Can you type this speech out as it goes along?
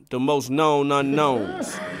the most known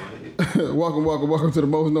unknowns. welcome to the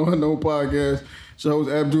Most Known Unknown podcast. It's your host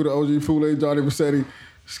Abdul, the OG Fule, Johnny Vassetti,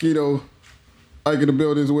 Skeeto, Ike in the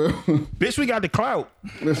building as well. Bitch, we got the clout.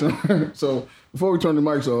 Listen, so before we turn the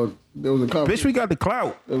mics on, there was a conversation. Bitch, we got the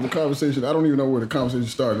clout. There was a conversation. I don't even know where the conversation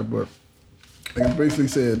started, but it basically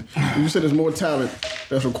said, you said there's more talent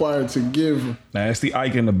that's required to give. Nah, it's the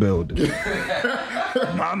Ike in the building.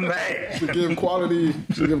 My man. To give quality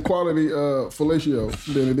fellatio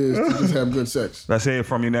than it is to just have good sex. Let's hear it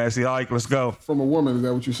from you, Nasty Ike. Let's go. From a woman, is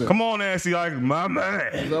that what you said? Come on, Nasty Ike. My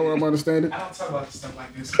man. Is that what I'm understanding? I don't talk about stuff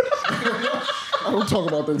like this. I don't talk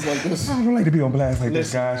about things like this. I don't like to be on blast like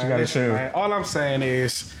this, guys. You gotta share. Man, all I'm saying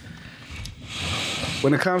is,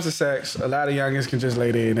 when it comes to sex, a lot of youngins can just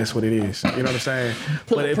lay there and that's what it is. You know what I'm saying?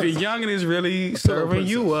 But if a youngin is really serving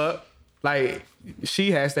you up, like,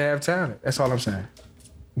 she has to have talent. That's all I'm saying.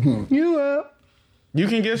 You up. You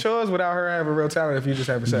can get yours without her having real talent if you just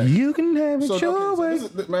have sex. You can have it your way.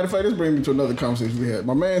 Matter of fact, this brings me to another conversation we had.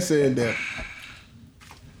 My man said that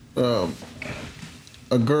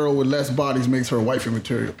a girl with less bodies makes her wifey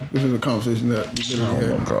material. This is a conversation that we literally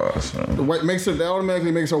had. Oh, gosh. That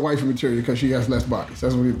automatically makes her wifey material because she has less bodies.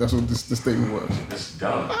 That's what the statement was. That's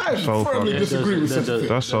dumb. I firmly disagree with such a thing.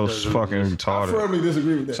 That's so fucking retarded. I firmly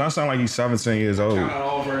disagree with that. So I sound like he's 17 years old. Not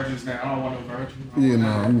all virgins now. I don't want no virgins.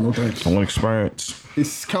 Yeah, no thanks. I want experience. He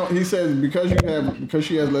says because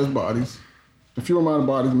she has less bodies, the fewer amount of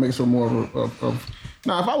bodies makes her more of.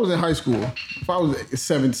 Now, if I was in high school, if I was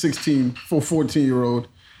 14-year-old,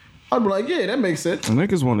 I'd be like, yeah, that makes sense.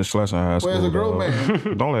 Niggas want to sluts in high school. Well, as a grown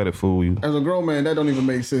man, don't let it fool you. As a grown man, that don't even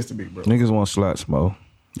make sense to me, bro. Niggas want sluts, Mo.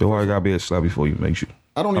 That's why you gotta be a slut before you make you.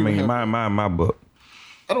 My book.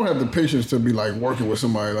 I don't have the patience to be like working with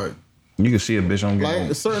somebody like. You can see a bitch on game.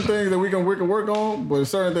 Like certain things that we can work on, but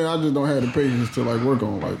certain things I just don't have the patience to like work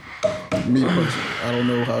on. Like me personally, I don't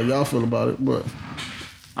know how y'all feel about it, but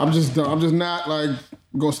I'm just not like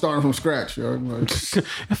gonna start from scratch, yo. Like,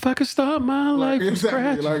 If I could start my life from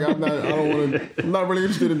scratch. Like I'm not really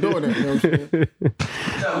interested in doing that. You know what I'm saying?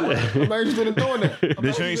 I'm not interested in doing that.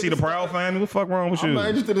 Bitch, you ain't see the Proud Family? What the fuck wrong with you? I'm not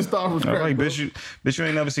interested in starting from scratch. Like, bitch, you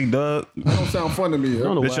ain't never seen Doug. That don't sound fun to me.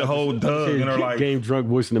 Yo. Bitch, your whole Doug in her like game drunk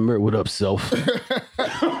voice in the mirror. What up, self?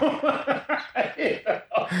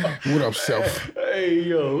 What up, self? Hey,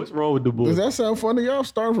 yo, what's wrong with the boy? Does that sound fun to y'all?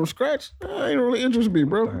 Starting from scratch? That ain't really interest me,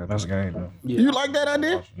 bro. Yeah, that's a game, though. Yeah. You like that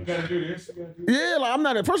idea? You gotta do this. Yeah, like I'm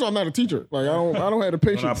not. First of all, I'm not a teacher. Like I don't have the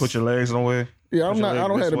patience. You not put your legs nowhere. Yeah, I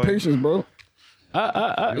don't have the patience, bro.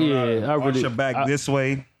 I really your back this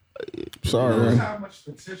way. Sorry, You know man. how much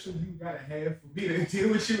potential you gotta have for me to deal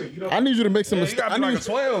with you? I need you to make some You mistakes. gotta be like a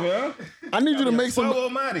 12, man. I need you to make some.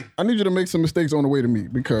 Almighty. I need you to make some mistakes on the way to me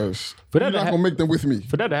because For you're that to not gonna make them with me.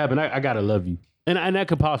 For that to happen, I gotta love you, and that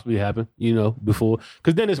could possibly happen, you know, before,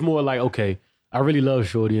 because then it's more like, okay, I really love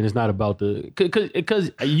Shorty, and it's not about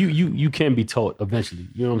because you can be taught eventually.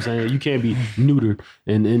 You know what I'm saying? You can't be neutered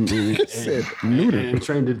and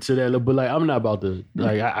trained to that level. But like, I'm not about to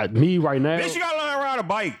me right now. Bitch, you gotta learn how to ride a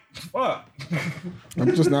bike. Fuck.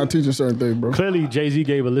 I'm just not teaching certain things, bro. Clearly, Jay-Z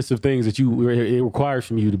gave a list of things that it requires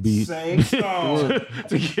from you to be Same song.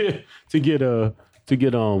 to get a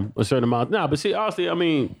certain amount. Nah, but see, honestly, I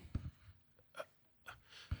mean,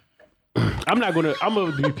 I'm gonna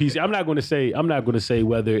be PC. I'm not gonna say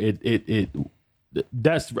whether it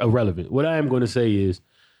that's irrelevant. What I am gonna say is,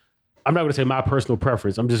 I'm not gonna say my personal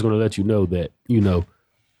preference. I'm just gonna let you know that, you know,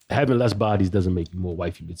 having less bodies doesn't make you more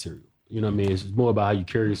wifey material. You know what I mean? It's more about how you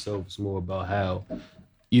carry yourself. It's more about how,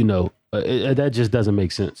 you know, that just doesn't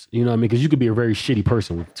make sense. You know what I mean? Because you could be a very shitty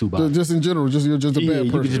person with two bodies. Just in general, you're just a bad person.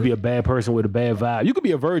 You could just be a bad person with a bad vibe. You could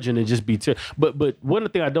be a virgin and just be but one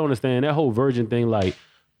thing I don't understand, that whole virgin thing, like,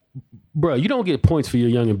 bro, you don't get points for your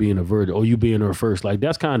youngin' being a virgin or you being her first. Like,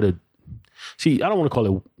 that's kind of, see, I don't want to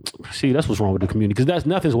call it, see, that's what's wrong with the community, because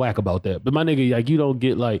nothing's whack about that. But my nigga, like, you don't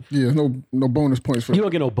get like, yeah, no bonus points for you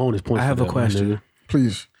don't get no bonus points. I have for a that, question.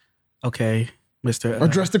 Please. Okay, Mr.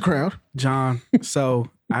 Address the crowd. John. So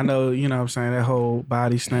I know, you know what I'm saying, that whole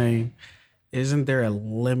bodies thing. Isn't there a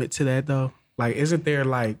limit to that though? Like, isn't there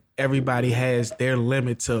like everybody has their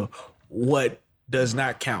limit to what does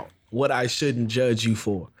not count, what I shouldn't judge you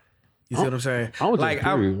for? You see what I'm saying? I don't Like,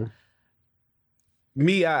 I've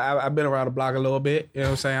been around the block a little bit. You know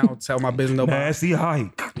what I'm saying? I don't tell my business nobody. Nasty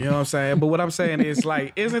hike. You know what I'm saying? But what I'm saying is,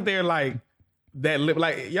 like, isn't there like that?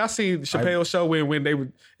 Like, y'all see Chappelle's show when they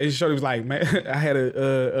would, and Shorty was like, man, I had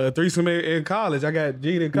a threesome in college. I got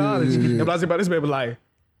G'd in college. And I was about this baby like,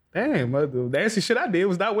 damn, the nasty shit I did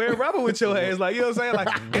was not wearing rubber with your ass. Like, you know what I'm saying?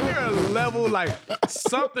 Like, is there a level, like,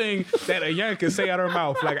 something that a young can say out of her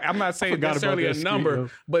mouth? Like, I'm not saying necessarily a number,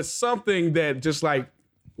 but something that just like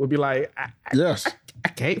would be like, Yes. I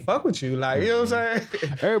can't fuck with you. Like, you know what I'm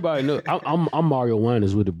saying? Everybody know I'm Mario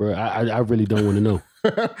Winans with it, bro. I really don't want to know.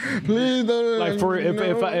 Please don't. Like for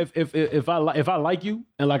if I like you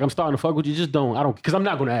and like I'm starting to fuck with you, just don't. I don't, because I'm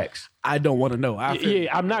not gonna ask. I don't want to know.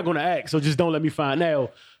 I'm not gonna ask. So just don't let me find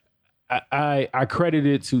out. I credit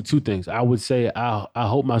it to two things. I would say I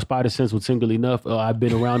hope my spider sense was tingle enough. I've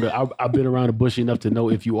been around the bush enough to know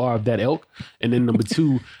if you are of that ilk. And then number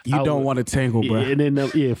two, you don't want to tangle, bro. And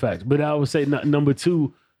then facts. But I would say number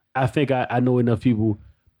two, I think I know enough people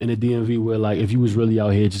in the DMV where like if you was really out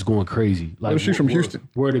here just going crazy, like she's from Houston,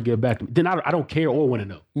 where to get back to me, then I don't care or want to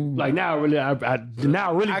know. Like now I really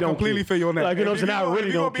don't completely feel you on that. Like you know what I'm saying? Now I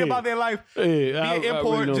really don't care. Be about their life. Be an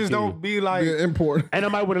import. Really just don't be like import. And I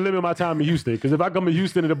might want to limit my time in Houston because if I come to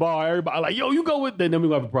Houston at the bar, everybody like, yo, you go with, then we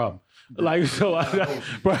gonna have a problem. Like so,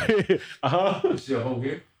 right?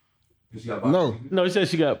 No, he said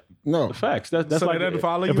she got no facts. That's so like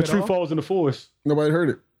if a tree falls in the forest. Nobody heard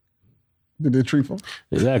it. Did the tree fall?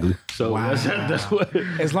 Exactly. So that's what.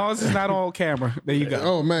 As long as it's not on camera, there you go.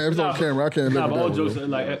 Oh man, if it's on camera, I can't live with all that. jokes,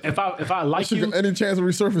 like if I like you, any chance of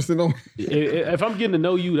resurfacing on? If I'm getting to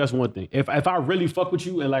know you, that's one thing. If I really fuck with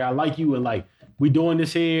you and like I like you and like we doing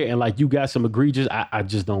this here and like you got some egregious, I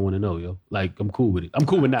just don't want to know, yo. Like I'm cool with it. I'm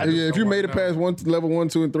cool with that. Yeah, if you made it past level 1,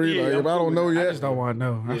 2, and 3, like if I don't know yet, I just don't want to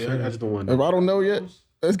know. I just don't want to know. If I don't know yet.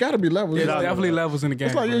 It's got to be levels. There's definitely levels in the game.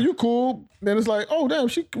 It's like, yeah, you cool. Then it's like, oh, damn,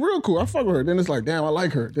 she real cool. I fuck with her. Then it's like, damn, I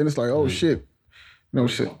like her. Then it's like, oh, shit. No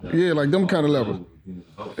shit. Yeah, like them kind of levels.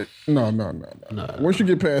 No. Once you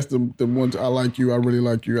get past the ones, I like you, I really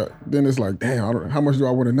like you, then it's like, damn, how much do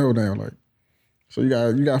I want to know now? Like, so you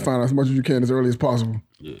got to find out as much as you can as early as possible.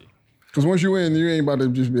 Yeah. Because once you in, you ain't about to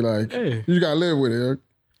just be like, hey. You got to live with it.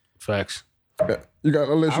 Facts. You got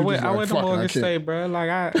to let you I went to Morgan State, bro.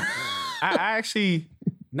 Like, I actually...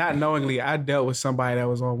 Not knowingly, I dealt with somebody that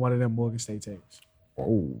was on one of them Morgan State tapes.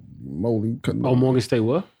 Oh, moly. Oh, Morgan State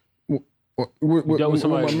what?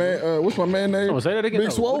 What's my man name? Say that again. Big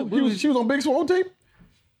Swole? She was on Big Swole tape?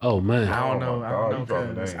 Oh, man. I don't know.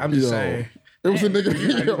 I'm just saying. It was a nigga.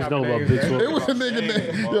 It was a nigga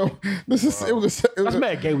name. Yo, that's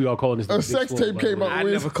mad gay. We all calling this. A sex tape came out. I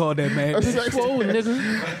never called that man. A sex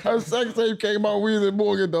tape came out. We was in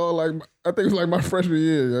Morgan, dog. Like I think it was like my freshman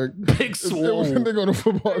year. Like, Big Swole. It was a nigga on the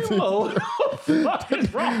football team.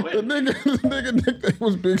 The nigga nickname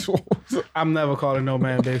was Big Swole. I'm never calling no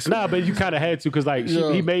man Big Swole. Nah, but you kind of had to because like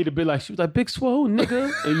he made a bit like she was like Big Swole,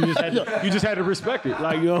 nigga, and you just had to respect it.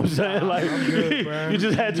 Like you know what I'm saying? Like you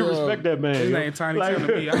just had to respect that man. His name Tiny Tim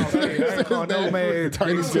to me. I ain't call no man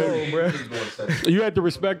Tiny Swole, bro. You had to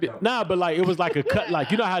respect it. Nah, but like it was like a cut.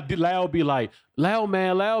 Like you know how Loud be like. Loud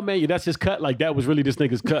man, yeah, that's his cut. Like that was really this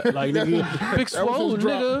nigga's cut. Like nigga, Big Swole,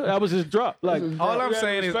 nigga, that was his drop. Like all I'm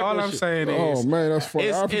saying is, oh man, that's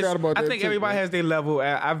funny. I forgot about that. I think everybody has their level.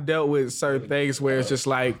 I've dealt with certain things where it's just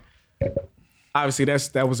like, obviously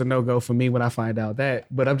that was a no go for me when I find out that.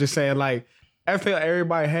 But I'm just saying, like, I feel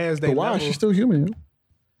everybody has their level. Why is she still human?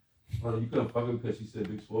 You couldn't fuck her because she said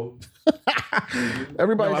Big Swole.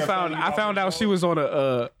 Everybody. No, I found out she was on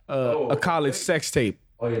a college sex tape.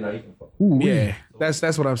 Oh yeah, now you can fuck. Yeah,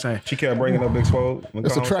 that's what I'm saying. She kept bringing up Big Swole.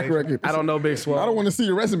 It's a track record. I don't know Big Swole. I don't want to see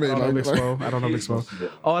your resume. I don't know Big Swole.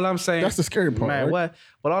 All I'm saying. That's the scary part. Man, right? what?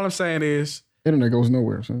 But all I'm saying is. Internet goes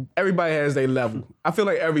nowhere, son. Everybody has their level. I feel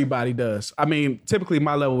like everybody does. I mean, typically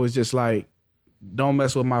my level is just like, don't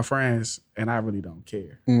mess with my friends, and I really don't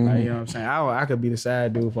care. Mm-hmm. Like, you know what I'm saying? I could be the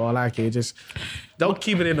sad dude for all I care. Just don't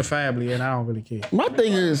keep it in the family, and I don't really care. My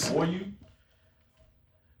thing is,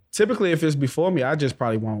 typically if it's before me, I just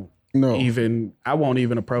probably won't. I won't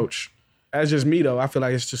even approach. That's just me though. I feel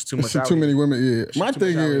like it's just too much. Too many women. Yeah. My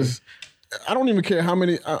thing is, I don't even care how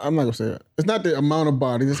many. I'm not gonna say that. It's not the amount of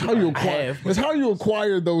bodies. It's how you acquire. It's how you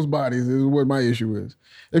acquire those bodies. Is what my issue is.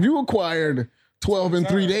 If you acquired 12 in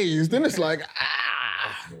 3 days, then it's like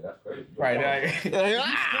right.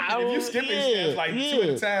 If you skip these like 2 at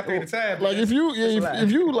a time, 3 at a time. Like if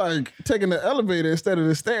you like taking the elevator instead of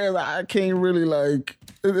the stairs, I can't really like.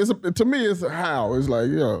 To me, it's how. It's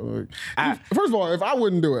like, first of all, if I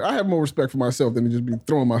wouldn't do it, I have more respect for myself than to just be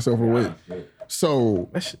throwing myself away.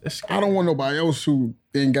 So I don't want nobody else who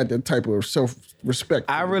ain't got that type of self-respect.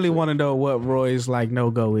 I really want to know what Roy's like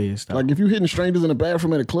no-go is, though. Like if you hitting strangers in the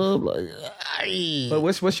bathroom at a club, like, but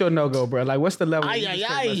what's your no-go, bro? Like what's the level?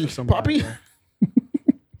 Poppy? I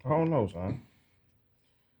don't know, son.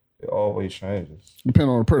 It always changes. Depending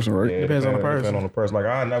on the person, right? Yeah, depends on the person. Depends on the person. Like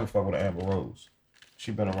I never fuck with Amber Rose.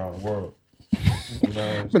 She been around the world.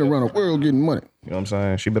 Been around the world getting money. You know what I'm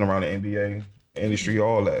saying? She been around the NBA industry,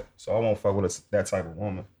 all that. So I won't fuck with that type of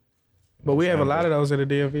woman. But we have a lot of those in the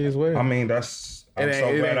DMV as well. I mean, I'm so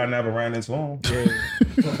glad I never ran into them. Yeah.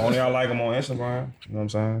 Only I like them on Instagram. You know what I'm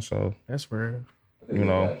saying? So that's real. You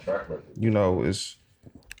know, it's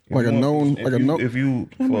like a known. If you,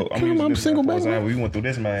 I'm single, for example, you went through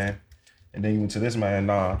this man, and then you went to this man.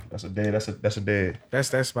 Nah, that's a dead. That's a dead.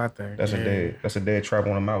 That's my thing. That's a dead. That's a dead trap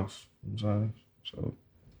on a mouse. You know what I'm saying? So,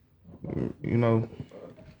 you know.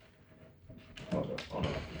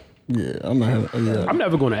 Yeah, I'm not. I'm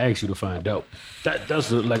never going to ask you to find out.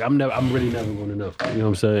 That's like I'm really never going to know. You know what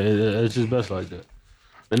I'm saying? It's just best like that.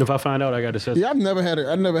 And if I find out, I got to say. Yeah, I never had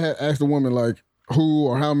asked a woman like who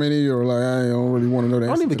or how many or like I don't really want to know that.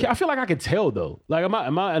 I don't even care. I feel like I can tell though. Like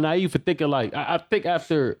am I naive for thinking like I think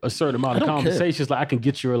after a certain amount of conversations, like I can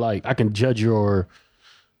get your I can judge your.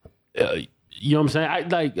 You know what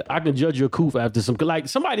I'm saying? I can judge your coof after some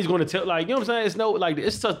somebody's going to tell you know what I'm saying?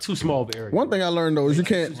 It's just too small of an area. One thing I learned though is you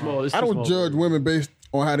can't. I don't judge women based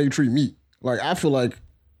on how they treat me. Like I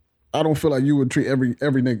don't feel like you would treat every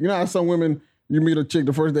nigga. You know how some women. You meet a chick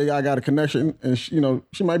the first day I got a connection, and she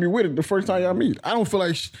might be with it the first time y'all meet. I don't feel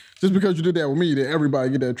like just because you did that with me that everybody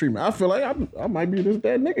get that treatment. I feel like I might be this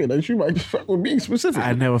bad nigga that she might fuck with me specifically.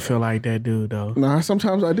 I never feel like that dude though. Nah,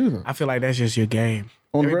 sometimes I do though. I feel like that's just your game.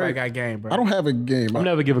 Everybody got game, bro. I don't have a game. I'm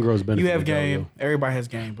never giving girls benefit. You have game. Everybody has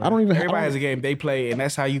game, bro. Everybody has a game they play, and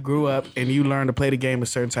that's how you grew up, and you learn to play the game a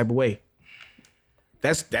certain type of way.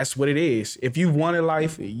 That's what it is. If you wanted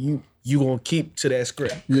life, you gonna keep to that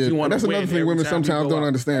script. Yeah, that's another thing women sometimes don't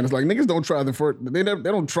understand. It's like niggas don't try the first. They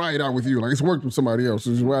don't try it out with you. Like it's worked with somebody else,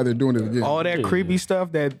 which is why they're doing it again. All that creepy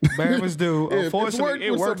stuff that Bama's do, unfortunately,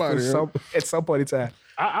 it worked at some point in time.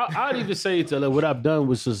 I'd even say to what I've done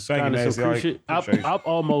was just kind of some cool shit. I've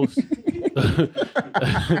almost.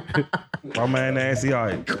 My man Nancy, all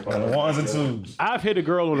right. On the ones and twos. I've hit a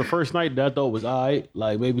girl on the first night that I thought was all right.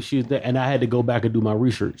 Like maybe she was there, and I had to go back and do my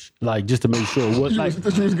research, like just to make sure what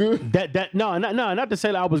that she was good. Not to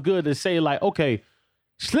say that I was good. To say like, okay,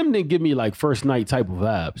 Slim didn't give me like first night type of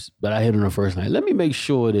vibes, but I hit on the first night. Let me make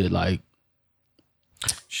sure that like.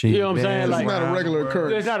 You know what I'm saying? Like, it's not a regular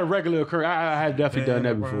occurrence. It's not a regular occurrence. I have definitely done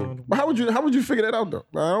that before. But how would you figure that out though?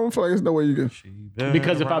 I don't feel like there's no way you can.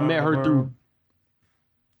 Because if I met her through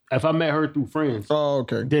friends,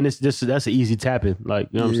 then that's an easy tapping. Like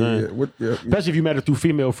you know what I'm saying? Especially if you met her through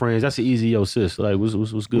female friends, that's an easy sis. Like what's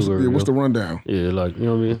good? What's the rundown? Yeah, like you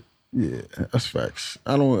know what I mean? Yeah, that's facts.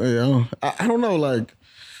 I don't know. Like,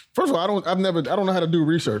 first of all, I don't know how to do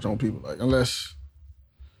research on people. Like unless.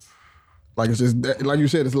 Like it's just that, like you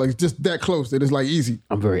said, it's like just that close that it's like easy.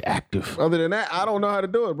 I'm very active. Other than that, I don't know how to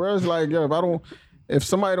do it, bro. It's like if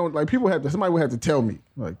somebody don't like somebody would have to tell me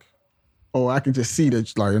like, oh, I can just see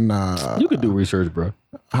that. Like nah, you could do research, bro.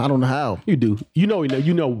 I don't know how. You do. You know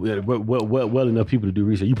well enough people to do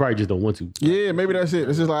research. You probably just don't want to. Yeah, maybe that's it.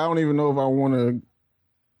 It's just like I don't even know if I want to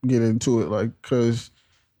get into it, like because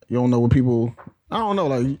you don't know what people. I don't know.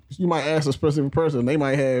 Like you might ask a specific person, they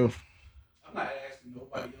might have. I'm not asking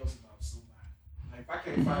nobody else. I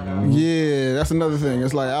can't find out. Yeah, that's another thing.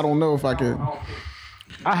 It's like I don't know if I can.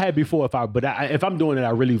 I had before if I'm doing it,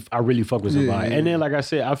 I really fuck with somebody. Yeah. And then like I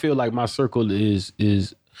said, I feel like my circle is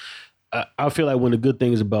I feel like one of the good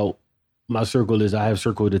things about my circle is I have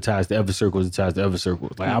circle that ties to other circles that ties to other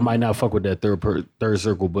circles. Like I might not fuck with that third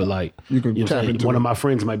circle, but like you can tap into one of my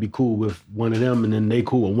friends might be cool with one of them, and then they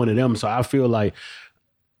cool with one of them. So I feel like.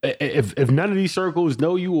 If none of these circles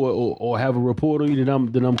know you or have a report on you,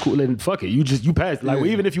 then I'm cool. Then fuck it, you pass. Like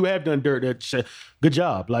even if you have done dirt, that shit, good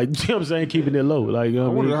job. Like you know what I'm saying, keeping it low. Like I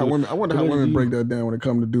wonder how women break that down when it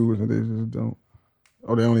comes to dudes and they just don't.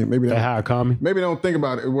 Oh, they only maybe they hire common. Maybe they don't think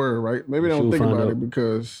about it. Word right? Maybe they don't think about it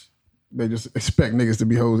because they just expect niggas to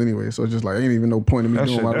be hoes anyway. So it's just like ain't even no point in me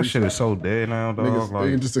doing my that shit is so dead now, dog. Niggas, like,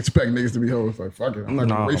 they just expect niggas to be hoes. Like fuck it, I'm not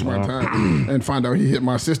gonna waste my time and find out he hit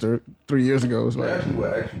my sister 3 years ago. It's like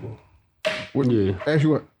ask you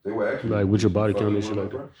what? They were actually like with your body count and shit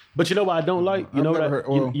like that. But you know what I don't like? You know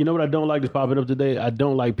what I don't like that's popping up today? I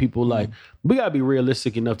don't like people like we gotta be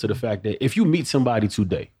realistic enough to the fact that if you meet somebody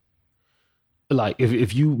today. Like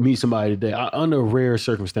if you meet somebody today, under rare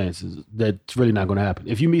circumstances, that's really not going to happen.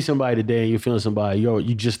 If you meet somebody today and you're feeling somebody,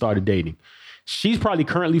 you just started dating. She's probably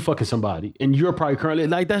currently fucking somebody, and you're probably currently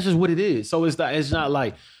like that's just what it is. So it's not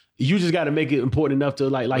like you just got to make it important enough to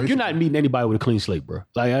like you're not meeting anybody with a clean slate, bro.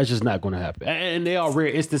 Like that's just not going to happen. And there are rare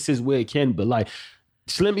instances where it can, but like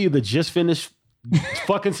Slim either just finished.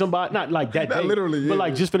 Fucking somebody, not like that day, literally, but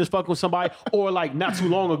like just finished fucking with somebody, or like not too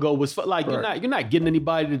long ago was like you're not getting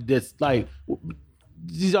anybody that's like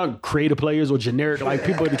these aren't creative players or generic like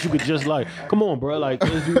people that you could just like. Come on, bro. Like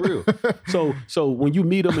let's be real. So when you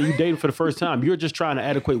meet them and you date them for the first time, you're just trying to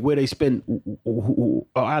adequate where they spend or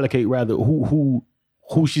allocate rather who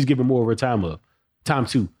she's giving more of her time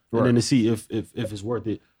to, and then to see if it's worth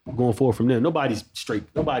it going forward from there. Nobody's straight.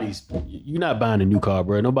 You're not buying a new car,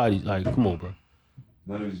 bro. Nobody's like, come on, bro.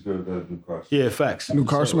 None of these girls got a new car. Yeah, facts. New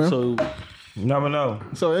car smell. So You never know.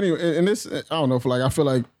 So anyway, in this, I don't know. I feel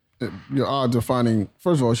like your odds of finding.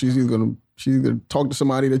 First of all, she's either talk to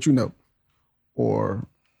somebody that you know, or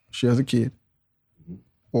she has a kid,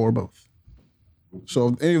 or both. So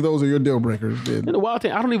if any of those are your deal breakers, then and the wild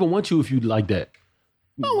thing, I don't even want you if you like that.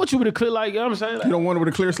 I don't want you with a clear, like, you know what I'm saying? Like, you don't want her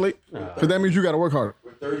with a clear slate, because that means you got to work harder.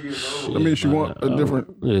 We're 30 years old. That means she want a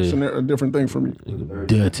different scenario, a different thing from you.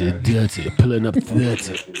 dirty, pulling up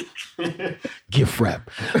dirty. Gift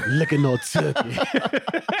wrap, licking on turkey.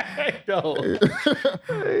 Yo.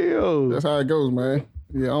 That's how it goes, man.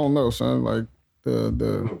 Yeah, I don't know, son. Like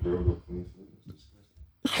the.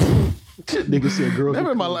 Nigga said girls.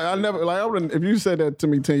 Never in my life. I wouldn't. If you said that to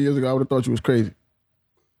me 10 years ago, I would have thought you was crazy.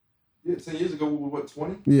 Yeah, 10 years ago, we were what,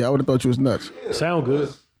 20? Yeah, I would have thought you was nuts. Yeah, Sound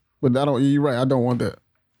good. But I don't. You're right. I don't want that.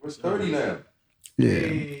 We're 30 now. Yeah.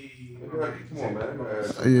 Come on,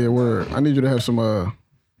 man. Yeah. Word. I need you to have some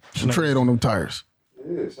tread on them tires.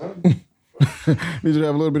 Yeah, son. Need you to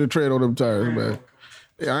have a little bit of tread on them tires, man.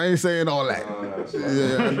 Yeah, I ain't saying all that.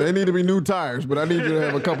 Yeah, they need to be new tires, but I need you to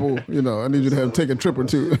have a couple. You know, I need you to take a trip or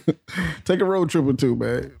two, take a road trip or two,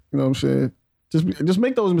 man. You know what I'm saying? Just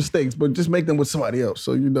make those mistakes, but just make them with somebody else,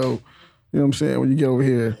 so you know what I'm saying. When you get over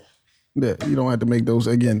here, that you don't have to make those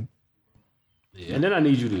again. Yeah, and then I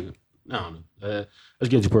need you to. I don't know. Let's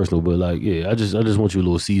get too personal, but like, yeah, I just want you a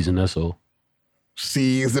little season. That's all.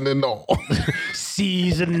 Season and all.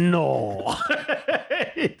 Season and all.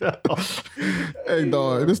 Hey,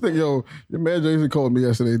 dog, this thing, yo, your man Jason called me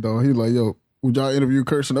yesterday, dog. He's like, yo, would y'all interview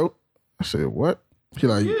Kurt Snow? I said, what? He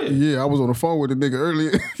like, yeah, I was on the phone with the nigga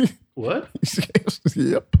earlier. What?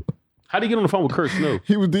 Yep. How'd he get on the phone with Kurt Snow?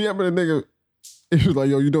 He was DMing the nigga. He was like,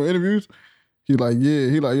 yo, you doing interviews? He like, yeah.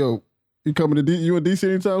 He like, yo, you coming to you in DC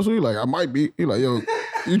anytime soon? He like, I might be. He like, yo,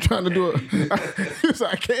 you trying to do it? He was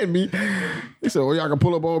like, I can't be. He said, well, y'all can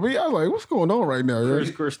pull up on me. I was like, what's going on right now? Yo?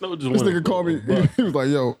 Kurt Snow just This nigga called me. He was like,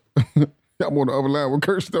 yo, I'm on the other line with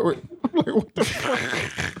Kurt Snow. I'm like, what the fuck?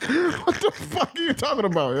 What the fuck are you talking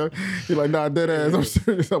about? Yo? He like, nah, dead ass. I'm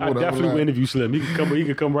serious. I'm I on the other definitely line. will interview Slim. He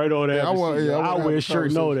can come right on there. I'll wear a shirt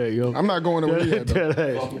and all that, yo. I'm not going to where he at, though.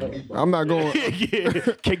 That I'm not going.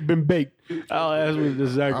 yeah, cake been baked. I'll ask me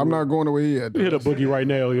exactly. I'm not going to where he at, though. Hit a boogie right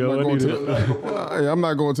now, yo. I'm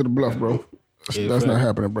not going to the bluff, bro. That's not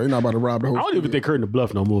happening, bro. You're not about to rob the whole. I don't even think Kurt in the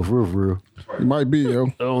bluff no more, for real. You might be, yo.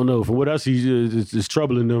 I don't know. From what I see, it's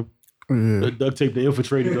troubling them. Yeah. Duct tape the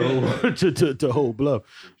infiltrated the whole to whole bluff.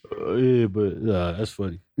 Yeah, but that's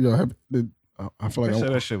funny. Yo, I feel like They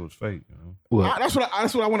said that shit was fake. You know? What? that's what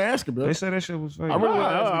I want to ask him, bro. They said that shit was fake. I really wanna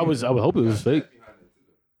ask him. I would hope it was fake.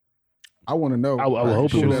 I want to know. I would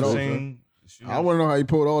hope it Shoot was was fake. I want to know how he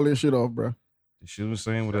pulled all this shit off, bro. The shit was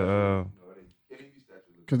saying with a.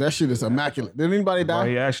 Because that shit is immaculate. Did anybody die?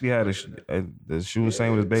 He actually had the shoe was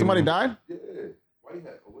saying with his baby. Somebody died? Yeah. Why you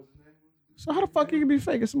had, what's his name? So how the fuck you can be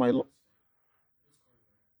fake? If somebody.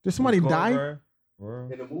 Did somebody die?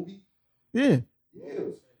 In the movie? Yeah. Yeah.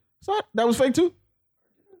 So that was fake too?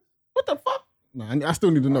 What the fuck? Nah, I still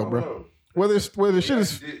need to know, bro. Whether the shit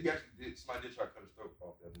is. He actually did. Somebody did try to cut his throat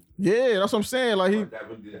off that movie. Yeah, that's what I'm saying. Like That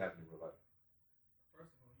really did happen in real life.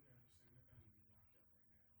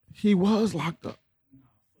 he was locked up.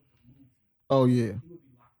 Oh yeah.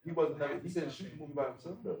 He wasn't. He said shoot the movie by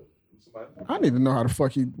himself though. Somebody. I need to know how the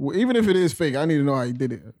fuck he. Even if it is fake, I need to know how he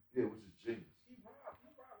did it. Yeah, which is genius.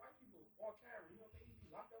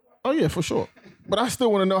 Oh yeah, for sure. But I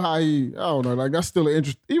still want to know how he. I don't know. Like that's still an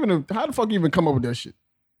interest. Even if how the fuck you even come up with that shit?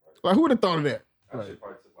 Like who would have thought of that? That shit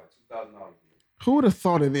probably took like $2,000. Who would have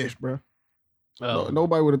thought of this, bro? No,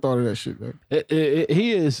 nobody would have thought of that shit, man.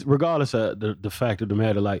 He is, regardless of the fact of the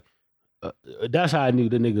matter, like that's how I knew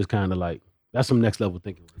the nigga's kind of like that's some next level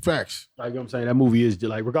thinking. Facts. Like you know what I'm saying, that movie is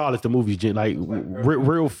like regardless, the movie's like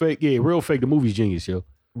real fake. Yeah, real fake. The movie's genius, yo.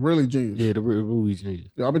 Really genius. Yeah, the real movie's genius.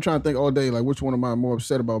 Yeah, I've been trying to think all day, like which one am I more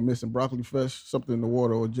upset about missing? Broccoli Fest, Something in the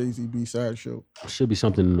Water, or Jay-Z B-side show? Should be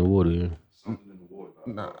something in the water. Yeah. Something in the water.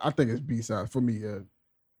 Nah, I think it's B-side for me. I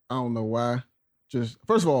don't know why. Just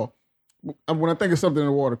first of all, when I think of Something in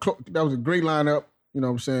the Water, that was a great lineup. You know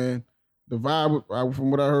what I'm saying? The vibe,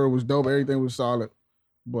 from what I heard, was dope. Everything was solid,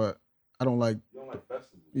 but I don't like. You don't like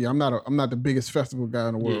festivals? Yeah, I'm not the biggest festival guy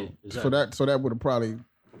in the world. Yeah, exactly. So that would have probably.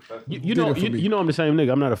 You know I'm the same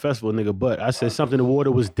nigga. I'm not a festival nigga, but I said something the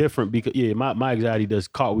water was different because my anxiety does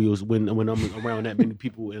cartwheels when I'm around that many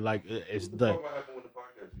people and like it's like.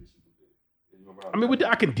 I mean,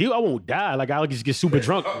 I can deal. I won't die. Like I'll just get super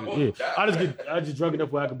drunk. Yeah, I just drunk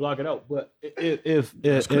enough where I can block it out. But if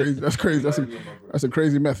that's crazy. That's a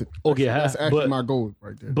crazy method. Okay, that's actually my goal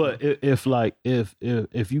right there. But if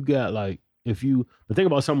you got like the thing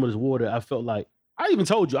about some of this water, I felt like I even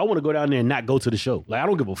told you I want to go down there and not go to the show. Like I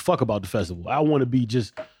don't give a fuck about the festival. I want to be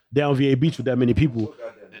just down VA Beach with that many people.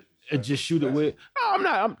 And just shoot it with.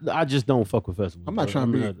 I just don't fuck with festivals. I'm not trying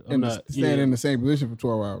to stand in the same position for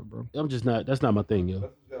 12 hours, bro. I'm just not. That's not my thing, yo.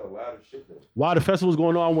 While the festival's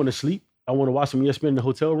going on, I want to sleep. I want to watch some ESPN in the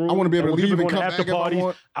hotel room. I want to be able to leave and come back if I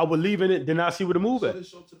want. I would leave in it, then I'll see where the move at.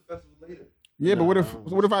 Yeah, but what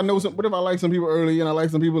if I know some? What if I like some people early and I like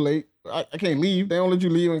some people late? I can't leave. They don't let you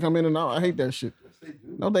leave and come in and out. I hate that shit.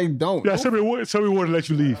 No, they don't. Yeah, somebody wanted to let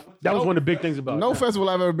you leave. That was one of the big things about it. No festival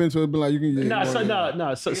I've ever been to has been like, you can...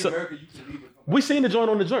 Nah. We seen the joint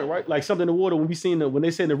on the joint, right? Like something in the water when they say in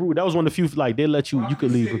the room. That was one of the few, like, they let you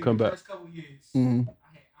could leave and come back. First couple years, I don't even know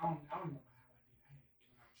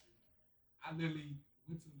how I literally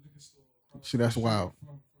went to the liquor store. See, that's wild.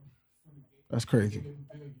 That's crazy. And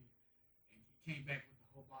came back with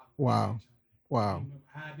the whole bottle. Wow.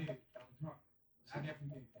 How I did it, I was drunk. I definitely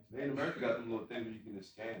did. They in America got them little things where you can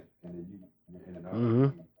just scan and then you're in and out.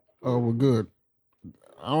 Mm-hmm. Oh, well, good.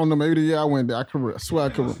 I don't know. Maybe the year I went there, I swear I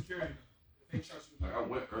could. Like I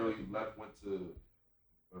went early, went to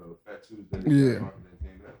Fat Tuesday. Yeah.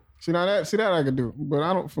 See that I could do, but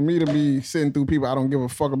I don't. For me to be sitting through people I don't give a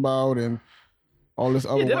fuck about and all this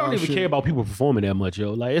other. Yeah, they don't even care about people performing that much,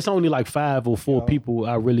 yo. Like it's only like 5 or 4 people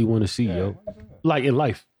I really want to see, yo. Like in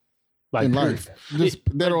life. Like in life, just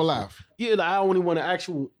dead or alive. Yeah, like I only want to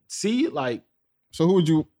actually see it. Like, so who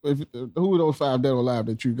are those 5 dead or alive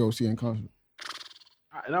that you go see in concert?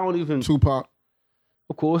 I don't even Tupac,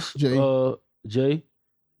 of course. Jay,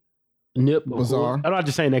 Nip, Bizarre. I'm not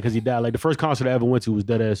just saying that because he died. Like the first concert I ever went to was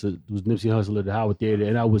was Nipsey Hussle at the Howard Theater,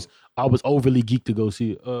 and I was overly geeked to go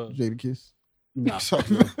see it. Jada Kiss. Nah.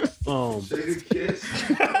 Jada Kiss.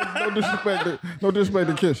 No disrespect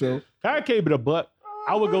to Kiss, yo. I can't be the butt.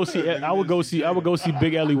 I would go see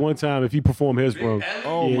Big Ellie one time if he performed his bro.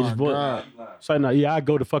 Oh yeah, my God. So I'd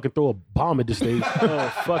go to fucking throw a bomb at the stage.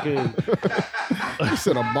 Fucking. You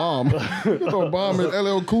said a bomb. Throw a bomb at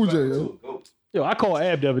LL Cool J, yo. Yo, I called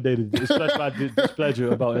Ab the other day to express my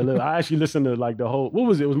displeasure about LL. I actually listened to like the whole. What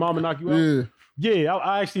was it? Was Mama Knock You Out? Yeah. Yeah,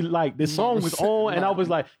 I actually like the song was on, and I was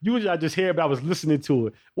like, usually I just hear it, but I was listening to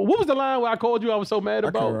it. Well, what was the line where I called you? I was so mad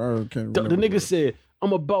about. I can't the nigga said,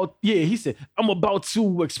 he said, I'm about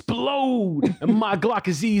to explode, and my Glock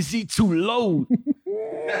is easy to load.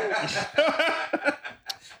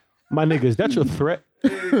 My nigga, is that your threat?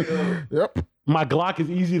 Yep. My Glock is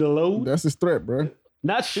easy to load? That's his threat, bro.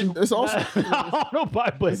 Not shit. It's also I don't know,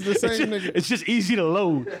 but it's the same nigga. It's just easy to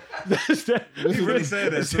load. He really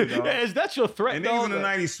said that too, dog. Is that your threat, And dog? niggas in the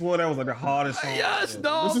 90s swore that was like the hardest song. Yes,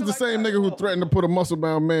 dog. This is the same nigga who threatened to put a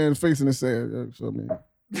muscle-bound man's face in his head. So, I mean,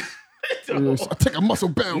 I take a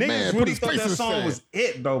muscle-bound man, Niggas put really his thought face in that his song head. was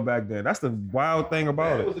it though back then. That's the wild thing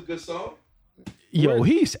about It was it. a good song. Yo,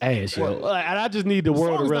 he's ass, yo. Like, and I just need the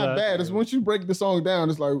world to It's realize. not bad. It's once you break the song down,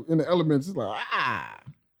 it's like in the elements. It's like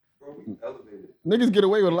Bro, we elevated. niggas get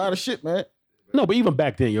away with a lot of shit, man. No, but even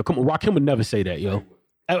back then, yo, come on, Rakim would never say that, yo.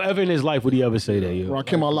 Ever in his life would he ever say that, yo?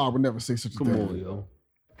 Rakim Allah would never say such a Come thing. on, yo.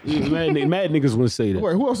 Mad niggas wouldn't say that.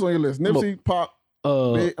 Wait, who else on your list? Nipsey, Pop,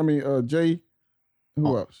 Jay.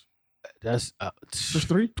 Who else? That's Just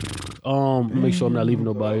 3. make sure I'm not leaving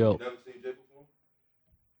nobody out. You never seen Jay perform?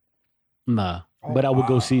 Nah, but I would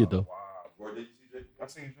go see it though. Or did you see Jay perform? I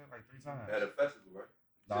seen Jay like 3 times. At a festival, right?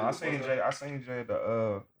 Nah, I seen Jay at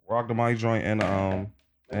the Rock the Mic joint and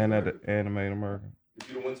at the Animated American.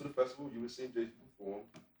 If you went to the festival, you would have seen Jay perform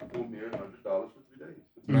for a mere $100 for 3 days.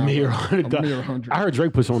 Mere $100. I heard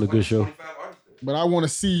Drake puts on a good show. 25 artists there. But I want to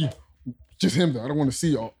see just him though. I don't want to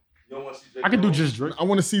see all. You don't want to see J. I can do Cole? just Drake. I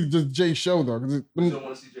want to see just Jay's show though. You don't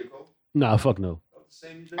want to see J. Cole? Nah, fuck no. Oh, the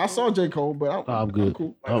same J. I saw Cole? J. Cole, but I'm good.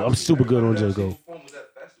 cool. I'm super good on J. Cole. Perform was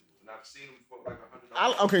at festivals, and I've seen him for like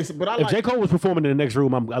 $100. But I If like. J. Cole was performing in the next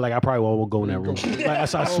room, I probably won't go in that room.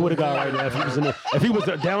 Like, I swear to God right now, if he was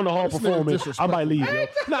down the hall performing, I might leave, yo.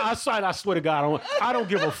 Nah, I swear to God, I don't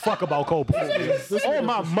give a fuck about Cole performing. Oh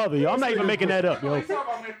my mother, yo. I'm not even making that up, yo.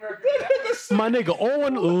 My nigga,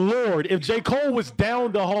 on Lord, if J. Cole was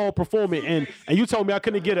down the hall performing and you told me I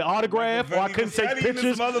couldn't get an autograph or I couldn't take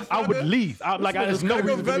pictures, I would leave. There's no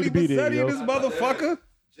reason for me to be there, yo. This motherfucker.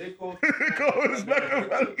 J. Cole. Cole is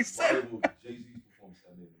Machiavelli said. Jay-Z's performance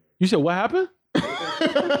at the You said what happened?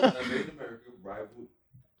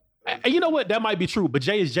 And you know what? That might be true, but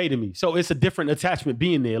Jay is Jay to me. So it's a different attachment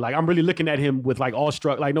being there. Like I'm really looking at him with like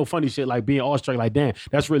awestruck, like no funny shit, like being awestruck, like damn,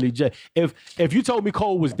 that's really Jay. If you told me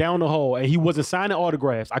Cole was down the hall and he wasn't signing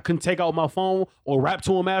autographs, I couldn't take out my phone or rap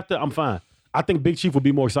to him after, I'm fine. I think Big Chief would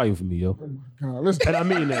be more exciting for me, yo. God, listen. And I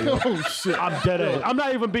mean that, yo. Oh shit. I'm dead ass. I'm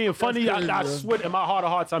not even being funny. Crazy, I swear, in my heart of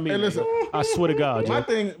hearts, I mean. Hey, listen. I swear to God, My yo.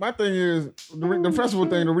 thing is the festival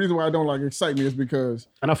thing. The reason why I don't like excite me is because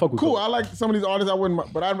And I fuck with cool. Cole. I like some of these artists I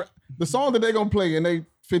wouldn't, but the song that they gonna play in they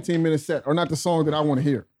 15-minute set are not the song that I want to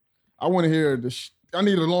hear. I want to hear I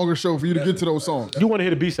need a longer show for you to get to those songs. You want to hear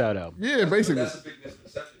the B-side album? Yeah, basically. That's a big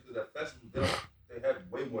misconception because that festival, they have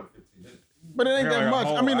way more than 15 minutes. But it ain't Yeah, that like a much.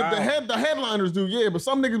 whole I mean, hour. the headliners do, yeah. But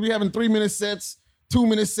some niggas be having 3-minute sets,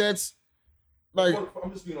 2-minute sets. Like,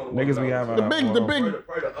 I'm just being on the Niggas one be now. having the big-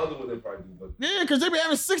 Probably the other one they probably do, but yeah, because they be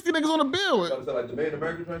having 60 niggas on the bill. Is I'm saying, like the Made in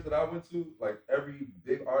America joints that I went to, like every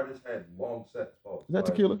big artist had long sets. that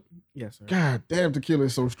tequila? Yes, sir. God damn, tequila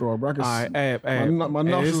is so strong, bro. I can All right, hey, my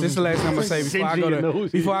this nostrils is the last thing I'm gonna say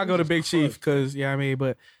before I go to Big Chief, because I mean,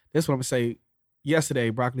 but this is what I'm gonna say. Yesterday,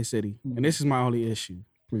 Broccoli City, and this is my only issue.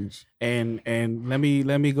 Please. And let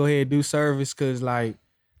me go ahead and do service, because like,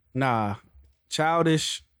 nah,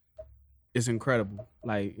 Childish is incredible.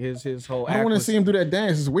 Like his whole. I don't want to see him do that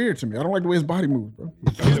dance. It's weird to me. I don't like the way his body moves, bro.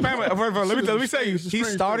 Let me tell you, he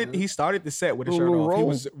started the set with the shirt Little off. He roll.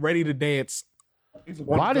 was ready to dance.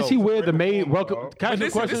 Why does he wear the maid? Welcome. Can I ask you a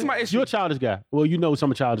This question? is my issue. You're a Childish guy. Well, you know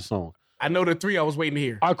some of Childish songs. I know the three I was waiting to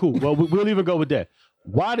hear. All right, cool. Well, we'll even go with that.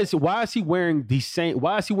 Why is he wearing the same?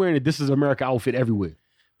 Why is he wearing a This Is America outfit everywhere?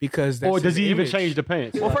 Because that's Or does his he even image. change the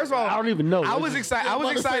pants? Well, first of all, I don't even know. I was excited. I was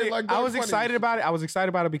about to say, excited. like, I was Dark excited Funny. about it. I was excited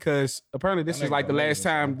about it because apparently this is like the last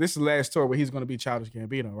time. This is the last tour where he's going to be Childish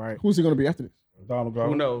Gambino, right? Who's he gonna be after this? Donald Who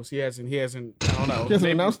Glover. knows? He hasn't. I don't know. He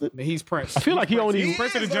hasn't announced it? He's Prince. I feel like he only. He's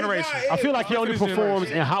Prince of the generation. I feel like he only Prince of the performs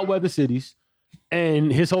generation. in hot weather cities.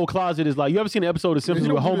 And his whole closet is like, you ever seen the episode of Simpsons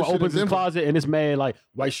you where don't do Homer this shit opens in his Denver. closet and it's mad like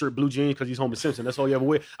white shirt, blue jeans because he's Homer Simpson. That's all you ever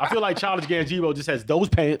wear. I feel like Childish Gambino just has those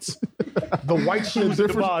pants, the white shoes at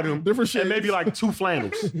the bottom, different and maybe shades. like 2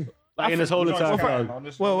 flannels. Like in his whole entire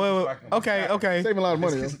closet. Well, okay. Saving a lot of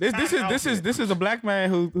money. Yo. This is a black man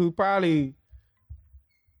who probably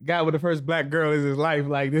got with the first black girl in his life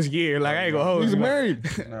like this year. Like I ain't gonna hold He's you. married.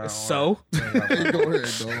 So Hey, go ahead,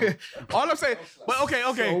 dog. all I'm saying, but okay.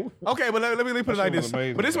 But let me put it like shit was this.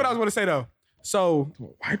 amazing, But this is what I was going to say though. So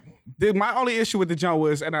my only issue with the jump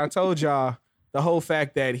was, and I told y'all the whole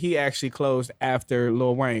fact that he actually closed after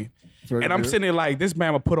Lil Wayne, Very and I'm good. sitting there like, this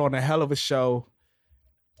man would put on a hell of a show.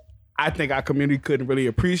 I think our community couldn't really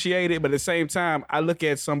appreciate it, but at the same time, I look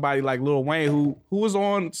at somebody like Lil Wayne who was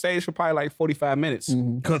on stage for probably like 45 minutes.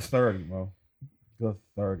 Good 30, bro. Good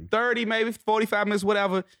 30. 30, maybe 45 minutes,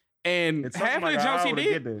 whatever. And It took half him of the like an jumps he hour to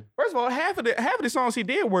get did, there. first of all, half of the songs he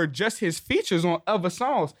did were just his features on other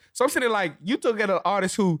songs. So I'm sitting there like, you took at an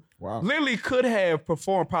artist who Wow. literally could have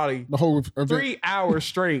performed probably The whole event. 3 hours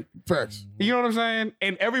straight. Facts. You know what I'm saying?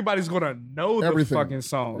 And everybody's gonna know the Everything. fucking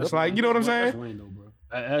song. It's like, you know what I'm That's saying? Wayne, though, bro.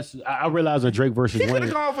 I realized on Drake versus He could Wayne.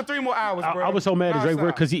 have gone for 3 more hours, bro. I was so mad at Drake Nonstop.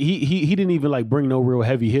 because he didn't even like bring no real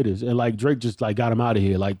heavy hitters, and like Drake just like got him out of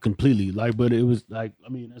here like completely. Like, but it was like, I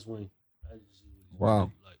mean, that's Wayne.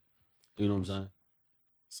 Wow. Like, you know what I'm saying?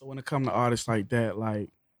 So when it comes to artists like that, like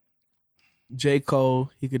J.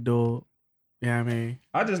 Cole, he could do it. Yeah, what I mean,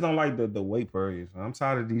 I just don't like the wait period. I'm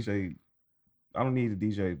tired of DJ. I don't need a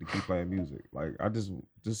DJ to keep playing music. Like I just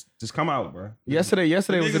come out, bro. yesterday was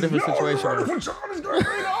a different situation.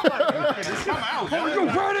 Just come out. Are you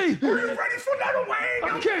ready? Are you ready for another Wayne?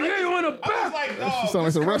 I can't hear you in the back. Like, She sound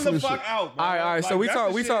like some wrestling the fuck shit. out, bro. All right. So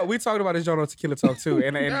Like, we talked about this joint on Tequila Talk too,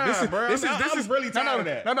 and Nah, bro, this I'm is really tired of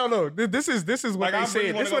that. No. This is what Like, they I said.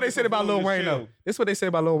 really This is wanna what go they said to about Lil Blue Wayne Chill. though. This is what they said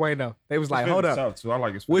about Lil Wayne though. They was like, hold up, Tough, too. I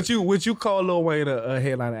like it. would you call Lil Wayne a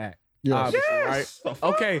headliner act? Yes. Obviously, right?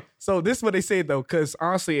 Okay, so this is what they said though, because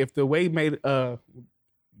honestly, if the way made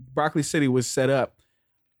Broccoli City was set up,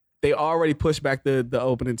 they already pushed back the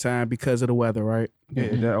opening time because of the weather, right? Yeah,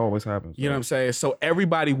 that always happens. You know what I'm saying? So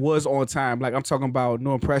everybody was on time. Like I'm talking about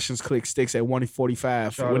New Impressions click sticks at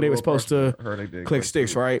 1:45 when they were supposed to click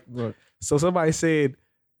sticks, right? So somebody said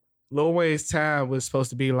Lil Wayne's time was supposed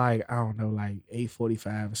to be like, I don't know, like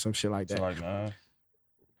 8:45 or some shit like that. So like, nah.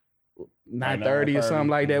 9:30 or something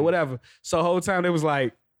like that, whatever. So the whole time it was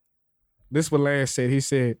like, this is what Lanez said. He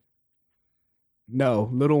said, no,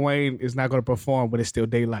 Lil Wayne is not going to perform, but it's still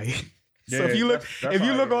daylight. So if you look, if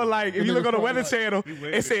you look on the Weather Channel,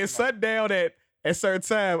 it says sundown at certain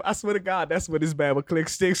time. I swear to God, that's when this man would click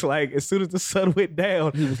sticks. Like as soon as the sun went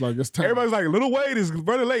down, He was like, it's time. everybody's like, Lil Wayne is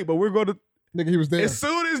running late, but we're going to. Nigga, he was there. As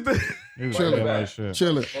soon as Chilling. Like shit.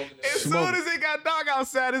 Chilling. as soon as it got dark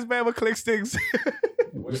outside, this man would click sticks.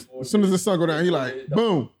 As soon as the sun go down, he like,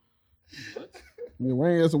 boom. Yeah,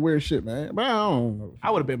 Wayne has some weird shit, man. But I don't know.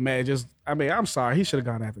 I would have been mad. I'm sorry. He should have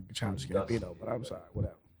gone after Childish Gambino, but I'm sorry.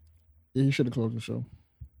 Whatever. Yeah, he should have closed the show.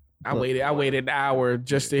 I waited an hour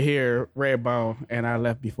just to hear Redbone, and I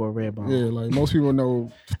left before Redbone. Yeah, like most people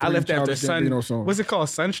know. I left after Gambino songs. What's it called?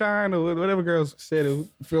 Sunshine or whatever girls said it.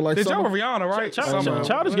 Feel like Did y'all summer? with Rihanna, right? Summer.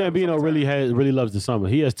 Childish Gambino really loves the summer.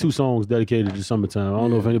 He has 2 songs dedicated to summertime. I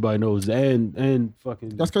don't know if anybody knows. And fucking.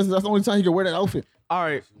 That's because that's the only time he can wear that outfit. All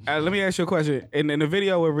right, let me ask you a question. In the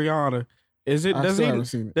video with Rihanna,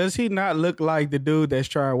 does he not look like the dude that's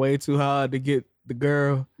trying way too hard to get the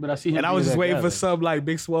girl? But I see him. And I was just waiting for some like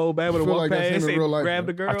big swole man with a feel walk like that's past him in and real life, grab man.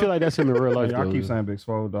 the girl. I feel like that's him in real life. Y'all though. keep saying Big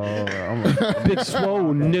Swole, dog. Big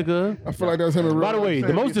swole, nigga. I feel like that's him in real By the life. way, the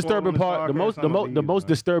Saying most he's disturbing swollen part, as fuck or something, the most man.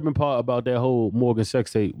 disturbing part about that whole Morgan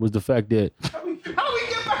sex tape was the fact that How we get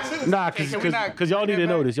back to this? nah, Can we not because y'all need to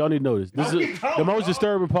know this. Y'all need to know this. This is the most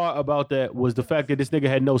disturbing part about that was the fact that this nigga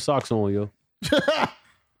had no socks on, yo.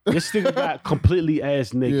 This nigga got completely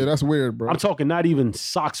ass naked. Yeah, that's weird, bro. I'm talking not even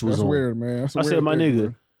socks was That's on. weird, man. That's a I said, weird my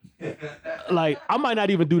thing, nigga, like I might not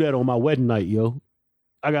even do that on my wedding night, yo.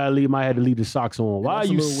 I had to leave the socks on. Why are that's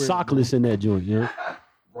a you little weird, bro. In that joint, yo?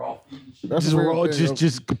 That's Just a weird raw, thing,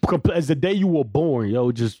 just as the day you were born,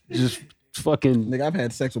 yo. Just fucking. Nigga, I've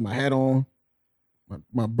had sex with my hat on,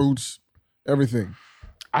 my boots, everything.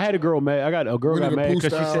 I had a girl mad. I got a girl Winnie got the mad Pooh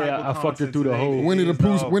because she style. said I fucked her through the whole. Winnie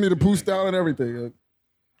the Pooh style and everything.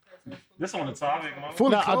 This on the topic, man.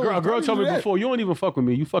 Fully Nah, clothed. a girl How you told do me that? before, you don't even fuck with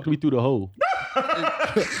me. You fucked me through the hole.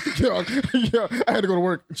 yeah, I had to go to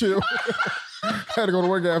work. Chill. I had to go to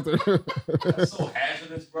work after. That's so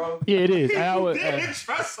hazardous, bro. Yeah, it is.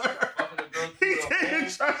 Trust her. He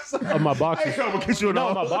didn't trust her. My boxes. I'm gonna get you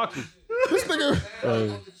No, my boxes. This nigga,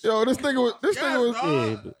 yo, this nigga was,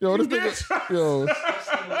 Yeah, yo,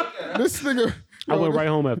 this nigga. I went right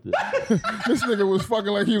home after. This nigga was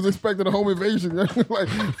fucking like he was expecting a home invasion. Like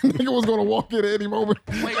nigga was gonna walk in at any moment.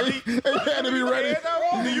 Wait, he had to be ready.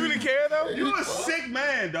 Do you really care though? You a sick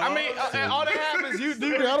man, dog. I mean, all that happens, you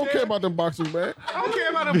do. I don't care about them boxers, man. I don't care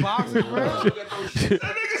about the boxes,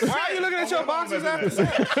 bro. Why are you looking at your boxes after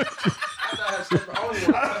sex?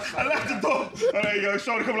 I left the door. There you go.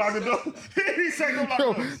 Shorty come lock the door. He said come lock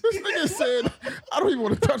Yo, the door. this nigga said, I don't even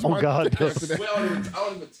want to touch my God. dick after that. I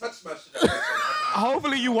don't even touch my shit.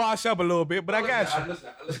 Hopefully you wash up a little bit, but I got you.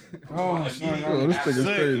 Yo, this nigga's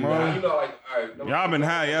crazy, man. You know, like, all right. Y'all been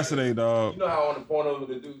high yesterday, dog. You know how on the porno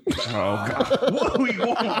the dude. Like, Oh God. What are we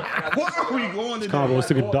going? What are we going to do? Combo, let's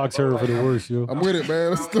take a doc terror for the worst, yo. I'm with it,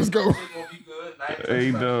 man. Let's go. It's gonna be good. Night.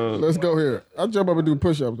 Hey, dog. Let's go here. I'll jump up and do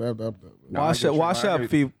push-ups after. Wash up,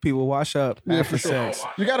 people. Wash up after sex.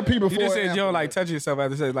 You gotta pee before You just and said you after. don't like touch yourself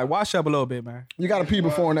after sex. Like wash up a little bit, man. You gotta pee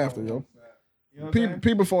before and after, yo.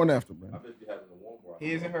 Pee before and after, man.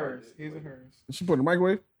 His and hers. His and hers. She put in the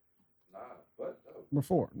microwave? Nah, but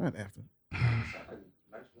Before, not after.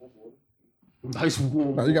 nice warm water. Nice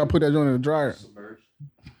warm. No, you gotta put that joint in the dryer.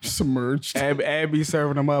 Submerged. Abby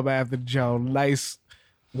serving them up after the Joe. Nice,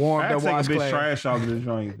 warm I that take a wash bitch clay. trash out of this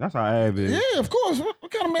joint. That's how I be. Yeah, of course. What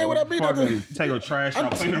kind of man would I be? Fucking take her trash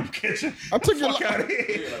out, put it in the kitchen. I took your Fuck out life. of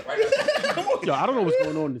here. Yo, I don't know what's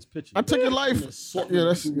going on in this picture. I took your life. Yeah,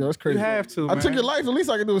 that's crazy. You have to, I man. took your life. The least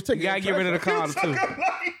I can do is take You gotta get rid of the condom too.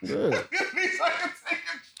 Yeah.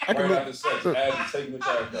 Right after sex, Abby taking the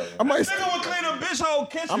trash out. I might. Nigga would clean a bitch whole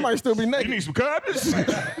kitchen. I might still be You naked. need some cabinets?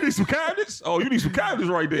 You need some cabinets? Oh, you need some cabinets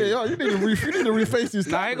right there. Yeah, yo, you need to reface these.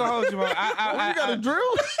 Nah, I ain't gonna hold you, man. You got a drill?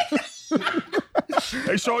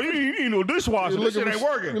 Hey, Shaw, you need no dishwasher. This shit ain't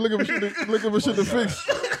working. You're looking for shit to fix.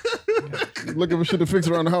 Looking for shit to fix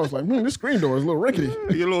around the house. Like, this screen door is a little rickety.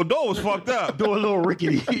 Your little door was fucked up. Do a little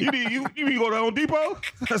rickety. You need to go to Home Depot?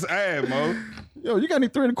 That's ad, mo. Yo, you got any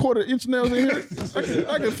 3¼ inch nails in here?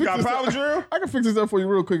 I can fix Got this power up. drill? I can fix this up for you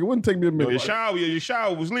real quick. It wouldn't take me a minute. Your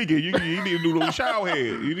shower was leaking. You need to do the shower head.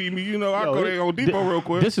 You need me, I'll go to Home Depot real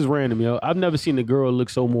quick. This is random, yo. I've never seen a girl look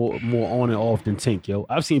so more on and off than Tink, yo.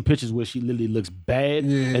 I've seen pictures where she literally looks bad,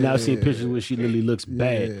 and I've seen pictures where she literally looks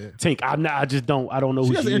bad. Tink, I don't know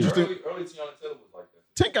who has she an is. interesting. Early Tiana Taylor was like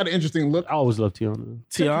that. Tink got an interesting look. I always love Tiana.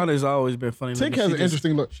 Tiana's always been funny. Tink has an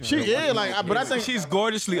interesting look. But I think She's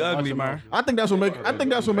gorgeously ugly, man. I think that's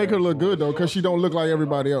what make her look good though, because she don't look like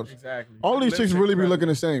everybody else. Exactly. All these chicks really be looking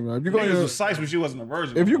the same, man. If you go on Niggas your, was size when she wasn't a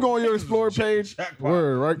virgin. if you go on your Explorer page, Jackpot.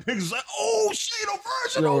 word right. Niggas like, oh, she ain't a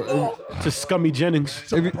virgin Yo, no more. To Scummy Jennings.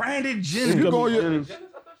 Brandon If Jennings. you go on your,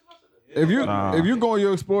 If you go on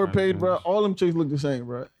your Explorer page, bro, all them chicks look the same,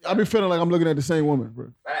 bro. I be feeling like I'm looking at the same woman,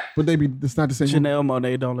 bro. But it's not the same. Chanel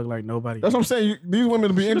Monet don't look like nobody. That's what I'm saying. These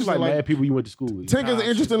women be interesting. Like mad people you went to school with. Tink is an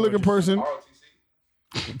interesting looking person.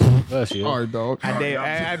 That's it. All right, dog.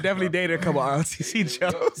 I definitely dated a couple ROTC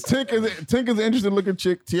Joes. Tink is an interesting looking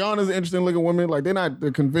chick. Tiana's an interesting looking woman. Like they're not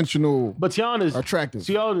the conventional. But Tiana's attractive.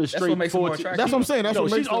 Tiana's That's what makes her more straightforward. attractive. That's what I'm saying. That's what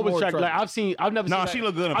makes she's her always more attractive. attractive. Like I've never seen. she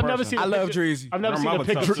look good in I've never person. seen. I love picture- Dreezy. I've never Her seen a mama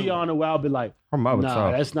picture tough, of too. Tiana where I'll be like, Her mama nah,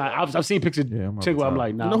 tough. that's not. I've seen pictures of her mama chick where I'm tough.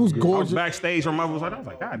 like, nah. You know who's I was gorgeous? backstage. Her mother was like, I was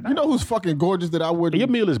like, God, You know who's fucking gorgeous that I would. Your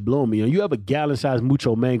meal is blowing me. And you have a gallon-sized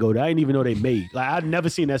mucho mango that I didn't even know they made. Like I've never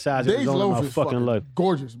seen that size in Days my Loaf is fucking life.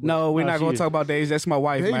 gorgeous. Bro. No, we're No, not she gonna is. talk about Daisy. That's my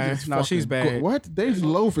wife, Days man. is No, she's fucking bad. What? Daisy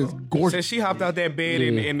Loaf is gorgeous. Since she hopped out that bed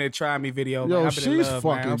in the Try Me video, Yo, man, I've been in she's love,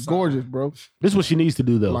 man. fucking I'm sorry. gorgeous, bro. This is what she needs to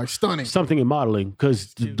do though. Like stunning. Something in modeling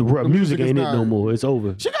because the music music is ain't it not- no more. It's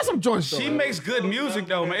over. She got some joints though. She makes good music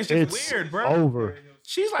though, man. It's just It's weird, bro. over.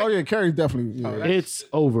 She's like, Oh yeah, Carrie's definitely. Yeah. It's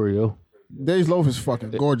over, yo. Days Loaf is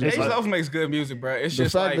fucking gorgeous. Daisy Loaf makes good music, bro. It's The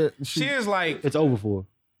just fact like that she is like, It's over for her.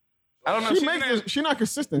 I don't know. She's not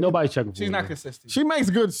consistent. Nobody's checking for She's her. not consistent. She makes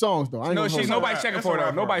good songs though. I ain't No, gonna she's hold nobody's checking for her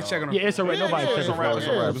though. Nobody's checking her. Yeah, it's a rap. Nobody's yeah, checking for her. It's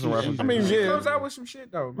a rap. It's a rap. I mean, She yeah. comes out with some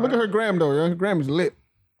shit though. Look at her gram though. Yeah. Her gram is lit.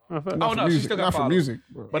 Oh For no, she music. still got Not for followers. music.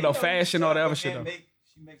 Bro. But no fashion, all the other shit though.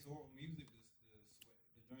 She makes horrible music.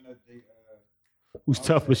 The joint that they Who's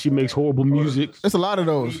tough, but she makes horrible music. It's a lot of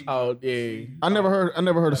those. Oh yeah. I never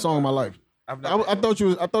heard a song in my life. I thought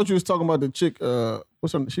you was talking about the chick.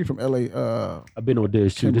 What's her? She from LA. I've been on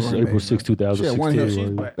this too. This is Timberland, April 6, She had one hit.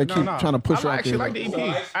 2016. They keep trying to push her I out actually there. like the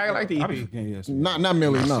EP. I like the EP. Not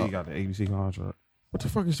Millie. She No. got the ABC contract. What the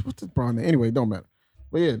fuck is what's this broad name? Anyway, it don't matter.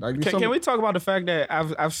 But yeah, like Can we talk about the fact that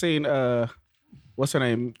I've seen what's her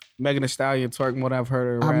name, Megan Thee Stallion twerk more than I've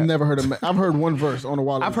heard her rap. I've never heard of. I've heard one verse on the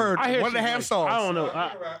Wall. I've heard I hear one and a she's half nice. songs. I don't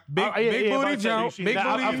know. Big booty jump, big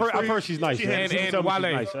booty. I've heard she's nice. And She's Wale.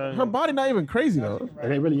 nice. Her body not even crazy though.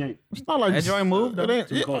 They really ain't. It's not like That joint moved, though. It ain't-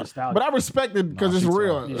 She called it stallion. But I respect it because it's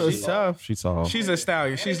real. She's tough. She tall. She's a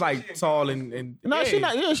stallion. She's like tall and No, yeah. she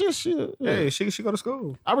not. Yeah, she. Yeah, she go to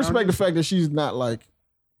school. I respect the fact that she's not like.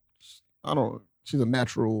 She's a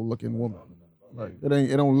natural looking woman. Like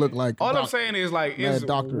it don't look like. All I'm doc- saying is like Mad it's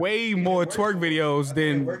doctor. way more twerk videos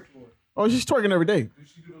than Oh, she's twerking every day. Do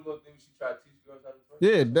she do the little thing she try to teach girls how to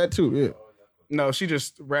twerk? Yeah, that too. Yeah. no. She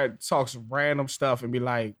just talks random stuff and be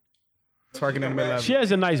like twerking in the middle of She it.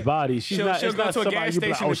 has a nice body. She's She'll- not. she'll it's go not to a somebody gas you be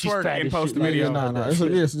like, station oh, and she's twerk fat and as post shit. the Yeah, video. nah.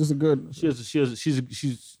 It's just a good.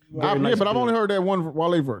 She's. Yeah, but I've only heard that one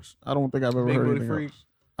Wale verse. I don't think I've ever Big heard booty anything freak. else.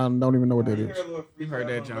 I don't even know what that is. You heard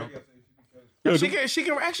that jump. Yo, She can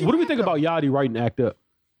actually. What do we think about Yachty writing Act Up?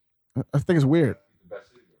 I think it's weird.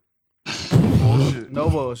 No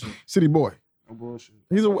bullshit. City boy. No bullshit.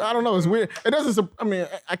 I don't know. It's weird. It doesn't. I mean,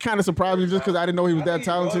 I kind of surprised me just because I didn't know he was that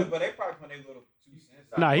talented. But they probably put their little 2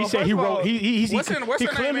 cents. Nah, he Well, said he first of all, wrote. He what's her he name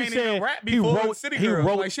clearly ain't even said rap he before wrote. City He Girls.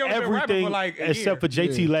 wrote Like, she only been rapping for, everything like, a except for year.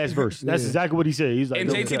 JT last verse. That's Yeah. exactly what he said. He's like, And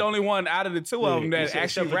no JT the cap. only one out of the two of them that except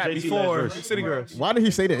actually for rapped JT before last verse. City Girls. Why did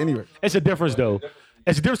he say that anyway? It's a difference though.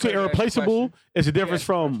 It's a difference between That's the irreplaceable. question. It's a difference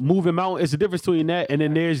from moving mountain. It's a difference between that and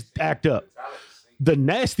then there's Act Up. The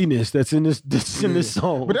nastiness that's in this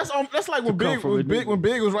song. But that's like when come from a nigga. When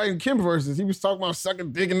Big was writing Kim verses. He was talking about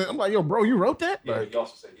sucking dick, and I'm like, yo, bro, you wrote that? Yeah, he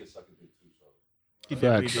also said he'll suck a dick too. So He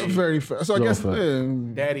definitely Facts. did. Very fast. So I So guess,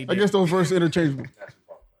 fast. Daddy I guess those verses interchangeable. that's the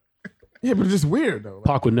problem. Yeah, but it's just weird though. Like,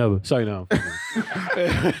 Pac would never. Sorry, no. but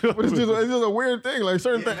it's just a weird thing. Like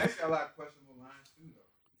certain things. That's got a lot of questionable lines too,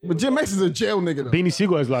 though. But Jim Max is a jail nigga though. Beanie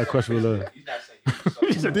Siegel has a lot of questionable love. He's not saying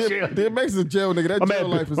he's sucking. Jim Max is a jail nigga. That jail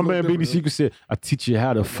life is My a man little Beanie different. Siegel said, I teach you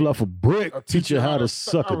how to fluff a brick. I teach you how to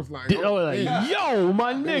suck I a was like, dick. I oh, was like, man. yo,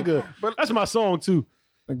 my nigga. But- That's my song too.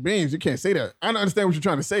 Like Beans, you can't say that. I understand what you're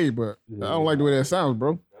trying to say, but I don't like the way that sounds,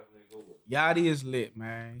 bro. Yachty is lit,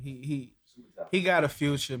 man. He got a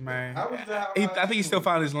future, man. I think he still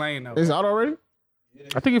found his lane though. Is it out already?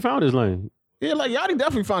 I think he found his lane. Yeah, like Yachty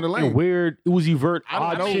definitely found a lane. Weird. It was Evert. I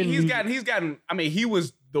odd mean, chin he's music. gotten. I mean, he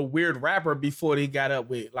was the weird rapper before he got up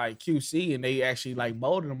with like QC, and they actually like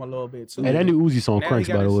molded him a little bit too. And that new Uzi song Now he cranks,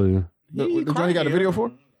 got by the his- way. The joint he got a video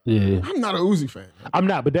for? Yeah. I'm not a Uzi fan. I'm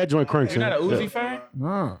not, but that joint cranks. You're not a yeah. Uzi fan?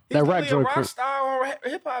 Nah, He's That really rap a joint rock cranks. star on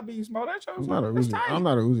hip hop beats, Mo. That joint's I'm not a that's Uzi. tight. I'm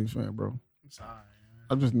not a Uzi fan, bro. I'm sorry.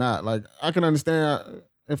 I'm just not. Like I can understand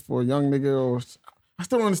if for a young nigga or I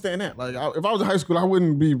still don't understand that. Like if I was in high school, I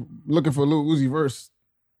wouldn't be looking for a little Uzi verse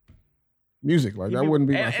music. Like that wouldn't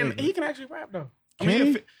be my And thing. he can actually rap though. I Can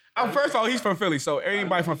mean, he? first of all, he's from Philly, so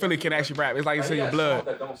anybody from Philly can actually rap. It's like it's in your blood.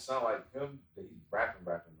 That don't sound like him. That he's rapping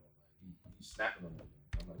on. Like, he's snapping on them.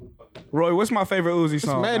 I'm like, who the fuck Roy, what's my favorite Uzi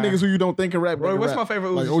song? Mad man? niggas who you don't think can rap. Roy, can what's rap. my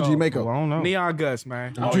favorite Like Uzi OG song? Mako. I don't know. Neon Gus,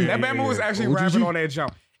 man. yeah, That Bama was actually OGG. rapping on that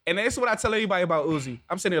jump. And that's what I tell everybody about Uzi.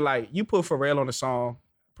 I'm sitting there like, you put Pharrell on the song,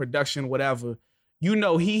 production, whatever. You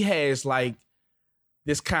know he has like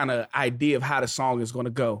this kind of idea of how the song is going to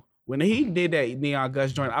go. When he did that Neon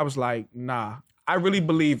Gus joint, I was like, nah. I really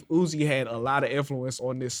believe Uzi had a lot of influence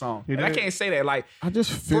on this song. And I can't say that. Like, I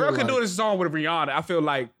just feel Pharrell like could do this song with Rihanna. I feel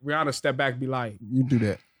like Rihanna step back and be like, you do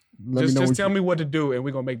that. Let me know just what tell you- me what to do and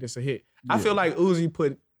we're going to make this a hit. I feel like Uzi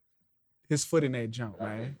put his foot in that jump,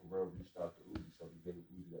 man.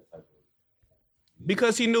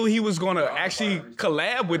 Because he knew he was gonna actually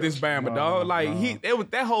collab with this Bama, dog. Like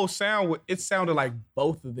that whole sound, it sounded like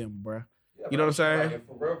both of them, bruh. You know what I'm saying? Like, if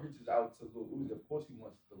Pharrell reaches out to Lil Uzi, of course he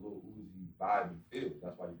wants the Lil Uzi vibe and feel.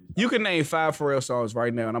 That's why he reaches You out. can name 5 Pharrell songs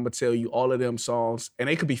right now, and I'm gonna tell you all of them songs, and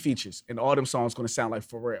they could be features, and all them songs gonna sound like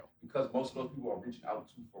Pharrell. Because most of those people are reaching out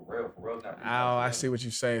to Pharrell. Pharrell's not reaching Oh, out to I them. see what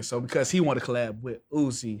you're saying. So because he want to collab with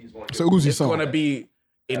Uzi, He's gonna So get- Uzi it's song. gonna be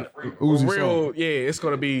in Uzi real. song. Yeah, it's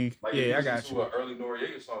gonna be. Like, Yeah, I if you got listen you. to an early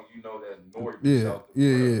Noriega song, you know that Nori reached Yeah, out to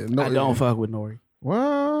yeah, Pharrell. yeah. No, I don't fuck with Nori.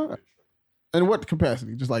 What? In what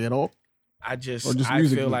capacity? Just like at all? I Or just just I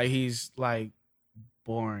musically? feel like he's like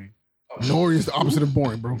boring. Nori is the opposite of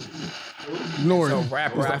boring, bro. So Nori.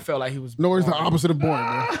 rapper, I felt like he was. Nori's the boring. opposite of boring,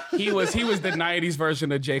 bro. He was the '90s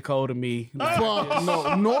version of J. Cole to me. Fuck no,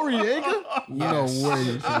 Noriega? No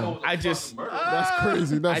way. son. I just, That's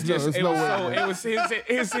crazy. That's it no was way. so, man. it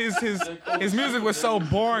was his music was so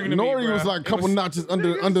boring to me. Nori bruh. was like a It couple was- notches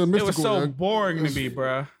under the It mystical. was so man. boring to me,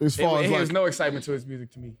 bruh. as far as It has like- no excitement to his music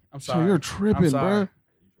to me. I'm So sorry. you're tripping, I'm sorry. bro.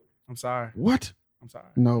 I'm sorry. What? I'm sorry.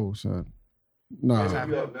 No, son. Nah. Now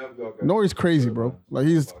we all got- Nori's crazy, bro. Like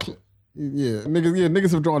he's,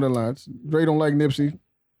 niggas have drawn their lines. Dre don't like Nipsey.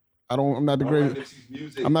 I'm not the I don't like greatest. Nipsey's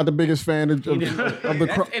music. I'm not the biggest fan of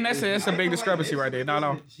the That's a big discrepancy right there.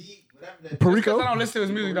 No. Because I Perico. don't listen to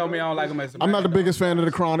his music, don't mean I don't like him as a I'm not the biggest fan of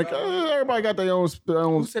the Chronic. Everybody got their own.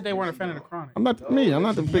 Who said they weren't a fan of the Chronic? I'm not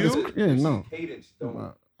the biggest. Yeah, no. Cadence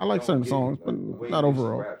don't- I like certain don't get songs, it. but Like, the way not Nipsey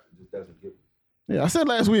overall. raps, it just doesn't get me. Yeah, I said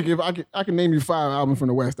last week if I can name you 5 albums from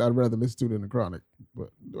the West, I'd rather listen to than the Chronic. But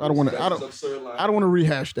I don't want to. I don't want to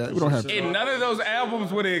rehash that. We don't have to. And none of those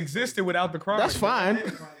albums would have existed without the Chronic. That's fine,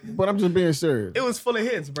 but I'm just being serious. It was full of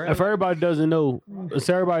hits, bro. If everybody doesn't know, if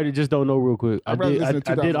everybody that just don't know real quick, I I'd rather did listen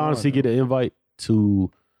to I did 2001, honestly get an invite to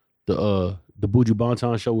the Buju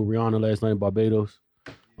Banton show with Rihanna last night in Barbados.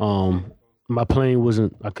 My plane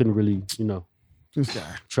wasn't. I couldn't really, This guy.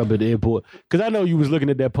 trouble at the airport because I know you was looking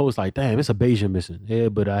at that post like, damn, it's a Bayesian missing. Yeah,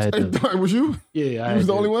 but I had to. Was you? Yeah, I You had was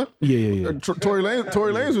the to- only one? Yeah. Tory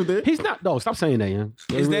Lanez was there. He's not. No, stop saying that, yeah.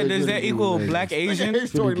 Does that equal black Asian?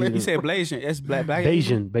 Hates Tory Really Lanez. He said Blasian. That's black.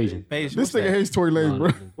 Bayesian. Bayesian. This What's nigga that? hates Tory Lanez,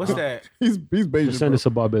 bro. What's that? He's Bayesian. Bro. Descendants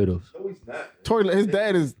of Barbados No, he's not. Tory, his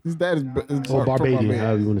dad is or Barbadian,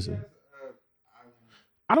 however you want to say.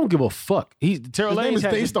 I don't give a fuck. Terrell His name Lanez is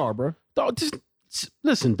has Daystar, bro. Dog, just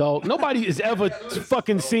listen, dog. Nobody has ever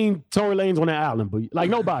fucking seen Tory Lanez on that island, but like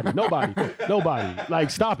nobody. Like,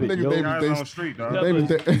 stop it, Nigga yo. David Guys Daystar. on the street, dog. His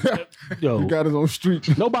name is Yo. He got his own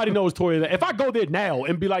street. Nobody knows Tory Lanez. If I go there now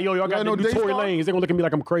and be like, yo, y'all got know to do Tory Daystar? Lanez, they're gonna look at me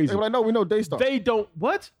like I'm crazy. They were like, no, we know Daystar. They don't.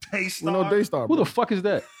 What? We know Daystar. Who Bro. the fuck is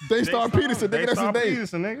that? Daystar Peterson, nigga, that's his name.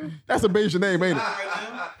 Peterson, nigga. That's a Bayesian name, ain't it?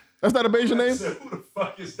 That's not a Bayesian name? Who the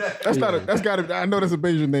fuck is that? That's not a, that's gotta, I know that's a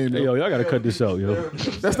Bayesian name, Hey, yo. yo, y'all gotta cut this out, yo.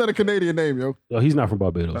 That's not a Canadian name, yo. Yo, he's not from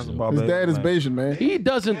Barbados. That's yo. a Barbados, His dad is man. Bayesian, man. He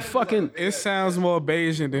doesn't fucking. It sounds more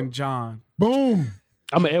Bayesian than John. Boom.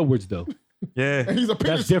 I'm an Edwards though. Yeah. He's a That's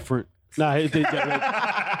Peterson. different. Nah,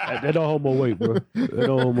 that don't hold my weight, bro. That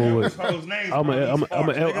don't hold my weight.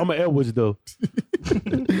 I'm a Edwards though.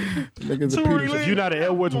 Nigga's a Tory Peterson. If you're not an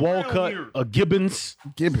Edwards, Walcott, a Gibbons,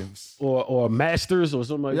 Gibbons. or a Masters or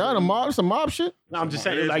something like Y'all that. the mob, some mob shit? No, I'm just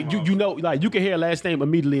saying, like you know, like you can hear a last name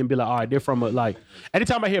immediately and be like, all right, they're from a like.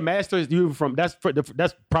 Anytime I hear Masters, you from that's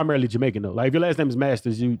primarily Jamaican though. Like if your last name is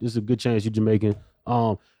Masters, there's a good chance you're Jamaican.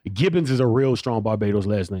 Gibbons is a real strong Barbados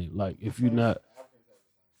last name. Like if you're not,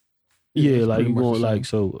 yeah, like you pretty much going the like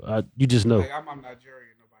so, you just know. I'm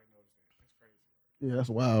Nigerian. Nobody knows that. That's crazy. Yeah, that's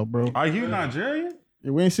wild, bro. Are you Nigerian?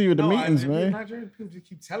 Yeah, we ain't see you at the meetings, man. Nigerian people just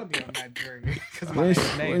keep telling me I'm Nigerian because of We my ain't,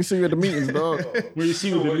 we name. ain't see you at the meetings, dog. When you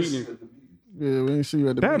see with the meeting, Yeah, we ain't see you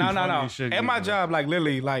at the That- meetings. No. Funny shit, At my man. job, like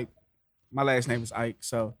literally, like my last name is Ike.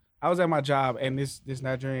 So I was at my job and this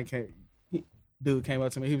Nigerian dude came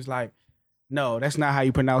up to me. He was like, no, that's not how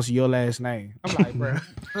you pronounce your last name. I'm like, bro.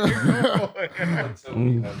 Hey,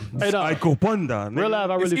 no, Iko Panda. real life,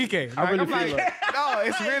 I really, It's Ike. I really I'm feel like, like, no,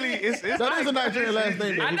 it's really, it's That is a Nigerian last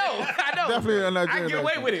name. I know. Definitely a I Nigerian get away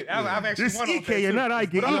last name. with it. I've actually It's won on Ike, that, you're too. not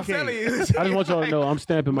Ike. But I'm Ike. telling you, I just want y'all to know I'm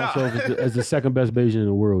stamping myself as the second best Bayesian in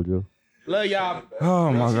the world, Joe. love y'all.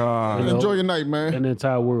 Oh my God. Enjoy your night, man. In the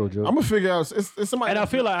entire world, Joe. I'm gonna figure out. It's somebody. And I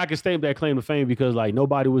feel like I can stamp that claim to fame because like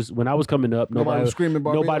nobody was when I was coming up, Nobody was screaming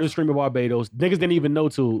Barbados? Nobody was screaming Barbados. Niggas didn't even know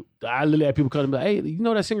till I literally had people come to me like, hey, you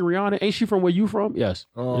know that singer Rihanna? Ain't she from where you from? Yes.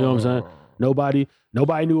 You know what I'm saying? Nobody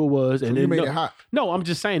knew who it was. And you then made it hot. No, I'm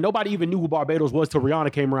just saying nobody even knew who Barbados was till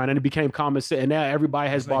Rihanna came around and it became common sense. And now everybody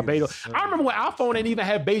has Barbados. I remember when iPhone didn't even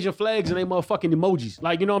have Bajan flags and they motherfucking emojis.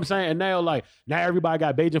 Like, you know what I'm saying? And now everybody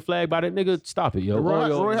got Bajan flag by that nigga. Stop it, yo. Roy,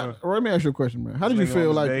 let me ask you a question, man. How did you Nigga feel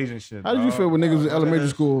on like? this Asian shit, How did you dog. feel when niggas was in elementary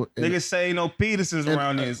school? and- Niggas say ain't no Petersons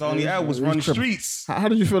around here. It's only Edwards it was running tripping. streets. How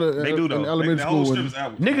did you feel They do though. in elementary The whole school? strip is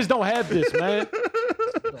Edwards. Niggas don't have this, man.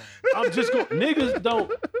 I'm just going. Niggas don't.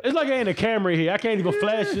 It's like I ain't a camera here. I can't even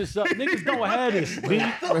flash this up. Niggas don't have this, B.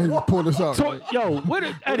 Man, pull this out. Yo,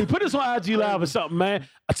 Eddie, put this on IG Live or something, man.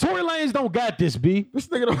 Tory Lanez don't got this, B. This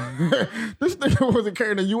nigga wasn't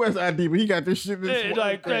carrying a US ID, but he got this shit. Yeah,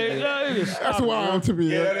 That's wild to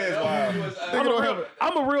me. Yeah, Yeah, that is wild. Nigga don't have it.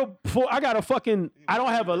 I'm a real. I got a fucking. I don't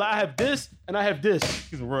have a lot. I have this and I have this.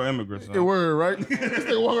 He's a real immigrant. Good word, right? This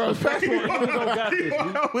nigga walk around his passport. Niggas don't got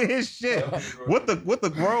this. B. With his shit. What the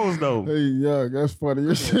grows though? Hey, yeah, that's funny.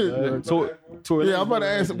 Your shit. Yeah. Tory Yeah, I'm about to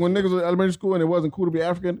ask when niggas was in elementary school and it wasn't cool to be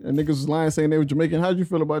African and niggas was lying saying they were Jamaican. How'd you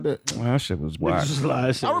feel about that? Man, that shit was wild. Just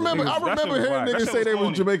lie. I remember hearing niggas say they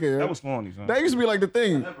was Jamaican. Yeah. That was funny, son. That used to be like the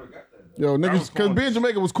thing. Yo, niggas, was because corny. being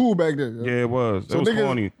Jamaican was cool back then. Yeah, it was. It was niggas,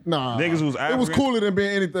 corny. Nah, Niggas was It was African. cooler than being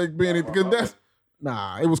anything. Cause that's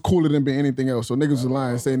it was cooler than being anything else. So niggas was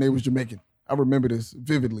lying saying they was Jamaican. I remember this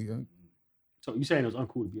vividly. So you saying it was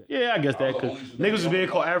uncool to be? Yeah, I guess that because niggas was being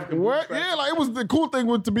called African. What? Yeah, like it was the cool thing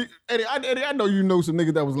was to be Eddie. I know you know some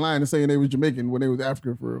niggas that was lying and saying they was Jamaican when they was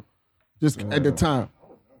African for real. Just at the time.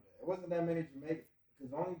 It wasn't that many Jamaicans.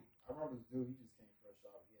 Because only I remember this dude. He just came fresh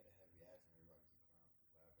off. He had a heavy accent.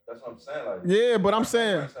 That's what I'm saying. Like, Yeah, but I'm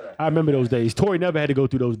saying. I remember those days. Tory never had to go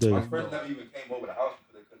through those days. My friends never even came over the house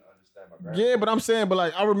because they couldn't understand my grandma. Yeah, but I'm saying, but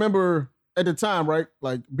like I remember at the time, right?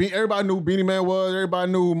 Like everybody knew who Beanie Man was,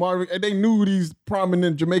 everybody knew who Marvin, and they knew these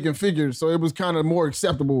prominent Jamaican figures, so it was kind of more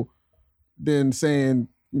acceptable than saying,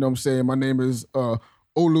 you know what I'm saying, my name is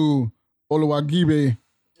Oluwagibe.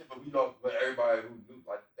 Yeah, but we know, but everybody who knew,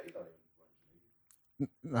 like, they thought it was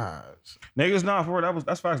Nah, Niggas not for it.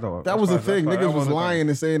 That's facts though. that was the thing. Niggas was lying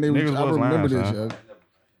and saying they was. Niggas I was remember lying, this. son.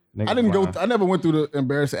 Yo. I didn't go. I never went through the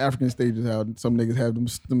embarrassing African stages. How some niggas have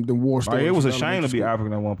them war stories. Like, it was a in shame to elementary be school.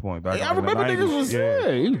 African at one point. Back Hey, in, I like, the remember 90s. niggas was- Yeah.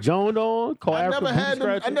 Yeah, he joned on. Called I never had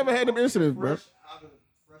them. I never had them incidents, bro. fresh off the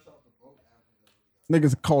boat. Africa.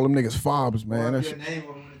 Niggas call them niggas fobs, man. That Your shit. name,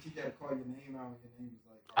 or when the teacher had to call your name out, your name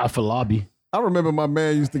was like. Afalabi. I remember my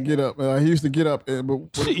man used to get up. He used to get up, but when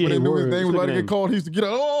Yeah, they knew his word. name was about to Look at get called, he used to get up.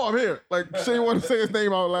 Oh, I'm here. Like, she didn't want to say his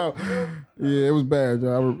name out loud. Yeah, it was bad,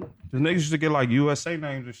 yo. The niggas used to get like USA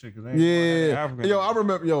names and shit. Cause they ain't Yeah. African. Yo, I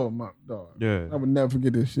remember, my dog. Yeah. I would never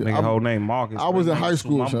forget this shit. Nigga whole name Marcus. I was in man. high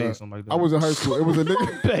school, Sumambe, son. something like that. I was in high school. It was a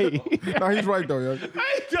nigga. Hey. No, he's right, though, yo.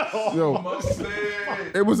 Yo,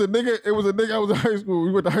 it was a nigga I was in high school.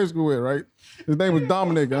 We went to high school with, right? His name was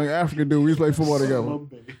Dominic, an African dude. We used to play football together.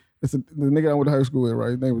 It's the nigga I went to high school with,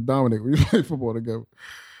 right? His name was Dominic. We used to play football together.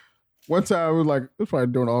 One time, it was like, it was probably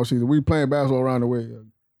during the off season. We playing basketball around the way.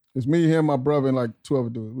 It's me, him, my brother, and like two other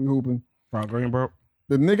dudes. We hooping. From Greenboro.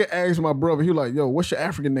 The nigga asked my brother, he was like, yo, what's your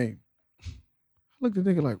African name? I looked at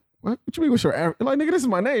the nigga like, what you mean what's your African? Like, nigga, this is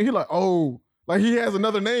my name. He like, oh. Like, he has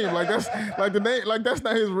another name. Like, that's like the name, like that's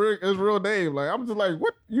not his real name. Like, I'm just like,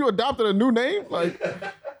 what? You adopted a new name? Like,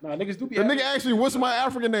 Nah, niggas do be. the nigga asked me, what's my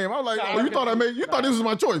African name? I was like, oh, you thought this was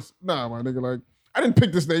my choice. Nah, my nigga, like, I didn't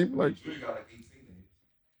pick this name. Like, You got like 18 names.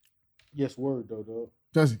 Yes, word though, dog.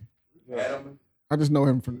 Jesse. Adam, I just know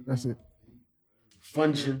him from, that's it.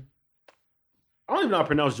 Function. I don't even know how to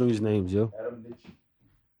pronounce Junior's names, yo. Adam Mitch.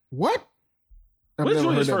 What? I've What's never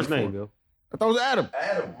Junior's heard that first before. name, yo? I thought it was Adam.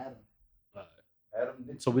 Adam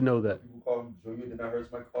Mitch. So we know that. People call him Junior, then I heard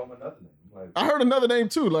somebody call him another name. I'm like, I heard another name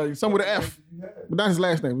too, like some with an F. you had? But not his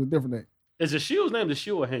last name, it was a different name. Is the Shield's name the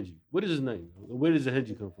Shield or Henji? What is his name? Where does the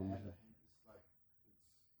Henji come from?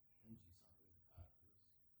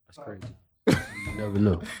 That's crazy. You never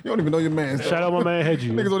know. You don't even know your man. Shout out my man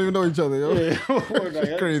Henji. Niggas don't even know each other, yo. Yeah.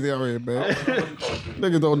 It's crazy out here, man.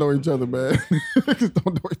 Niggas don't know each other, man. Niggas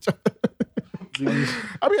don't know each other.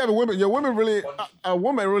 I be having women. Yo, women really. A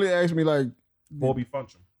woman really asked me like Bobby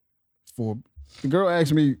Function. for the girl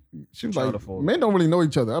asked me, she was like, Childful. men don't really know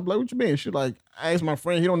each other. I'm like, what you mean? She like, I asked my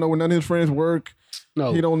friend, he don't know where none of his friends work.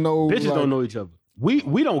 No, He don't know. bitches like, don't know each other. We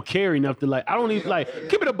don't care enough to like. I don't even like.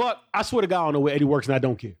 Keep it a buck. I swear to God, I don't know where Eddie works, and I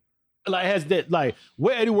don't care. Like has that like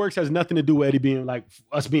where Eddie works has nothing to do with Eddie being like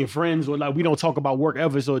us being friends or like we don't talk about work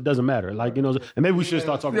ever, so it doesn't matter. Like and maybe we should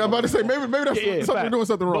start talking. Yeah, I'm about to say work. maybe that's something we're doing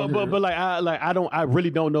something wrong. But I really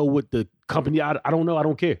don't know what the company. I don't know. I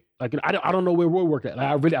don't care. Like I don't know where we work at. Like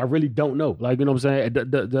I really don't know. Like you know what I'm saying?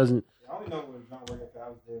 It doesn't. I only know where John worked at. I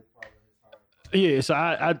was there probably his time.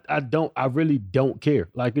 Yeah, so I really don't care.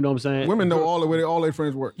 Like you know what I'm saying? Women know all their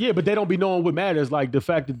friends work. Yeah, but they don't be knowing what matters. Like the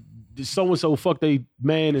fact that so and so fuck they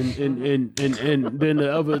man and then the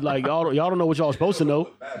other like y'all don't know what y'all supposed to know.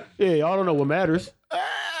 Yeah, y'all don't know what matters.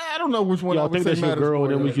 I don't know which one. Y'all I would think say that's your matters girl, more.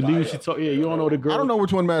 and then when you leave, she talk. Yeah, you don't know the girl. I don't know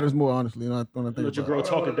which one matters more, honestly. When I think Let your about girl it.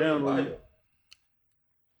 talking down on you.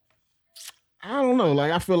 I don't know.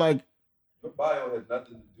 Like I feel like Your bio has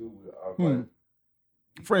nothing to do with our like,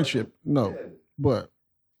 friendship. No, but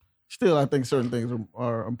still, I think certain things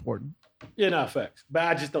are important. Yeah, not facts. But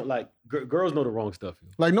I just don't like girls know the wrong stuff. Yo.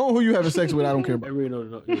 Like knowing who you having sex with, I don't care They about. really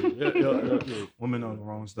know the yeah. Women know the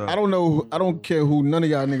wrong stuff. I don't know. I don't care who none of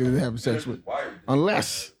y'all niggas is having sex with, wired.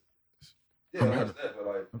 unless Yeah, that's that. But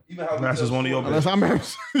like, even how we That's tell just one of your stories- I'm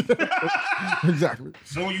having. Exactly.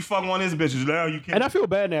 So when you fuck one of his bitches, now you can't. And I feel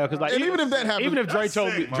bad now because like And even if that happens, even if Dre that's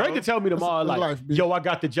told me, sick, Dre bro. could tell me tomorrow That's like, life, B. yo, I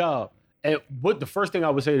got the job. And what the first thing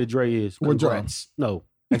I would say to Dre is, What job? congrats. No.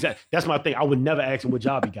 Exactly. That's my thing. I would never ask him what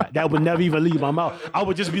job he got. That would never even leave my mouth. I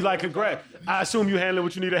would just be like, congrats. I assume you handling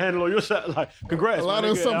what you need to handle on your side. Like, congrats. A lot my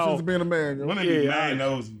of nigga. assumptions Oh, of being a man. Yo. Women Yeah, be I- mad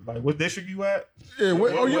nosy. Like, what district you at? Yeah.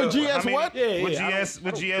 Oh, you're a GS I mean, what? Yeah, What yeah. I GS? don't-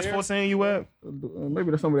 What I don't GS care. 14 you at?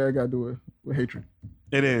 Maybe that's somebody that got to do with hatred.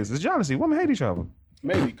 It is. It's jealousy. Women hate each other.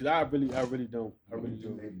 Maybe, because I really don't.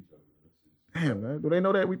 Damn, man. Do they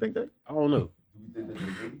know that we think that? I don't know.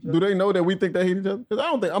 Do they know that we think they hate each other? Because I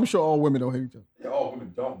don't think. I'm sure all women don't hate each other. Yeah, all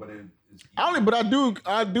women don't, but it's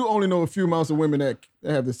I do only know a few amounts of women that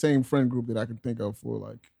have the same friend group that I can think of for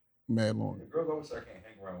like mad long. The girls always say I can't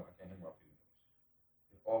hang around females.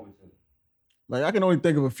 It always is. Like I can only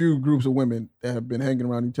think of a few groups of women that have been hanging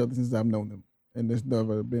around each other since I've known them, and there's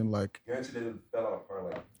never been like. Guarantee they fell out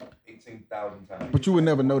probably like 18,000 times. But you would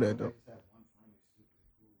never know that though.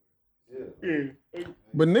 Yeah.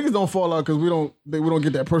 But niggas don't fall out because we don't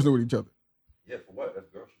get that personal with each other. Yeah, for what? That's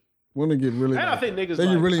girl shit. Women get really. And I like, think niggas they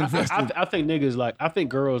get like, really invested. I think niggas like, I think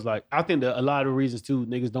girls like, I think that a lot of the reasons too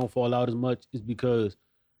niggas don't fall out as much is because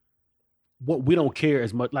what we don't care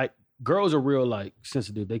as much. Like girls are real like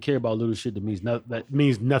sensitive. They care about little shit that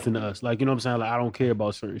means nothing to us. Like you know what I'm saying? Like I don't care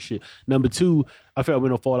about certain shit. Number two, I feel like we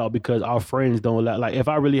don't fall out because our friends don't allow. Like if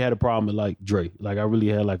I really had a problem with like Dre, like I really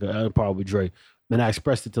had like a problem with Dre. Then I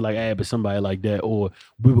expressed it to like Ab or somebody like that, or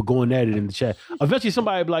we were going at it in the chat. Eventually,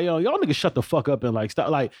 somebody would be like, "Yo, y'all niggas shut the fuck up and like stop."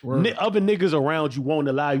 Like other niggas around you won't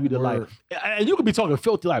allow you to like, and you could be talking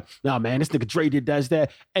filthy like, "Nah, man, this nigga Dre did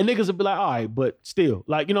that," and niggas will be like, "All right," but still,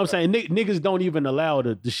 like you know what I'm saying? Niggas don't even allow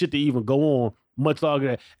the shit to even go on much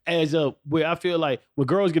longer. As where I feel like when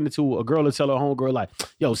girls get into a girl will tell her homegirl like,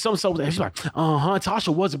 "Yo, some," and she's like,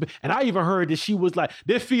 Tasha was a bit," and I even heard that she was like,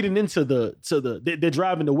 they're feeding into they're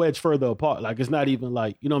driving the wedge further apart. Like it's not even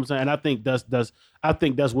like, you know what I'm saying? And I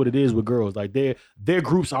think that's what it is with girls. Like their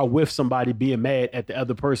groups are with somebody being mad at the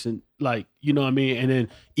other person, like, you know what I mean? And then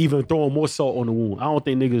even throwing more salt on the wound. I don't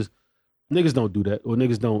think niggas don't do that, or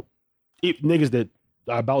niggas that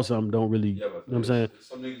are about something don't really, Yeah, you know what I'm saying?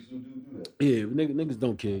 Some niggas do that. Yeah, niggas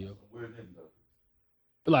don't care, yo. Some weird niggas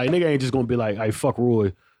though. Like nigga ain't just gonna be like, "Hey, fuck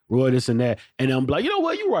Roy this and that," and then I'm like, you know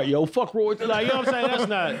what, you right, yo, fuck Roy. Like, you know what I'm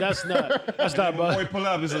saying? That's not. When Roy pull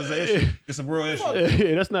up, it's an issue. It's a real issue.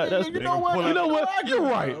 Yeah, that's not. That's You know what? You know what? I get You're it,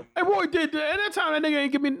 right. bro. Hey, Roy did that. At that time, that nigga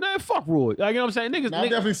ain't give me. Nah, fuck Roy. Like, you know what I'm saying? Niggas. Now, I've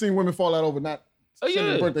definitely seen women fall out over not sending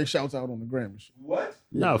yeah. birthday shouts out on the gram and shit. What?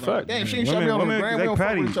 No, fuck. Damn, she ain't shout me out on the gram. We they don't fuck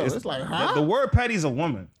petty. with each other. It's like, huh? The word petty is a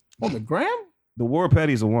woman. On the gram? The word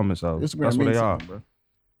petty is a woman, so Instagram that's what means they are. something, bro.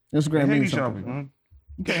 Instagram They hate means each other, something. Bro. man.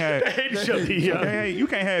 You can't have you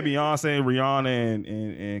can't have Beyonce and Rihanna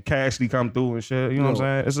and Cashley come through and shit. You know what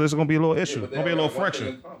I'm saying? It's gonna be a little issue. It's gonna be a little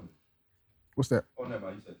friction. What's that? Oh, never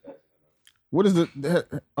mind. You said that. What is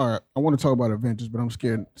the all right, I want to talk about Avengers, but I'm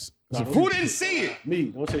scared. Who didn't see it? Me.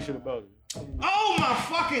 Don't say shit about it. Oh my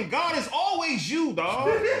fucking God! It's always you, dog.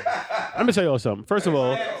 Let me tell y'all something. First of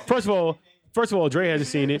all, Dre hasn't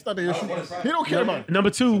seen it. That's not the issue. He don't care about it. Number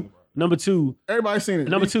two. Everybody's seen it.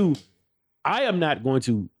 Number two, I am not going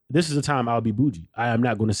to this is a time I'll be bougie. I am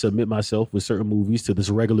not going to submit myself with certain movies to this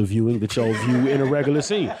regular viewing that y'all view in a regular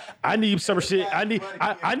scene. I need some shit. I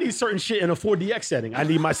need certain shit in a 4DX setting. I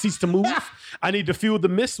need my seats to move. I need to feel the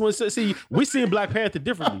mist. See, we seeing Black Panther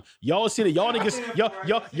differently. Y'all seen it. Y'all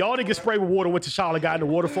niggas sprayed with water, went to Charlotte, got in the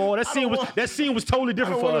waterfall. That scene was totally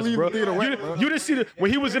different for us, bro. You didn't see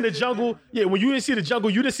when he was in the jungle. Yeah, when you didn't see the jungle,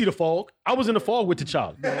 you didn't see the fog. I was in the fog with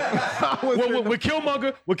T'Challa. When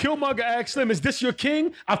Killmonger asked Slim, "Is this your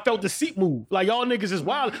king?" I felt the seat move. Like y'all niggas is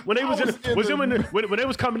wild. When they when they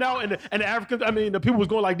was coming out and the Africans, I mean the people was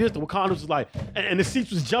going like this. The Wakandans was like, and the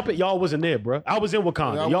seats was jumping. Y'all wasn't there, bro. I was in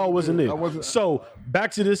Wakanda. Y'all wasn't there. So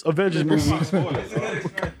back to this Avengers movie.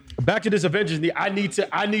 Back to this Avengers. I need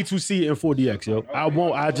to see it in 4DX, yo.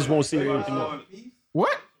 I just won't see it in anything else.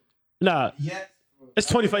 What? Nah. It's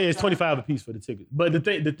 25. Yeah, it's 25 a piece for the ticket. But the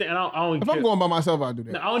thing, and I don't. If I'm going by myself, I'll do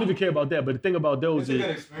that. I don't even care about that. But the thing about those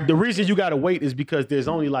is the reason you gotta wait is because there's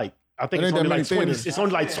only like I think it's only like 20. It's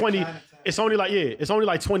only like 20. It's only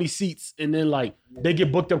like 20 seats, and then like they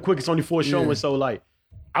get booked up quick. It's only 4 showings, so like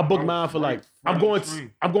I booked mine for like I'm going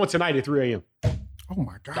tonight at 3 a.m. Oh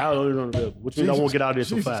my God. I don't know, which means I won't get out of there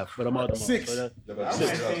till 5. But I'm out tomorrow. 6. So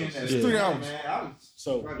It's 3 hours.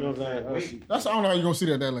 So you know what I'm saying? I don't know how you gonna see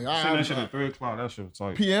that late. I seen that shit at 3 o'clock. That shit was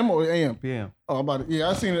like PM or AM? PM. Oh, about it. Yeah,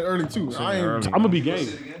 I seen it early too. early. I'm gonna be game.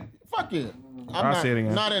 Fuck yeah. I see it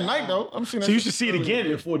again. Not at night though. I'm seeing that. So you shit should see it again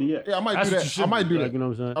at 40X. Yeah, I might do that. I might do that. You know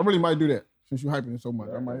what I'm saying? I really might do that since you're hyping it so much.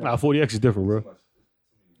 I might. Nah, 40X is different, bro.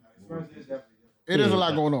 It is a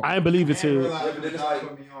lot going on. I didn't believe it till.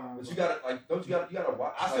 But you gotta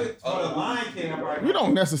watch. I said the Lion King. You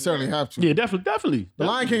don't necessarily have to. Yeah, definitely. The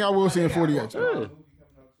Lion King I will see in 40X. Yeah.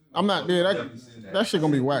 I'm not there. That shit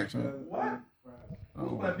gonna be whack, man.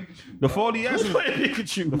 What? The 40X is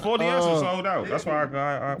Pikachu. the 40X is sold out. That's why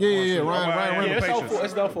I Yeah. Ryan Yeah, Reynolds.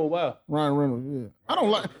 it's out for a while. Ryan Reynolds. Yeah. I don't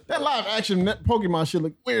like that live action Pokemon shit.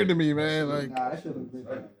 Look weird to me, man. Like, Nah, that shit look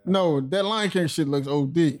good. no, that Lion King shit looks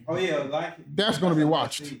OD. Oh yeah, Lion King. That's gonna be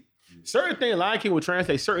watched. Certain things, Lion King will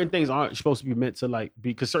translate. Certain things aren't supposed to be meant to like be,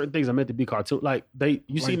 because certain things are meant to be cartoon. Like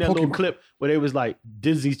you seen that little Pokemon. clip where they was like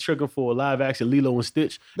Disney's tricking for a live action Lilo and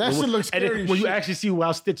Stitch. That And shit when- looks and then scary as when you shit. actually see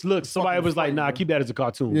how Stitch looks, somebody was like, "Nah, keep that as a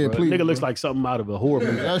cartoon." Yeah, bro. please, Nigga looks bro. like something out of a horror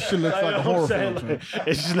movie. That shit looks like a horror film. Like, man.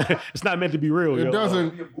 it's just like, it's not meant to be real. It yo.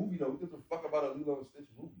 doesn't. Be a movie though. What the fuck about a Lilo and Stitch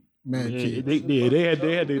movie? Man, Yeah, kids. they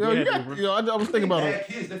had Yo, you got, yo, I was thinking about They it. had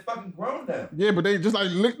kids. They're fucking grown now. Yeah, but they just like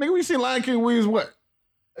nigga, we seen Lion King when he was what?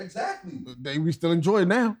 Exactly. We still enjoy it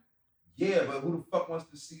now. Yeah, but who the fuck wants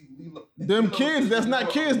to see Lilo? Them Lilo kids, that's is not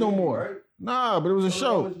more kids a no movie, more. right? Nah, but it was a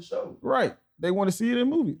show. It was a show. Right. They want to see it in a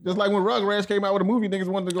movie. Just like when Rugrats came out with a movie, niggas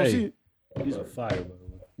wanted to go Hey. see it. These are fire, by the way.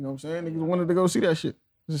 You know what I'm saying? Niggas wanted to go see that shit.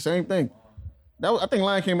 It's the same thing. I think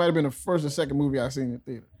Lion King might have been the first or second movie I seen in the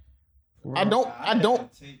theater.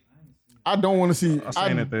 I don't want to see. I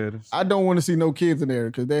seen it there. I don't want to see no kids in there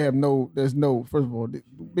because there's no. First of all,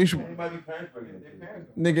 they should, They might be parents bringing it. They're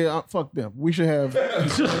parents. nigga, fuck them. We should have.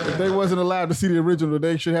 If they wasn't allowed to see the original,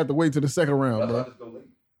 they should have to wait to the second round, That's why I bro. just go late.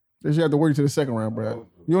 They should have to wait to the second round, bro.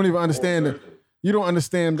 You don't even understand the. You don't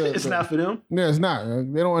understand the. It's not for them. Yeah, it's not.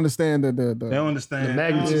 They don't understand the. They don't understand The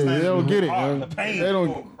magnitude. Yeah, they don't get it. Heart, bro. the pain.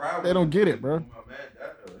 They don't get it, bro.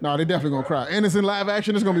 No, they definitely gonna cry. And it's in live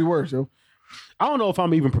action. It's gonna be worse, yo. I don't know if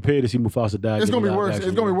I'm even prepared to see Mufasa die. It's gonna be in live worse. action,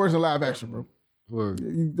 It's gonna be bro. worse in live action, bro. Word.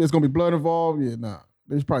 There's gonna be blood involved. Yeah, nah.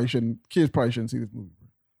 They probably shouldn't. Kids probably shouldn't see this movie.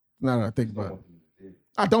 Bro. Now that I think about it,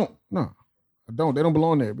 I don't. No, I don't. They don't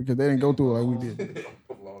belong there because they didn't go through it like we did.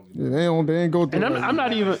 Yeah, they don't. They ain't go through. And it I'm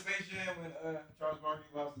not even. Space Jam when Charles Barkley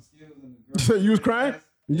lost the skills and the girl. You was crying?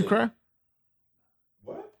 Did you cry?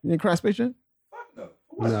 What? You didn't cry, Space Jam? Fuck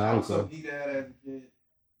no. Nah, I don't So care. he dad as a kid.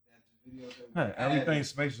 Hey, everything's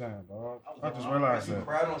Space Jam, dog. I just realized You that.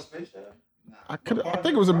 cried on Space Jam? I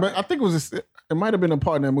think it was a. I think it was. It might have been a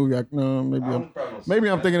part in that movie. No, maybe. I don't cry on Maybe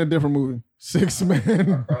I'm Space thinking a different movie. 6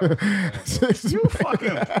 Man. 6 You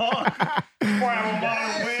fucking punk.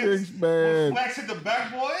 Six Man. Flex at the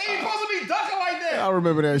backboard. He ain't supposed to be ducking like I that.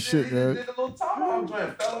 remember that shit, He man. did a little tomahawk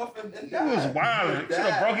joint, fell off and He died. was wilding. He should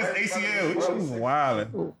have broke his ACL. He was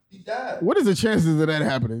wilding. He died. What is the chances of that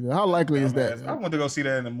happening? How likely is I that? went to go see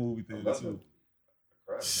that in the movie theater too.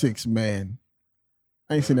 6 Man.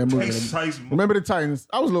 I ain't seen that movie. Tyson. Remember the Titans?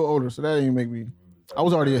 I was a little older, so that didn't make me. I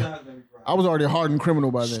was already a hardened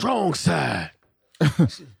criminal by then. Strong side.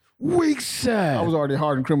 Weak side. I was already a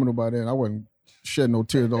hardened criminal by then. I wasn't shedding no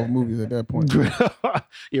tears off movies at that point.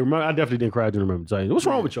 Yeah, remember, I definitely didn't cry during Remember the Titans. What's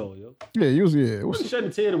wrong with y'all, yo? Yeah, he was. Yeah, it was. Shedding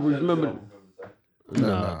a tear to remember.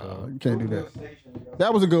 Nah, you can't do that.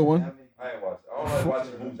 That was a good one. I ain't watching. I don't like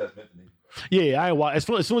watching movies that's meant to be. Yeah, I ain't watch. As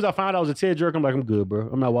soon as I found out I was a tearjerker, I'm like, I'm good, bro.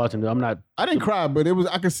 I'm not watching it. I'm not. I didn't cry, but it was.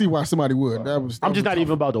 I could see why somebody would. I'm just not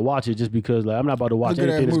even about to watch it, just because like I'm not about to watch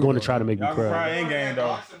anything that's going to try to make me Y'all can cry. cry in game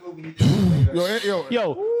though.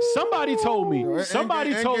 Yo, Somebody told me.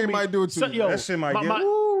 Somebody told me. Might do it too. That shit might get.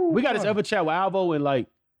 We got this ever chat with Alvo and like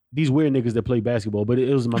these weird niggas that play basketball, but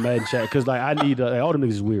it was my Madden chat because like I need like, all the niggas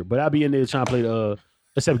is weird, but I be in there trying to play the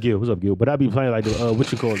except Gil. What's up, Gil? But I be playing like the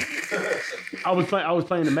what you call it. I was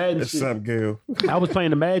playing the Madden shit. What's up, Gil? I was playing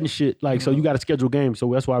the Madden shit, like, so you got to schedule games,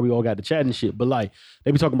 so that's why we all got to chat and shit. But like,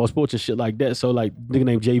 they be talking about sports and shit like that. So like, nigga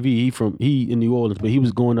named JV, he in New Orleans, but he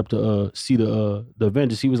was going up to see the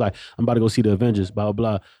Avengers. He was like, I'm about to go see the Avengers, blah blah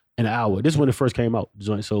blah, in an hour. This is when it first came out, the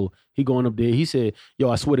joint. So he going up there. He said,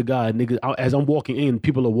 "Yo, I swear to God, nigga, as I'm walking in,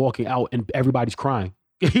 people are walking out and everybody's crying."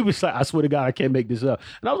 He was like, "I swear to God, I can't make this up."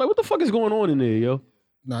 And I was like, "What the fuck is going on in there, yo?"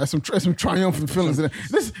 Nah, it's some triumphant feelings in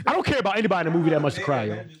there. I don't care about anybody in the movie that much to cry,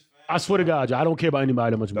 yo. I swear to God, yo, I don't care about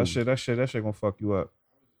anybody that much. That shit gonna fuck you up.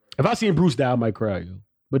 If I seen Bruce die, I might cry, yo.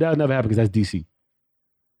 But that'll never happen because that's DC.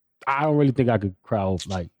 I don't really think I could cry off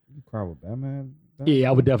like. You cry with Batman? Yeah,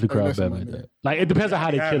 I would definitely cry with listen, Batman. man. Like it depends on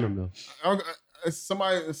how they kill him though. It's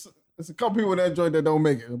a couple people in that joint that don't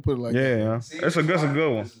make it. Put it like that. Yeah, See, it's a good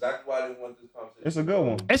one. That's exactly why I didn't want this conversation. It's a good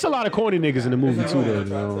one. It's a lot of corny niggas in the movie too, though. You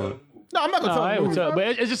know? No, I'm not gonna No, I tell ain't you. gonna tell, but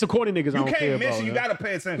it's just the corny niggas I You don't care can't miss about. it. You yo. gotta pay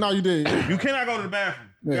attention. No, you did. You cannot go to the bathroom.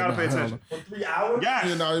 You Yeah, gotta pay nah, attention. For 3 hours? Yes.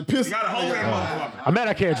 You know, it pissed. You gotta hold that motherfucker. I'm mad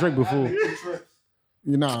I can't drink before. Hey,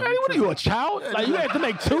 You know. what are you, a child? Like you have to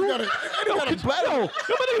make two? Yo,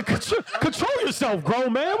 control yourself,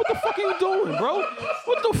 grown man. What the fuck are you doing, bro?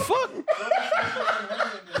 What the fuck?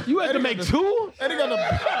 You had to make two? Eddie got the.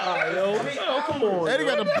 Yo, come on. Eddie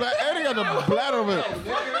got the bladder of it.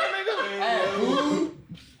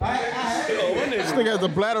 This nigga has the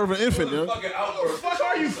bladder of an infant, yo. Fuck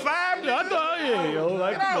are you 5? I thought, yeah, yo,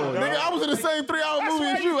 like, come on, Nigga, I was in the same 3-hour movie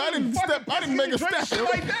as you. I didn't make a step. Shit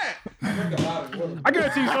like that. I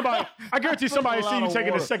guarantee somebody see you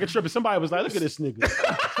taking a second trip and somebody was like, look at this nigga.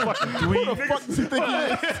 Fucking dweeb. Who the fuck does he think he is?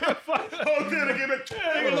 Whole theater give it.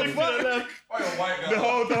 The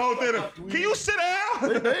whole theater. Can you sit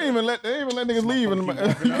down? They ain't even let niggas leave. And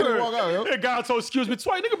you couldn't walk out, yo. That guy told, excuse me,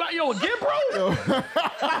 twice. Nigga, about yo again, bro?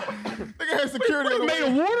 Nigga had security. You made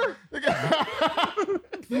of water?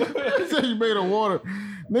 He said you made of water.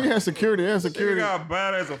 Nigga had security. They had You security. got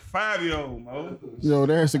bad as a 5-year-old, Mo. Yo,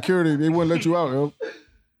 they had security. They wouldn't let you out, yo.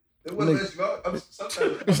 It wouldn't let you go. I mean,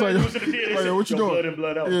 sometimes. It's like, yo, what you doing? Blood in,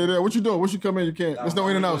 blood out. Yeah, what you doing? Once you come in, you can't. There's no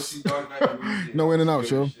in and outs. No in and outs,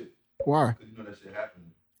 yo. Why? Because you know that shit happened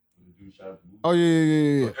when the dude shot up the movie. Oh,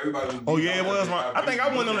 yeah. Everybody would Oh be yeah, it on was. that. I think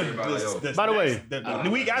I went on the By the way, the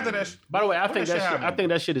week after that. By the way, I When think that that shit shit. I happened? think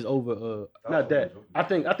that shit is over. Not that. I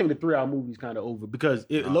think the 3-hour movie's kind of over because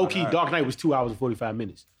low key Dark Knight was 2 hours and 45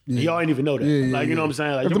 minutes. And y'all ain't even know that. Yeah, Like you know what I'm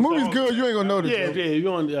saying? Like If the movie's good, you ain't gonna notice. Yeah, yo. you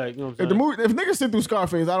don't like you know what I'm If saying? if niggas sit through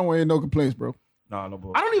Scarface, I don't want to hear no complaints, bro. No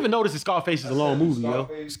bull. I don't even notice that Scarface is a long movie, yo.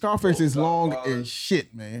 Scarface is long as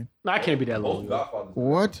shit, man. No, I can't be that long. Yo. Godfather's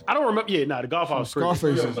What? I don't remember. Yeah, nah, the Godfather was crazy.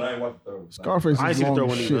 Scarface is but I ain't watched the third one. Scarface I ain't is seen the third long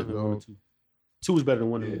one as either. shit, yo. Two is better than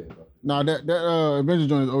one. Of them. Nah, that Avengers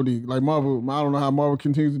joint is OD. Like Marvel, I don't know how Marvel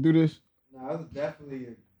continues to do this. No, I was definitely.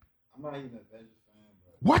 I'm not even an Avengers fan,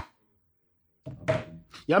 but What?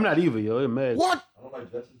 Yeah, I'm not either, yo. It's mad. What? I don't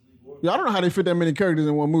like Justice League War. Yeah, I don't know how they fit that many characters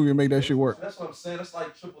in one movie and make that shit work. That's what I'm saying. That's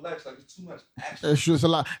like Triple X. Like it's too much action. It's just a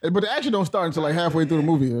lot. But the action don't start until like halfway through the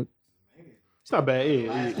movie. Yo. It's not bad.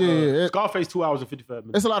 Yeah. Yeah, Scarface 2 hours and 55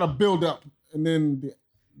 minutes. it's a lot of build up, and then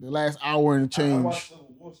the last hour and I change. watched Civil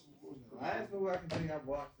War. the last movie I can think I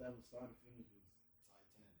watched that was start to finish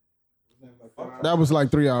was Titanic. Wasn't that like 4 hours? That was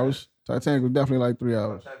like 3 hours. Titanic was definitely like 3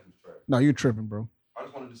 hours. Titanic was trash. No, you tripping, bro. I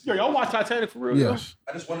just wanted to see. Yo, y'all watch Titanic for real? yo? Yes.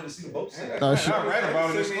 I just wanted to see the boat sink. That shit, I read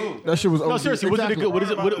about it in school. that shit was. No, OD. seriously, was it a good? What is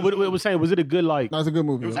it? What was saying? Was it a good like? That's a good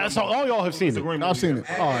movie. That's all y'all have seen it. I've seen it.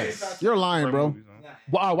 All right, you're lying, bro.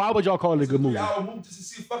 Why would y'all call it a good movie? Y'all moved just to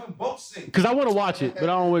see a fucking boat sink. Because I want to watch it, but I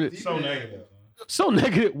don't want it. So negative. So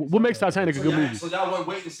negative. What makes Titanic a good movie? So y'all weren't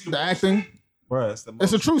waiting to see the The boat acting. sink? Bruh,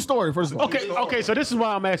 It's a true story. First of all, Okay. So this is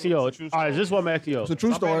why I'm asking y'all. All right, this is what I'm asking y'all. it's a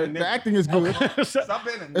true story. The acting is good. Stop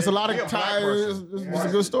being It's a lot of ties. It's a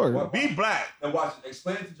good story. Be black. And watch it.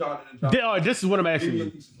 Explain it to John and then John. All right, this is what I'm asking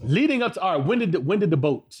you. Leading up to when did the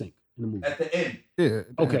boat sink in the movie? At the end. Yeah.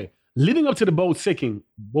 Okay. Leading up to the boat sinking,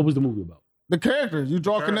 what was the movie about? The characters. You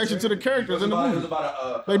draw a connection to the characters in the It was movie.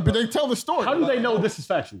 about They tell the story. How do they know this is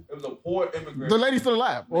factual? It was a poor immigrant. The lady's still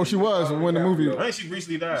alive, or she was when the movie. I think she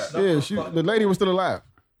recently died. Yeah, the lady was still alive.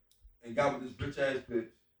 And got with this rich ass bitch.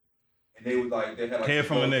 And they was like, they had like. Hear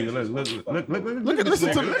from a nigga. Look at Listen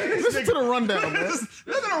this to nigga. listen to the rundown, man. Look at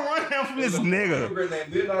the rundown from this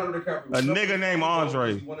nigga. Leonardo DiCaprio. A nigga named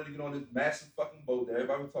Andre. He wanted to get on this massive fucking boat that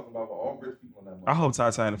everybody was talking about with all rich people on that boat. I hope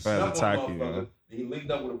Titanic fans Snuck on attack you, motherfucker. man. He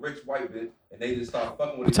linked up with a rich white bitch, and they just started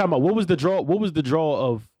fucking with I'm talking about what was the draw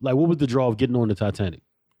of getting on the Titanic?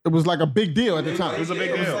 It was like a big deal at the time. It was a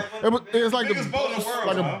big deal. It was like Biggest boat in the world,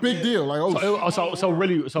 like a man. big deal. Like So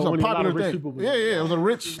really, it was a only a lot popular of rich thing. people. Yeah, it was a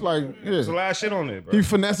rich like There's a yeah. lot of shit on there, bro. He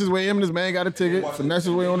finessed his way. Him and his man got a ticket. Finessed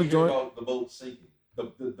his way on the joint. About the boat sinking.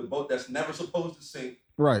 The boat that's never supposed to sink.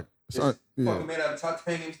 Right. It's So, yeah. fucking made out of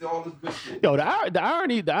titanium, still all this good shit. Yo, the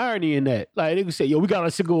irony in that, like they could say, yo, we got a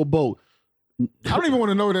single boat. I don't even want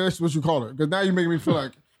to know that that's what you call it because now you're making me feel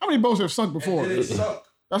like how many boats have sunk before? And it sucked.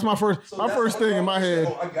 That's my first So that's first what thing in my head.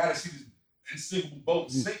 Oh, I gotta see this unsinkable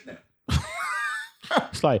boat sink now.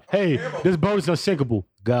 It's like, hey, this boat is unsinkable.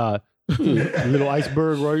 God, little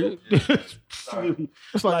iceberg, right? It's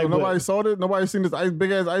like Like, nobody but- saw it. Nobody seen this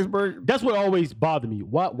big ass iceberg. That's what always bothered me.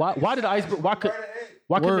 Why did the iceberg? Why couldn't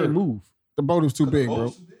they Word. move? The boat was too big,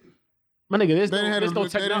 bro. My nigga, there's They no, didn't have there's no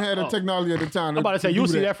they didn't have the technology. technology at the time. I'm about to say you'll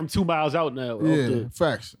see that from 2 miles out now. Yeah,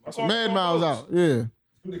 facts. Mad miles out. Yeah,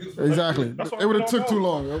 exactly. That's why It would have we took don't too know.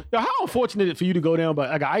 long. Yo. Yo, how unfortunate for you to go down, but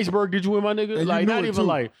like an iceberg did you win, my nigga? And Like you knew not it, even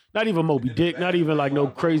too. not even Moby Dick, not even like no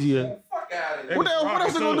crazier. Fuck out of here. What the hell? What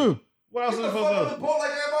else they gonna do? What else is Get the supposed fuck on to the do? boat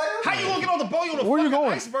like everybody else. How you gonna get on the boat? You on the Where you fucking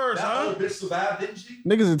going? icebergs, That huh? old bitch survived, didn't she?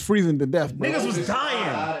 Niggas is freezing to death, bro. Niggas was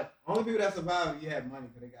dying. Only people that survived, you had money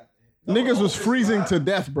because they got Niggas was freezing to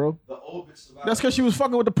death, bro. The old bitch survived. That's because she was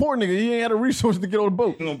fucking with the poor nigga. He ain't had the resources to get on the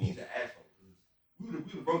boat. He's an asshole. We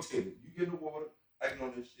would rotated. You get in the water, acting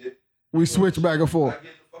on this shit. We switched back and I forth. get in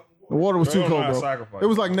the fucking The water. water was too Bro, cold, not bro. sacrifice. It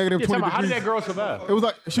was like negative Yeah, 20 how did degrees. that girl survive? It was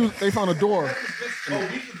like they found a door. A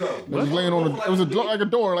week ago. It was laying on the. It was like a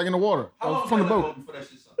door, like in the water How long from the did that boat. go before that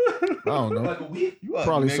shit sunk? I don't know. Like a week?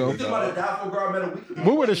 Probably so. You just about to die for a girl I met a week ago?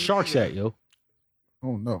 Where were the sharks at, yo?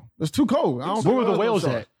 Oh no, it's too cold. I don't Where were think the whales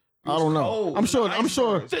sharks. at? I don't know. cold. I'm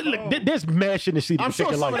sure. Look, there's mad shit in the sea that I'm can take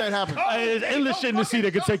sure your some life. of that happened. There's endless shit in the sea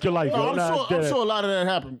that can take your life, yo. I'm sure a lot of that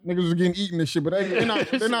happened. Niggas was getting eaten and shit, but they're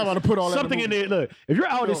not about to put all that. Something in movie. there. Look, if you're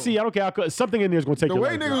out at sea, I don't care. Something in there is gonna take The your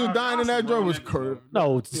way life. niggas was dying in that joint was crazy.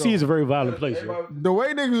 No, the sea is a very violent place. Yo. The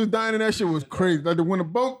way niggas was dying in that shit was crazy. Like when the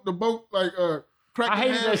boat like cracked. I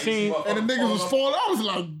hated in half that scene. And the niggas was falling. I was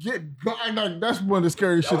like, get God. Like, that's one of the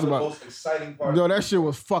scariest That shits was the about. most exciting part. Yo, that shit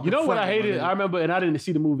was fucking. You know what I funny, hated? my nigga. I remember, and I didn't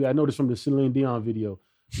see the movie. I noticed from the Celine Dion video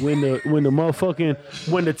when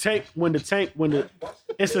the tank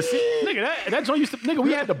it's a nigga that joint used to nigga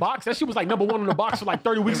we had the box. That shit was like number 1 on the box for like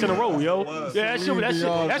 30 weeks in a row, yo. Yeah,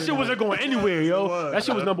 that shit wasn't going anywhere, yo. That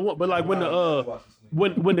shit was number 1. But like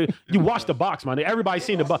when you watch the box, man, everybody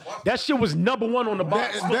seen the box. That shit was number 1 on the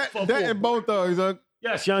box. That and Bone Thugs,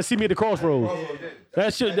 yes, y'all see me at the crossroads.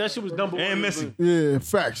 That shit was number 1. And Missy. yeah,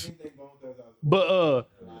 facts. But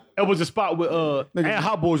it was a spot with and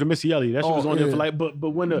Hot Boys with Missy Elliott. That shit was on there for like but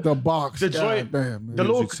when The box, the God joint damn, man. the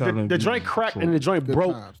little telling the you joint cracked and the joint Good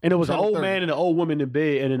broke times. and it was an old 30. man and an old woman in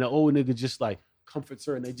bed and then the old nigga just like comforts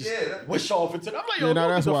her and they just wish off into. I'm like, yo, Yeah, nah,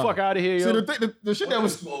 get that's the wild. fuck out of here, See, yo. the shit that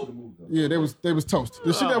was too old to move, though. yeah, they was toast.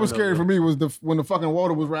 The shit that was scary for me was when the fucking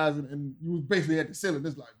water was rising and you was basically at the ceiling.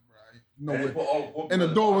 It's like, right, no And they way. put all the pork And the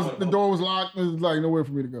at door was locked. It was like nowhere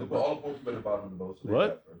for me to They go. put all the pork at the bottom of the boat. So they What?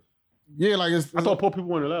 got first. Yeah, like it's I thought poor people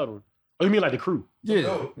weren't allowed one. Oh, you mean like the crew? yeah,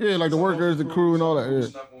 No. yeah, like the workers, the crew, and all that. Yeah,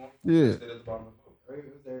 Snuck on, Yeah. stayed at the bottom of the boat. it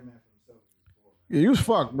was every man for himself. yeah, you was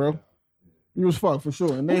fucked, bro. You was fucked for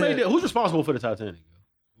sure. And they Who made had that? Who's responsible for the Titanic?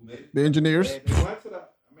 Who made it? the engineers. They went to the,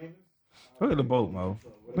 I mean, Look at the boat, Mo.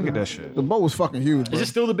 Look at that shit. The boat was fucking huge, bro. Is it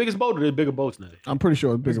still the biggest boat or the bigger boats now? I'm pretty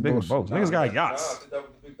sure it's bigger Bigger boats. boats. Niggas got Nah, I yachts. think that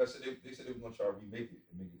was the big. They said they were gonna try to remake it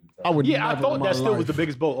and make it. I would Yeah, I never thought in my that still was life- the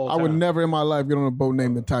biggest boat all I would time. never in my life get on a boat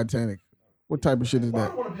named the Titanic. What type of shit is Why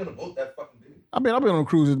that? do I want to be on a boat that fucking big? I mean, I've been on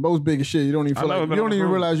cruises. Boats big as shit. You don't even I've feel never like been you on don't a even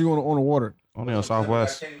cruise. realize you on the water. Only on I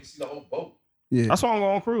Southwest. can't even see the whole boat. Yeah, That's why I'm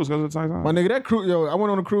going on cruise because of the Titanic. my nigga, that cruise. Yo, I went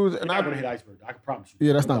on a cruise and You're not gonna hit I. iceberg. I can promise you.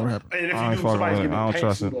 Yeah, that's not gonna happen. And if I you ain't do, fucking somebody's with it. giving I don't the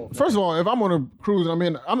trust pants it. suit off. First of all, if I'm on a cruise,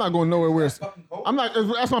 I'm not going nowhere where it's. Fucking cold. I'm not.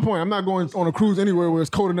 That's my point. I'm not going on a cruise anywhere where it's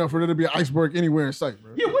cold enough for there to be an iceberg anywhere in sight,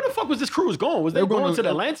 bro. Yeah, where the fuck was this cruise going? Was they They were going going to to- the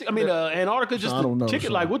Atlantic? I mean, Antarctica just I don't know, to kick it?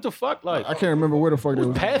 son. Like, what the fuck? Like, I can't remember where the fuck they whose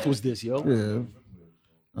was. path was this, yo? Yeah,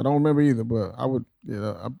 I don't remember either, but I would.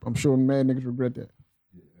 Yeah, I'm sure mad niggas regret that.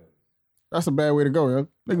 That's a bad way to go, yo.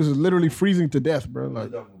 Niggas is literally freezing to death, bro.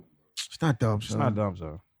 Like, it's not dumb, It's son. not dumb,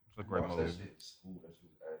 so it's a great Watch movie. that shit in school. That shit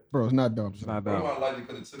was ass. Bro, it's not dumb. It's Son. not Bro, dumb. I liked it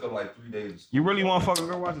because it took up like 3 days. You really want to fucking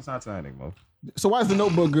go watch the Titanic, Mo? So why is the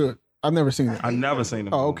Notebook good? I've never seen it. I never seen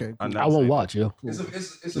it. Oh, okay. I I won't watch, yo. It's a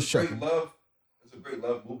Just great checking. love. It's a great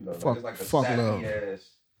love movie though. Fuck- It's like a fuck sappy love. ass.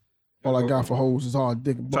 All I got for hoes is hard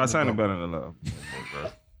dick and butt. Titanic better than Love.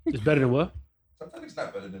 It's better than what? Titanic's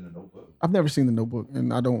not better than The Notebook. I've never seen The Notebook,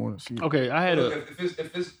 and I don't want to see it. Okay, I had a.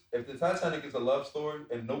 If the Titanic is a love story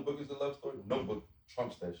and Notebook is a love story, Notebook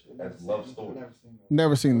trumps that shit as love story.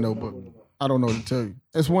 Never seen The Notebook. I don't know what to tell you.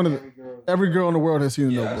 It's one of the every girl in the world has seen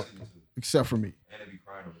The Yeah, I've Notebook, seen it too. except for me. And they be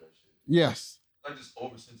crying over that shit. Yes. Like just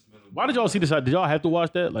over sentimental. Why did y'all see this? Did y'all have to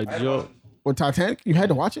watch that? Like, I did ain't y'all? watching it. What, Titanic? You had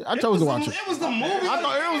to watch it? I chose to watch it. It was the movie. I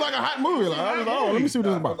thought it was like a hot movie. Like, I was like, oh, let me see what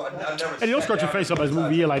this is about. Hey, don't scratch your face up as a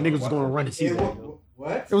movie. Yeah, like niggas was going to run to see that.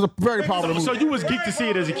 What? It was a very popular movie. So you was geeked to see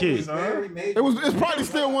it as a kid. It's probably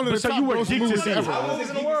still one of the So top you were grossing geeked to movies see it. ever. I in was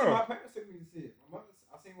the the world. My parents took me to see it. My mother,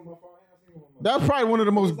 I seen it with my father. I seen it with my mother. That's probably one of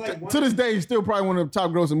the most, It was like to this day, still probably one of the top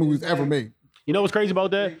grossing movies ever made. You know what's crazy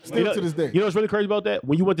about that? Still you know, to this day. You know what's really crazy about that?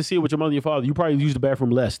 When you went to see it with your mother and your father, you probably used the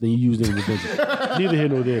bathroom less than you used it in the business. Neither here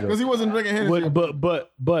nor there, Because though. he wasn't drinking Hennessy.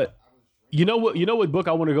 But you know what? You know what book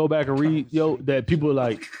I want to go back and read, yo? That people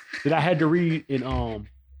like that I had to read in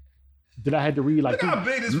that I had to read like. Look how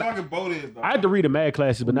big this fucking boat is, bro. I had to read in mad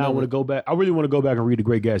classes, but now I want to go back. I really want to go back and read The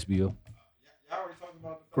Great Gatsby, yo. Y'all already talked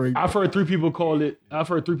about the Great, I've heard three people call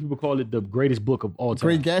it the greatest book of all time.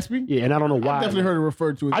 Great Gatsby? Yeah, and I don't know why. I definitely heard it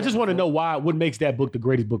referred to as I just want to know why. What makes that book the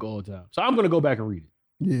greatest book of all time? So I'm gonna go back and read it.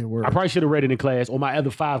 Yeah, word. I probably should have read it in class, or my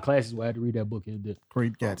other 5 classes where I had to read that book. And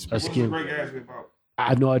Great Gatsby. a What's the skin. Great Gatsby about? I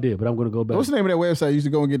have no idea, but I'm gonna go back. What's the name of that website? I used to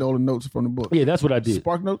go and get all the notes from the book. Yeah, that's what I did.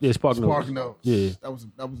 Spark Notes? Yeah, Spark Notes. Spark Notes. Yeah. That was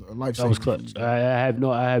a life That was clutch. I have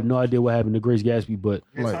no idea what happened to Grace Gatsby, but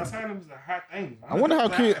Yeah, Like- Titanic was a hot thing. I wonder how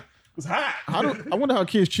kids It was hot. I wonder how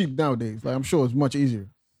kids cheat nowadays. Like I'm sure it's much easier.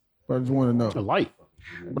 But I just want to a know. light.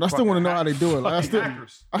 But I still want to know how they do it. Like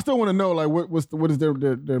I still want to know like what is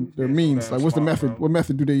their means? Like what's the method? What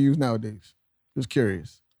method do they use nowadays? Just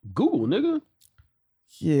curious. Google, nigga.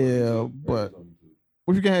 Yeah, but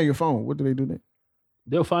what if you can have your phone? What do they do then?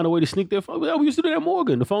 They'll find a way to sneak their phone. We used to do that at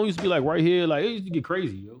Morgan. The phone used to be like right here. Like it used to get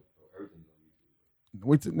crazy, yo.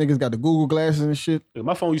 Wait till niggas got the Google glasses and shit Like,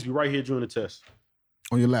 my phone used to be right here during the test.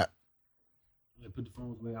 on your lap. I put the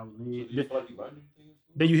phones where I was in.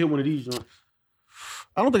 Then you hit one of these joints.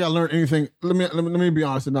 I don't think I learned anything. Let me be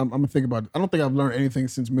honest, and I'm gonna think about it. I don't think I've learned anything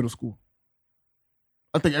since middle school.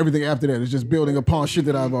 I think everything after that is just building upon shit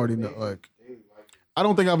that I've already know. Like, I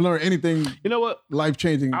don't think I've learned anything You know what? life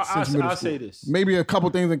changing since middle I'll school. say this. Maybe a couple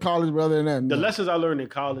things in college, but other than that, The no. lessons I learned in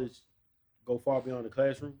college go far beyond the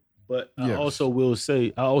classroom. But I Yes. also will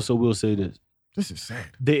say this. This is sad.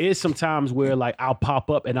 There is some times where like I'll pop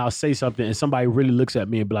up and I'll say something and somebody really looks at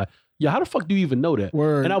me and be like, "Yeah, how the fuck do you even know that?"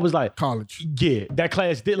 Word. And I was like, College. "Yeah, that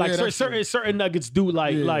class did like Yeah, that's certain nuggets do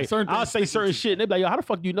like Yeah, certain I'll things say stick certain with shit and they be like, "Yo, how the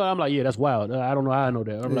fuck do you know?" I'm like, "Yeah, that's wild. I don't know how I know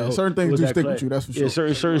that." I'm Yeah, like, certain it things was do that stick class. with you. That's for Yeah,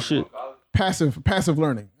 sure. certain shit. Passive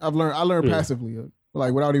learning. I learned Yeah. passively,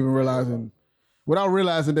 like without even realizing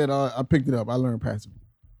that I picked it up. I learned passively.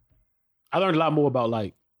 I learned a lot more about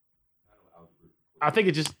like. I think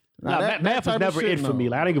it just Now, that math was type of never shit, it for me.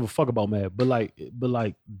 no. Like I didn't give a fuck about math, but like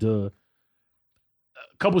the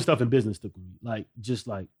a couple stuff in business took with me. Like just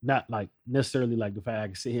like not like necessarily like the fact I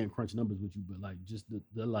can sit here and crunch numbers with you, but like just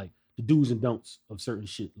the like the do's and don'ts of certain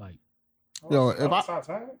shit. Like Yo, if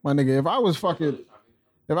my nigga,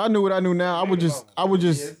 if I knew what I knew now, I would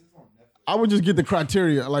just get the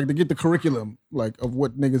criteria, like to get the curriculum, like of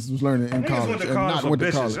what niggas was learning in Niggas college went to and college not for went to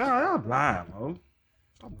bitches. college. Y'all blind, bro.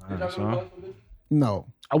 Stop lying, son. No,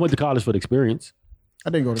 I went to college for the experience. I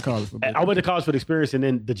didn't go to college for that. I went to college for the experience, and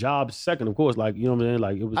then the job second, of course. Like you know what I mean?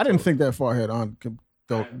 Like it was. I didn't think that far ahead.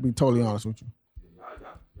 To be totally honest with you.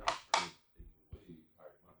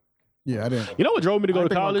 Yeah, I didn't. You know what drove me to I go to didn't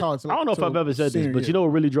think about college? college till- I don't know if till I've ever said this, senior but year. you know what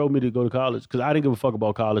really drove me to go to college? Because I didn't give a fuck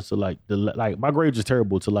about college to like my grades was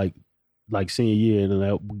terrible to like senior year, and then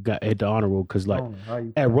I got at the honor roll because like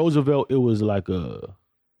at Roosevelt it was like because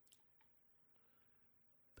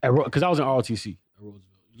I was in ROTC at Roosevelt.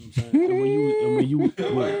 You know what I'm saying? And when you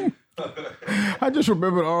I just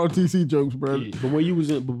remembered ROTC jokes, bro. yeah, but when you was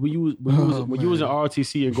in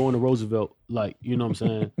ROTC and going to Roosevelt, like you know what I'm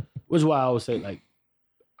saying, which is why I would say like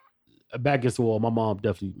back against the wall. My mom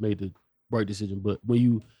definitely made the right decision, but when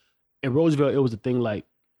you in Roosevelt, it was the thing like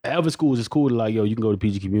at other schools, it's cool to like yo, you can go to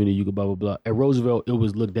PG community, you can blah blah blah. At Roosevelt, it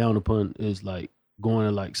was looked down upon as like going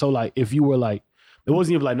to like so like if you were like. It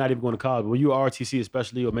wasn't even like not even going to college. But when you were RTC,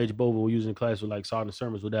 especially or Major Bova, when you was in class with like Sergeant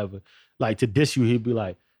Sermons, whatever, like to diss you, he'd be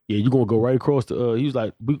like, "Yeah, you're gonna go right across the." He was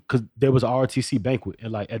like, because there was an RTC banquet,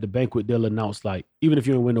 and like at the banquet, they'll announce like, even if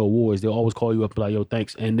you didn't win no awards, they'll always call you up and like, "Yo,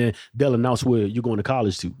 thanks," and then they'll announce where you're going to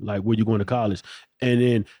college to, like where you're going to college, and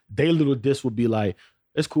then their little diss would be like,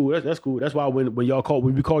 It's cool. That's cool. That's why when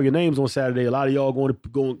we call your names on Saturday, a lot of y'all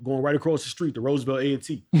going right across the street to Roosevelt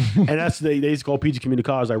A&T, and that's they used to call PG Community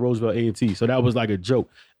College like Roosevelt A&T. So that was like a joke,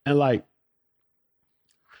 and like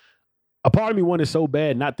a part of me wanted so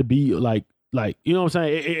bad not to be like you know what I'm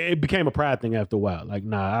saying. It became a pride thing after a while. Like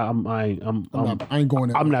nah, I ain't going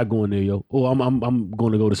there. I'm not going there, yo. Oh, I'm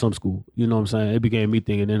going to go to some school. You know what I'm saying. It became me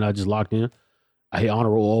thinking. Then I just locked in. I hit honor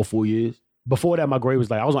roll all 4 years. Before that, my grade was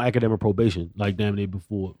like I was on academic probation, like damn near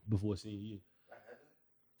before senior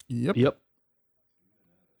year. Yep.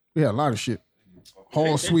 We had a lot of shit.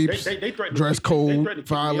 Hall sweeps, they dress code,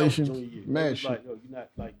 violation, mad shit. Like, yo, you're not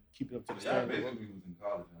like keeping up to the standard.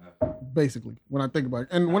 Basically, when I think about it,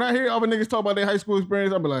 and when I hear other niggas talk about their high school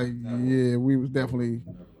experience, I'll be like, yeah, we definitely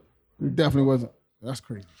wasn't. That's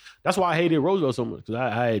crazy. That's why I hated Roosevelt so much because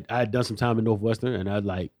I had done some time in Northwestern and I'd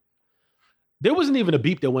like. There wasn't even a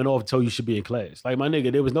beep that went off to tell you should be in class. Like my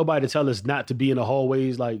nigga, there was nobody to tell us not to be in the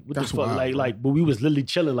hallways. Like what the fuck? Wild, but we was literally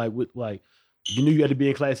chilling. Like with like you knew you had to be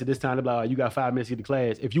in class at this time. Like you got 5 minutes to get to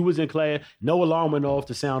class. If you was in class, no alarm went off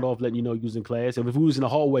to sound off, letting you know you was in class. And if we was in the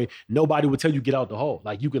hallway, nobody would tell you get out the hall.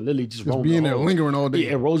 Like you could literally just roam be in there lingering all day.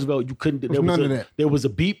 Yeah, at Roosevelt, you couldn't. None of that. There was a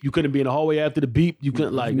beep. You couldn't be in the hallway after the beep. You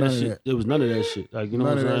couldn't like that shit. There was none of that shit. Like you know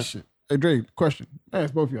none what I'm saying? That shit. Hey Dre, question. I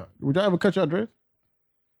ask both of y'all. Would y'all ever cut your dreads?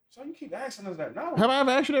 So you keep asking us that now. Have I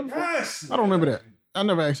ever asked you that before? Yes. I don't remember that. I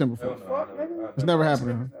never asked him before. It's never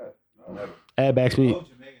happened. Ad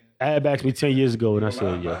asked me 10 years ago, and I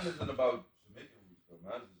said yes. Mine isn't about Jamaican roots, though.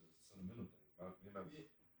 Mine is just a sentimental thing.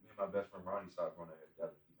 Me and my best friend Ronnie started growing our hair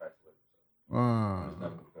together. He passed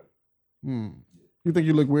away. You think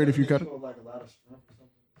you look weird if you cut it? Like a lot of strength or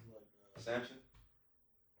something. Like, Samson?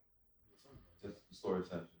 Just the story of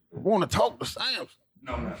Samson. I want to talk to Samson.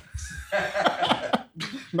 No.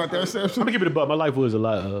 Not that I'm Samson. gonna give it a buck. My life was a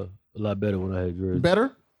lot better when I had dreads.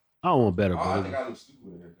 Better? I don't want better, I bro. think I look stupid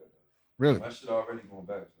with a haircut. Really? My shit already going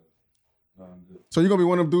back. So, no, I'm good. So you gonna be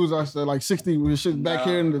one of them dudes I said like 60 with his shit back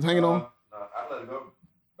here and it's hanging on? Nah, I let it go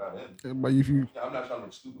by then. But if you I'm not trying to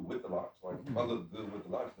look stupid with the locks. Like if I look good with the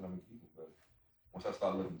locks, then I'm gonna keep it. But once I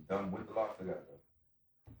start looking dumb with the locks, I gotta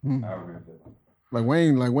go. I already did. like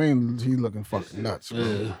Wayne, he's looking fucking nuts.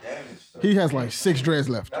 Damaged, He has like 6 dreads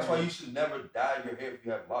left. That's why you should never dye your hair if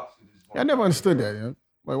you have locks. I never understood that, yo.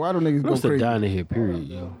 Like why do niggas I'm go still crazy? dying to hear, period,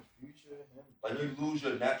 yo. Like you lose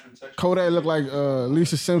your natural texture. Kodak look like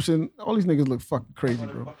Lisa Simpson. All these niggas look fucking crazy,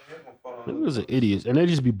 bro. Niggas are idiots, and they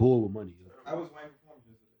just be bored with money. Yo. I was Wayne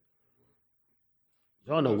performance.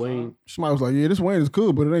 Y'all know Wayne. Somebody was like, yeah, this Wayne is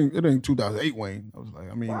cool, but it ain't 2008 Wayne. I was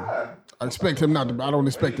like, I mean, I expect him not to. I don't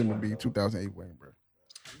expect him to be 2008 Wayne, bro.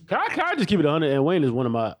 Can I just keep it 100? And Wayne is one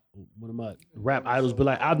of my rap idols, but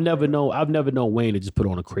like I've never known Wayne to just put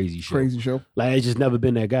on a crazy show. Crazy show. Like it's just never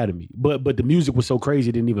been that guy to me. But the music was so crazy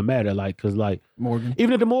it didn't even matter. Like cause like Morgan.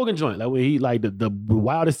 even at the Morgan joint, like when he like the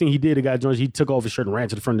wildest thing he did, the guy joints, he took off his shirt and ran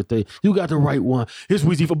to the front of the stage. You got the right one. Here's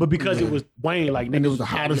Weezy for, but because it was Wayne, like And it was the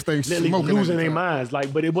hottest thing literally smoking losing at the their time. minds.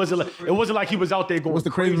 Like, but it wasn't like he was out there going. What's the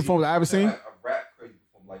crazy performance I ever seen? A rap crazy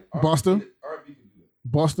perform like Buster? R&B can do it.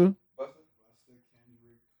 Buster. Buster?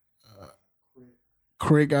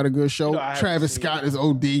 Craig got a good show. You know, I haven't Travis seen Scott is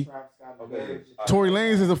OD. Okay. Tory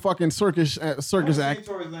Lanez is a fucking circus act. Tory's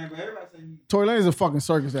name, but everybody say he. Tory Lanez is a fucking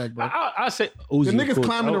circus act, bro. I say The Uzi, of niggas course.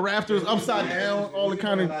 climbing the rafters upside down, all the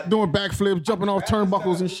kind of doing backflips, jumping off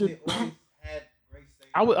turnbuckles and shit.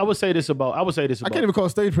 I would say this about. I can't even call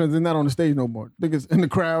stage presence. They're not on the stage no more. Niggas in the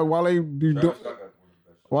crowd while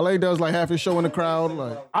they does like half his show in the crowd.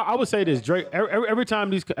 Like I would say this. Drake. Every time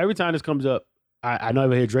this comes up, I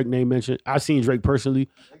never hear Drake name mentioned. I've seen Drake personally.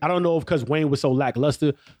 I don't know if because Wayne was so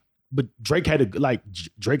lackluster, but Drake had a good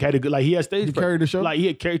he had stage. He carried the show? Like he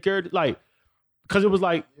had carried like because it was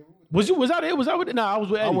like was I there? Was I with it? No, I was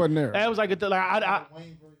with Eddie. I wasn't there. And it was like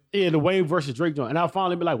the Wayne versus Drake joint. And I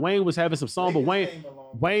finally be like Wayne was having some song, but Wayne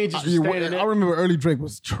just was standing there. I remember early Drake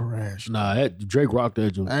was trash. Nah, Drake rocked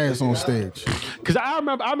that joint. Ass on stage. Cause I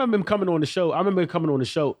remember him coming on the show. I remember him coming on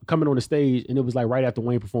the stage, and it was like right after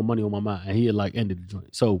Wayne performed "Money on My Mind," and he had like ended the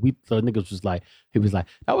joint. So niggas was like, he was like,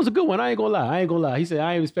 that was a good one. I ain't gonna lie. He said,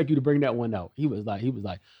 I ain't expect you to bring that one out. He was like,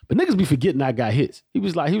 but niggas be forgetting I got hits. He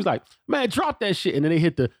was like, man, drop that shit, and then they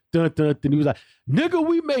hit the dun dun. And he was like, nigga,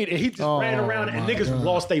 we made it. He just ran around and niggas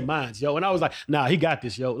lost their minds, yo. And I was like, nah, he got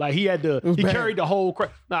this, yo. Like he carried the whole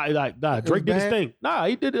crap. Nah, Drake did his thing. Nah,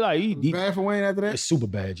 he did it like he bad for Wayne after that. It's super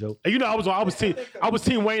bad, Joe. And you know, I was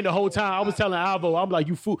team Wayne the whole time. I was telling Alvo, I'm like,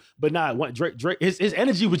 you fool. But nah, Drake, his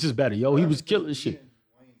energy was just better, yo. He was killing shit.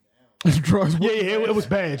 Drugs. Yeah, it was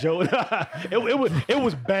bad, Joe. it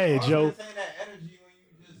was bad, Joe. Saying that energy when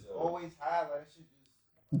you just always high, like shit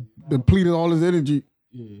just. Depleted all his energy.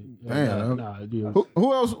 Yeah. Damn. Yeah.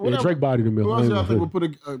 Who else? Yeah, Drake bodied him. Who else y'all think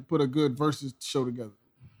would put a good versus show together?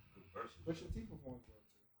 Pusha T performed well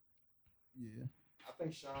too. Yeah. I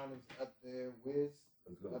think Sean is up there. Wiz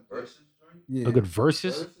up Versus joint? Yeah. A good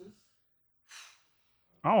versus? versus.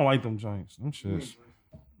 I don't like them joints. Them shits.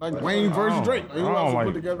 Like Wayne versus Drake. Like, who I don't else would like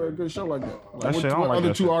put together a good show like that? Like, That what shit, I don't like other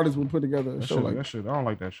that two shit. artists would put together a That show shit, like that that? shit. I don't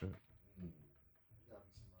like that shit.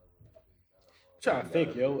 Trying to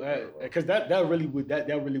think, yo, because that really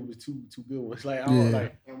was two good ones. Like, I don't Yeah.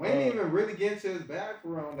 like. And Wayne didn't even really get into his bag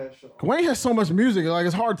for real on that show. Wayne has so much music, like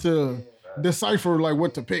it's hard to decipher like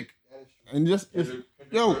what to pick. That is true. And just Kendrick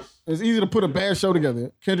yo, verse. it's easy to put a bad show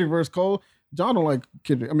together. Kendrick versus Cole. John don't like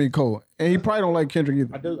Kendrick. I mean Cole, and he probably don't like Kendrick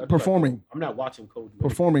either. I do Performing, like, I'm not watching Code.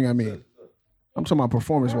 performing. I mean, I'm talking about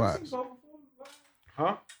performance wise.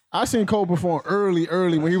 Huh? I seen Cole perform early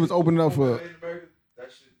when he was opening up for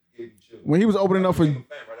That shit gave me chills. when he was opening up for Became a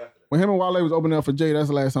fan right after that. when him and Wale was opening up for Jay. That's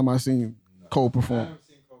the last time I seen Cole I perform. haven't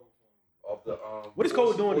seen Cole perform. Off the, What is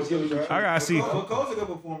Cole doing to give you? I gotta see. But Cole's a good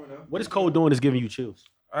performer though. What is Cole doing that's giving you chills?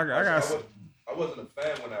 I gotta see. I wasn't a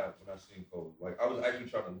fan when I seen Cole. Like I was actually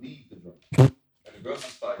trying to leave the drum, and the girls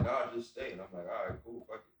was like, "Nah, just stay." And I'm like, "All right, cool,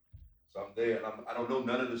 fuck it." So I'm there, and I don't know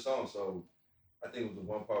none of the songs. So I think it was the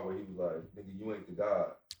one part where he was like, "Nigga, you ain't the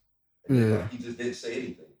God." And then, like, he just didn't say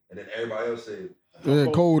anything, and then everybody else said, Yeah,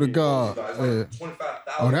 Cole to "It's God. like Yeah.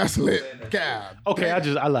 25,000." Oh, that's saying lit. that God. Okay,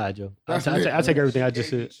 I lied, Joe. I That's lit. take everything I just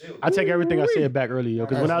said. I take everything I said back earlier, yo.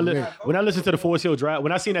 Because when I listened to the Forest Hill Drive,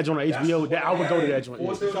 when I seen that joint on HBO, I would go to that joint.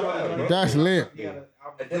 Forest Hill Drive, bro. That's lit. He got an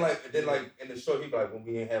album. And then like in the show, he be like, when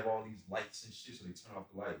we ain't have all these lights and shit, so they turn off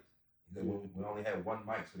the lights. And then when we only had one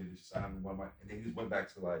mic, so they just signed one mic. And then he just went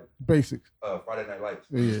back to like Basics. Friday Night Lights.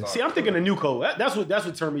 Yeah. See, I'm thinking the new Cole. That's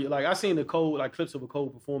what turned me. Like I seen the Cole, like clips of a Cole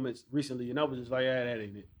performance recently, and I was just like, yeah, that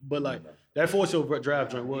ain't it. But like that Force Hill Drive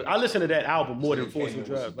joint was. I listened to that album more than Force Hill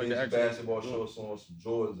Drive. Like the actual basketball shorts on, some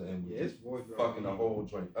Jordans, and Yeah, just his wardrobe. fucking the whole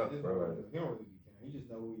joint up, bro. Like, He don't really be caring. He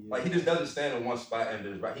just know who he is. like he just doesn't stand in one spot and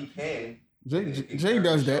just right. He can. Jay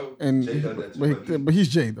does that, and Jay does that too, but he's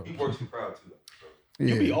Jay though. He works the crowd too.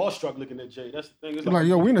 You be Yeah. awestruck looking at Jay. That's the thing. It's Like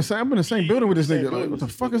yo, I'm in the same building with this nigga. Like, what the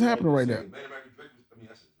fuck is happening right now? Man, American Drake was, I mean,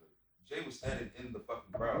 that's Jay was standing in the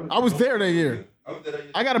fucking crowd. I was there that year. I was there that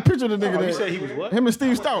year. I got a picture of the nigga you there. said he was what? Him and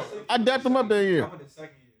Steve Stout. I dapped him up that year. I'm in the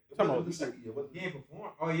second year. Come on, the second year. He ain't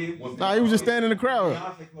performed. Oh yeah. Nah, he was just standing in the crowd.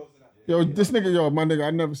 Beyonce closed it out. Yo, this nigga, yo, my nigga, I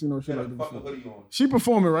never seen no shit He like had this a fucking before. hoodie on. She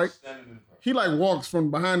performing, right? Standing in the crowd. He like walks from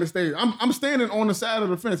behind the stage. I'm standing on the side of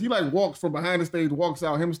the fence. He like walks from behind the stage, walks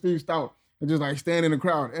out, him and Steve Stout, and just like stand in the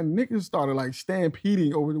crowd. And niggas started like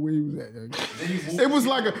stampeding over the way he was at. Yo. It was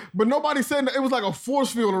like but nobody said that. It was like a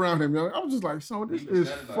force field around him, yo. I was just like, so this is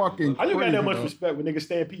fucking I didn't got crazy, that much dog. respect when niggas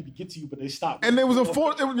stampede to get to you, but they stop. And there was a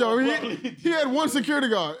force, yo, he had one security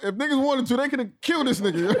guard. If niggas wanted to, they could have killed this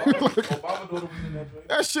nigga. Like, Obama daughter was in that joint.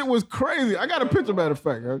 that shit was crazy. I got a picture, matter of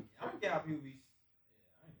fact, yo. I don't get how people be.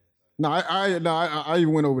 No, I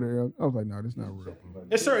even went over there. Yo. I was like, nah, this not real.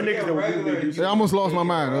 It's certain niggas that will do. I almost lost my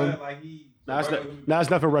mind. Yo. Like he. Nah, it's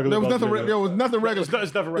nothing regular. There was about nothing. Jay, There was nothing regular.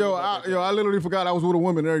 It's nothing regular. about Jay. I literally forgot I was with a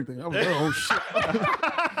woman and everything. I was like, oh shit.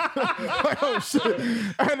 Like, oh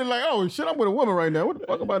shit. I had to like, oh shit, I'm with a woman right now. What the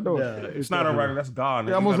fuck am I doing? Yeah, It's not a regular. That's God.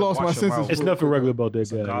 Yeah, I almost lost my senses. It's nothing regular about that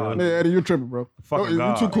guy. God. yo. Yeah, Eddie, you're tripping, bro. Fucking You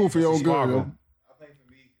God. too cool for your own good. Sparkle. Yo. I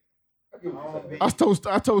think for me.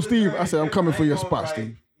 I told Steve, I said, I'm coming for your spot,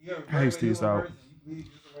 Steve. I hate Steve Stout.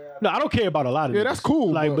 No, I don't care about a lot of. Yeah, niggas. that's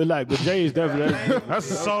cool, Like, but- but Jay is definitely. That's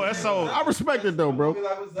so. I respect it though, bro. Be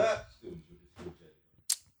like, what's up?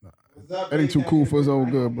 What's up? Eddie too cool for his own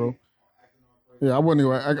good, bro. Yeah, I wasn't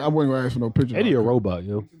gonna ask for no picture. Eddie a robot,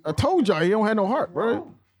 yo. I told y'all he don't have no heart,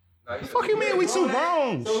 bro. Fuck you mean we too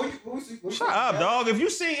grown? So we Shut up, dog. If you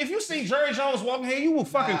see Jerry Jones walking here, you will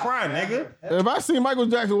fucking cry, nigga. If I see Michael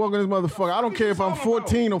Jackson walking this motherfucker, I don't care if I'm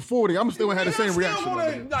 14 or 40. I'm still gonna have the same reaction.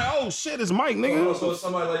 Like, oh shit, it's Mike, Oh, nigga. so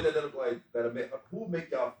somebody like that make, who make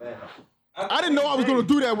y'all fan? I didn't know I was gonna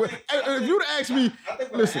do that. If you'd asked me, I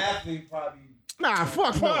think listen. an athlete probably. nah,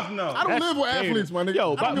 fuck no. I don't live with athletes, my nigga.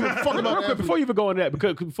 Yo, I don't give a fuck real about quick, athletes. before you even go into that,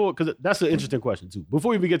 because that's an interesting question too. Before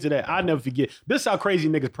we even get to that, I never forget. This is how crazy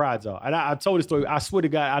niggas' prides are. And I told the story. I swear to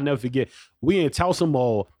God, I never forget. We in Towson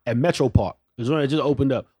Mall at Metro Park. It's when it just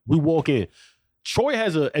opened up. We walk in. Troy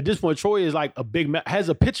at this point, Troy is like has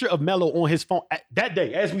a picture of Mello on his phone that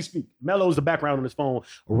day as we speak. Mello's the background on his phone.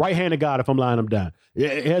 Right hand of God, if I'm lying, I'm down.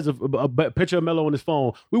 It has a picture of Mello on his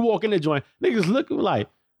phone. We walk in the joint. Niggas looking like,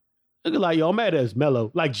 yo, I'm mad at Mello.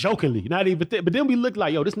 Like jokingly, not even but then we look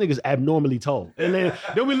like, yo, this nigga's abnormally tall. And then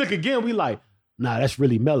we look again, we like, nah, that's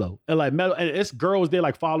really mellow. And like mellow, and it's girls there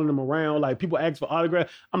like following him around. Like people ask for autograph.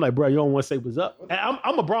 I'm like, bro, you don't want to say what's up. And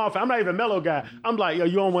I'm a Braun fan. I'm not even a mellow guy. I'm like, yo,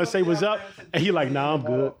 you don't want to say what's up. And he like, nah, I'm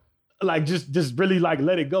good. Like just really like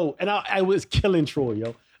let it go. And I was killing Troy,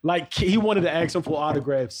 yo. Like he wanted to ask him for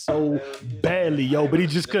autographs so badly, yo, but he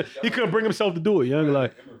couldn't bring himself to do it, yo.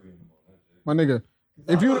 Like, my nigga,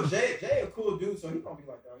 if you Jay a cool dude, so he gonna be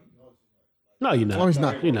like, oh, you know. no, you're not. Oh, he's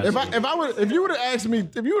not. You're not. If you would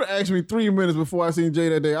have asked me 3 minutes before I seen Jay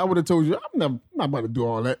that day, I would have told you I'm not about to do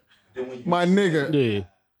all that. My nigga. Yeah.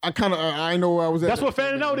 I know where I was at. That's what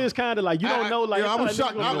fanning out is kind of like. You don't know, like. I was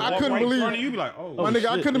shocked. I couldn't Right in front of believe. you, be like, oh, My nigga,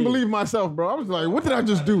 I couldn't believe myself, bro. I was like, what did I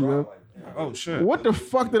just do, bro? oh shit. What the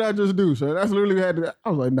fuck did I just do, sir? That's literally I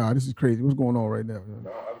was like, nah, this is crazy. What's going on right now? Man?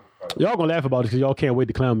 Y'all gonna laugh about this because y'all can't wait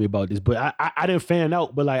to clown me about this. But I didn't fan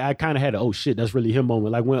out, but like I kind of had a oh shit, that's really him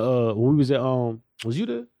moment. Like when we was at was you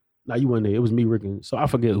there? Nah, you weren't there. It was me, Rick, and so I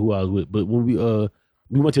forget who I was with. But when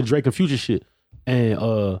we went to Drake and Future shit,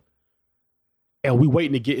 and we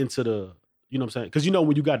waiting to get into the, you know what I'm saying? Because you know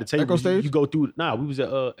when you got the table, you go through. Nah, we was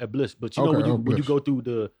at Bliss, but you know when you go through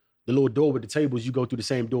the little door with the tables, you go through the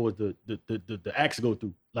same doors the acts go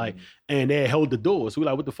through. Like, and they held the doors. So we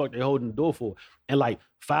like, what the fuck they holding the door for? And like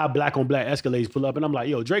 5 black on black Escalades pull up, and I'm like,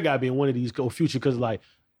 yo, Drake gotta be in one of these Future, because like,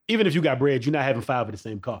 even if you got bread, you're not having 5 in the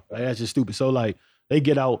same car. Like, that's just stupid. So like, they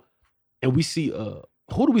get out, and we see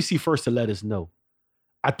who do we see first to let us know?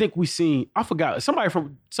 I think we seen, I forgot, I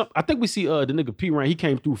think we see the nigga P Rain, he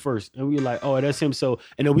came through first, and we were like, oh, that's him. So,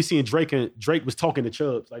 and then we seen Drake, and Drake was talking to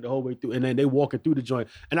Chubbs like the whole way through, and then they walking through the joint,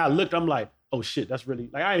 and I looked, I'm like, oh shit, that's really,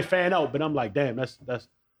 like, I ain't fan out, but I'm like, damn, that's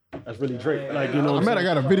really Drake. Like, you know what I'm saying? I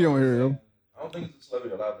got a video in here, yo. I don't think it's a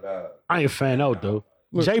celebrity allowed that. I ain't fan out though.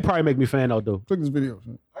 Look. Jay probably make me fan out though. Click this video.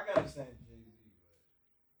 Son. I can understand Jay-Z.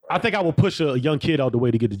 I think I would push a young kid out the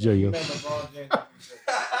way to get to Jay, yo.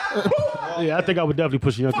 Yeah, I think I would definitely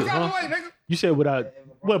push a young kid. Huh? You said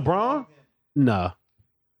what, Braun? Nah.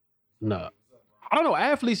 I don't know,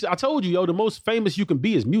 athletes, I told you, yo, the most famous you can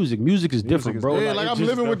be is music. Music is different, bro. Yeah, like I'm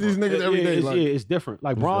living with these niggas every day. Yeah, it's different.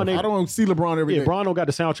 Like Braun, I don't see LeBron every day. Braun don't got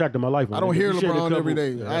the soundtrack to my life. Man. I don't hear LeBron every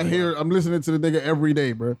day. I'm listening to the nigga every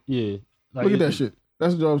day, bro. Yeah. Like, look at that shit.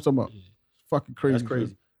 That's what I'm talking about. It's fucking crazy. That's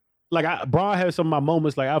crazy. Like Braun has some of my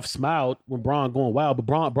moments. Like I've smiled when Braun going wild,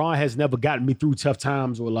 but Braun has never gotten me through tough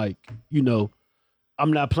times, or like, you know,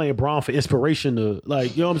 I'm not playing Braun for inspiration to,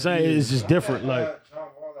 like, you know what I'm saying? It's just different. Like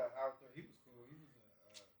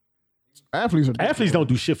athletes don't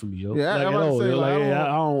do shit for me, yo. Yeah, like, I'm at about to all. say, like,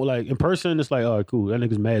 I don't like in person. It's like, all right, cool. That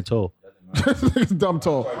nigga's mad tall. This nigga's dumb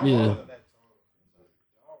tall. Yeah.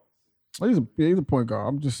 He's a point guard.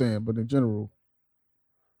 I'm just saying, but in general.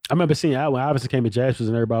 I remember seeing when Iverson came to Jasper's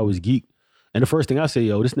and everybody was geek. And the first thing I say,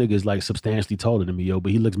 yo, this nigga is like substantially taller than me, yo,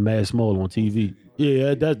 but he looks mad small on TV.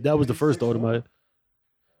 Yeah, that was the first thought of my.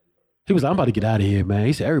 He was like, I'm about to get out of here, man.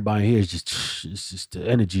 He said, everybody in here is just the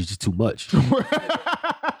energy is just too much.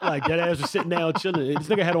 Like that ass was sitting down chilling. This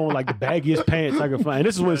nigga had on like the baggiest pants I could find. And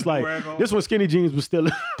this is when it's like, this when skinny jeans was still.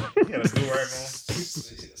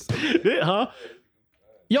 Huh?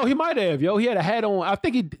 Yo, he might have, yo. He had a hat on. I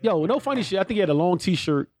think no funny shit. I think he had a long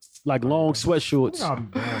t-shirt, like long sweat shorts.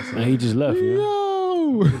 And he just left, yo.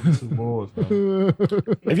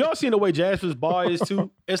 If y'all seen the way Jasper's bar is too,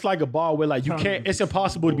 it's like a bar where like you can't, it's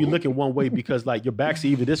impossible to be looking one way because like your backs are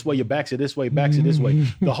either this way, your backs are this way, backs are this way.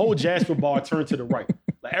 The whole Jasper bar turned to the right.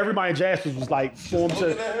 Like everybody in Jasper's was like formed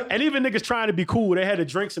to, and even niggas trying to be cool, they had the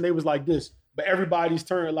drinks and they was like this. But everybody's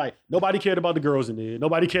turned like, nobody cared about the girls in there.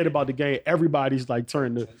 Nobody cared about the game. Everybody's like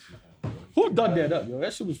turned to, who dug that up, yo?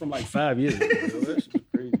 That shit was from like 5 years ago, yo. That shit was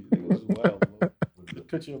crazy. It was wild, bro. The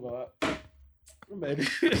picture of man,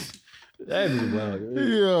 that is wild, yo.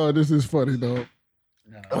 Yo, this is funny, dog.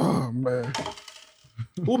 Oh, man.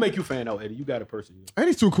 Who'll make you fan out, Eddie? You got a person. Yo.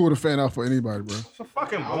 Eddie's too cool to fan out for anybody, bro. It's a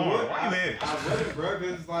fucking boring. Why you here? I wouldn't, bro,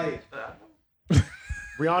 because it's like,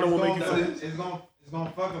 Rihanna will make you fan. It's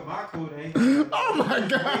gonna fuck up my cool day. Oh my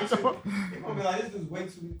God. It's gonna be like, this is way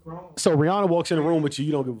too chrome. So Rihanna walks in the room with you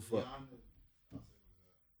don't give a fuck.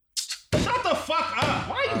 Shut the fuck up.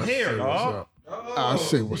 Why you here, dog? I'll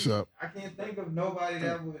say what's up. I can't think of nobody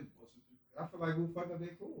that would. I feel like who fuck up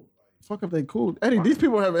they cool. Fuck if they cool. Eddie, these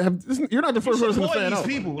people have you're not the first person to fan out.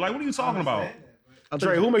 These people, like, what are you talking about?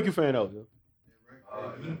 Dre, who make you fan out, yo?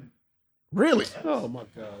 Really? Oh my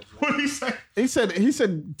God. What did he say? He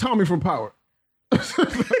said Tommy from Power. he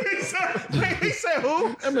said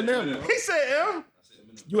who? Eminem. He said M.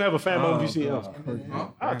 You have a fan moment if you see him.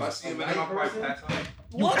 If I see him, I might pass out.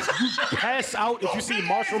 What? You pass out if you see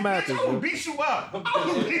Marshall Mathers. I'm gonna beat you up. I'm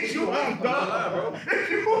gonna beat you up, dog.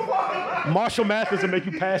 Marshall Mathers will make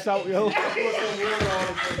you pass out, yo. If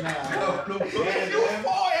you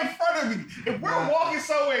fall in front of me, if we're walking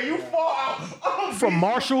somewhere, you fall out. From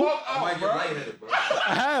Marshall? I might get lightheaded, bro.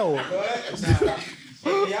 How?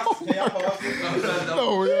 No,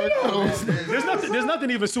 yo. There's nothing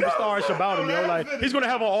even superstarish about him, yo. Like he's gonna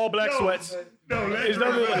have on all black sweats. No, let It's Drake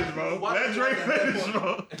nothing- finish, bro. Let Drake finish,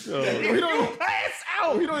 bro. If He you don't- pass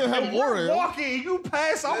out, he don't even have and aura, we're yo. walking, you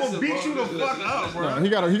pass, I'm gonna Listen, beat you bro, the listen, fuck up, listen.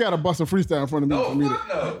 bro. He got to bust a freestyle in front of me No, for me to. fuck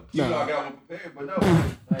no. You know I got one prepared, but no.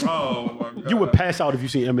 Oh my god. You would pass out if you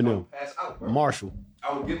see Eminem. Pass out, bro. Marshall.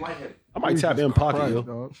 I would get lightheaded. I might tap in pocket, Christ, yo.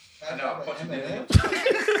 dog. I know, I'm punching that.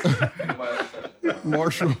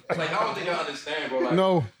 Marshall. Like, I don't think I understand, bro. Like,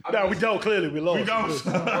 No. No, we don't. Clearly, we lost. We don't.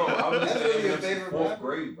 Bro, I've been listening really to your Eminem since favorite fourth rapper?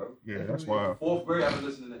 grade, bro. Yeah, that's wild. Fourth grade, I've been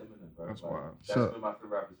listening to Eminem, bro. That's Like, wild. That's So- been my favorite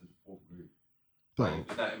rapper since fourth grade. Like, if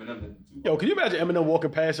it's not Eminem, then Tupac. Yo, can you imagine Eminem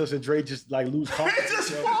walking past us and Dre just like lose confidence? It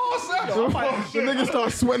just yo? falls out. The nigga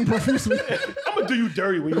start sweating profusely. I'm gonna do you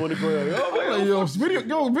dirty when you on the grill. Yo, I'm like,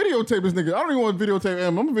 yo, videotape this nigga. I don't even want to videotape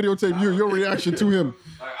him. I'm gonna videotape your reaction to him.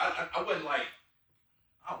 Like, I wouldn't like,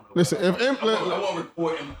 I don't know. Listen, if I won't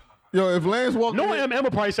record him. Yo, if Lance walked no in, Eminem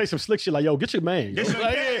will probably say some slick shit like, "Yo, get your man." Yo. Get your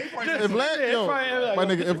Like, man. yeah, if Lance, yo, like, my yo,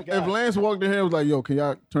 nigga, get your guy. if Lance walked in here and was like, yo, can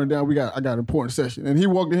y'all turn it down? I got an important session. And he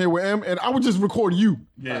walked in here with M, and I would just record you.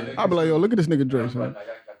 Yeah. I'd be like, yo, look at this nigga Dre, Like, son. y'all fucking.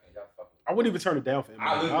 I wouldn't even turn it down for Eminem.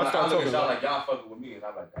 I look, I'll like, I start look talking at y'all about like y'all fucking with me, and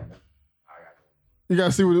I'm like, damn, I got You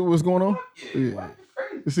gotta see what's going on? it. Yeah, what? You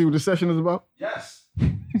crazy. You see what the session is about? Yes.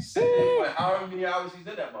 Sitting like however many hours he's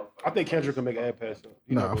in that motherfucker. I think Kendrick can make an ad pass. Up.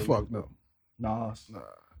 He Nah, not really- fuck no. Nas.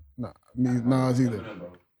 Nah, Nas either. Eminem,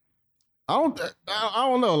 bro. I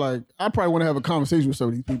don't know. Like, I probably want to have a conversation with some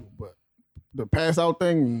of these people, but the pass out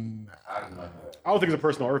thing, nah. I can like that. I don't think it's a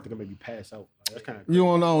person on earth that can make you pass out. Like, that's kind of I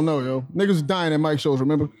don't know, yo. Niggas dying at Mike shows,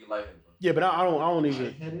 remember? We get lightheaded, bro. yeah, but I don't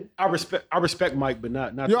even. I respect Mike, but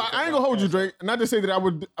not. Yo, I ain't gonna hold you, Drake. Not to say that I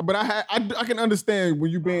would, but I can understand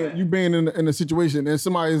when you being in a situation and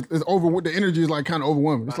somebody is over, the energy is like kind of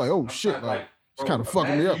overwhelming. It's like, oh I'm shit, trying, like it's bro, kind of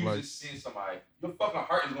fucking me imagine up. You Like, just seeing somebody, your fucking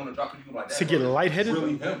heart is gonna drop because you like that. To get bro. lightheaded? It's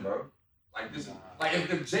really him, bro. Like this is like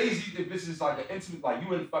if Jay-Z, if this is like an intimate, like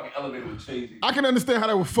you in the fucking elevator with Jay-Z. I can understand how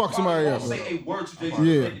that would fuck somebody Don't up. say Bro. a word to Jay-Z.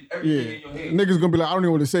 Yeah, Everything in your head. Niggas gonna be like, I don't even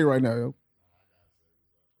know what to say right now, yo.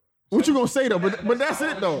 What you gonna say though? But that's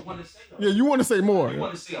it though. Yeah, you want to say more. You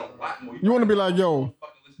want to say a lot more. You want to be like, yo.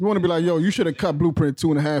 You want to be like, yo, you should have cut Blueprint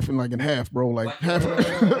 2.5 in half, bro. Like half,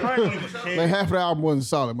 like half of the album wasn't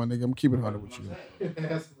solid, my nigga. I'm keeping it 100 with you.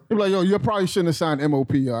 He be like, yo, you probably shouldn't have signed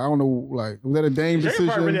MOP. Yo. I don't know, like, was that a Dame Jay decision?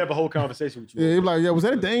 probably really have a whole conversation with you. Yeah, he be like, yo, was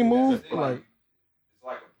that a Dame move? It's Like,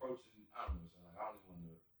 like approaching. I don't know. Like, I don't even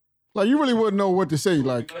want to. like you really wouldn't know what to say.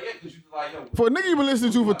 Like, Like, yeah, because you like, yo. for a nigga you've been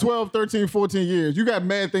listening to for 12, 13, 14 years, you got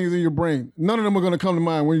mad things in your brain. None of them are gonna come to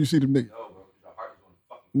mind when you see the nigga. No, bro. Your heart is gonna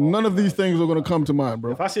fucking fall. None of these things are gonna come to mind,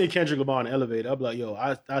 bro. If I see Kendrick Lamar in the elevator, I'll be like, yo,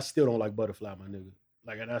 I still don't like Butterfly, my nigga.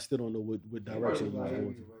 Like, and I still don't know what direction he's going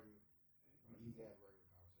to.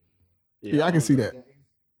 Yeah, I can see that.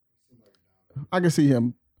 I can see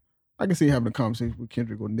him. I can see having a conversation with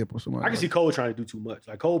Kendrick or Nip or somebody. I can see Cole trying to do too much.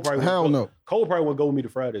 Like Cole probably Hell wouldn't no. go, Cole probably wouldn't go with me to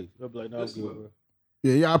Fridays. I'll be like, no, I'm good, bro.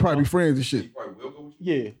 Yeah, I'll probably be friends and He shit. probably will go with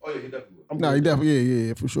you. Yeah, Oh, yeah, he definitely will. I'm Nah, good. he definitely,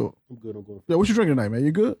 yeah, for sure. I'm good. I'm going. Yeah, what you drinking tonight, man?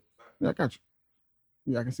 You good? Yeah, I got you.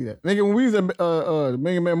 Yeah, I can see that. Nigga, when we was at the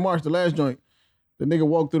Million Man March, the last joint, the nigga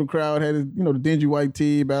walked through the crowd, had his, the dingy white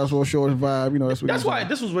tee, basketball shorts vibe. That's what. That's he was why on.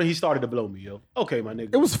 this was when he started to blow me, yo. Okay, my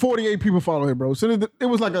nigga. It was 48 people following him, bro. So it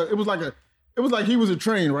was like he was a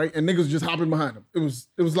train, right? And niggas just hopping behind him. It was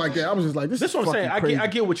like that. I was just like, this is what I'm saying. fucking crazy. I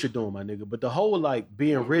get what you're doing, my nigga. But the whole like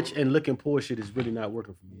being rich and looking poor shit is really not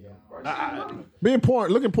working for me. Yo. Being poor,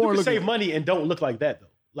 looking You poor, can looking. save money and don't look like that though.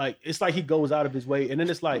 Like it's like he goes out of his way, and then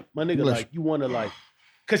it's like, my nigga, Bless like you want to like,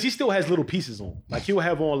 cause he still has little pieces on. Like he'll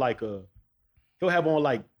have on like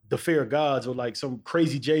the Fair Gods or like some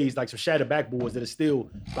crazy J's, like some shattered backboards that are still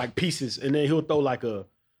like pieces, and then he'll throw like a.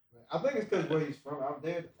 I think it's because where he's from out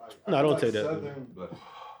there. Like, No, I don't feel take that, Southern,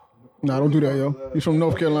 Nah, don't do that, yo. He's from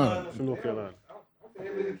North Carolina. From North Carolina. I don't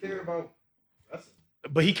think they really care about wrestling.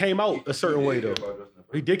 But he came out a certain way though.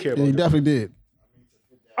 He did care Yeah, about he it. definitely did.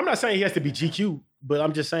 I'm not saying he has to be GQ, but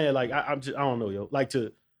I'm just saying like I don't know, yo. Like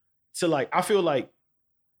to like I feel like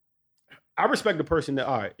I respect the person that,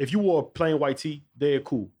 all right, if you wore a plain white tee, they're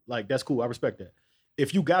cool. Like that's cool. I respect that.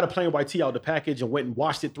 If you got a plain white tee out the package and went and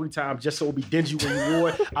washed it 3 times just so it be dingy when you wore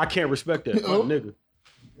it, I can't respect that, my nigga.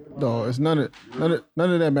 No, it's none of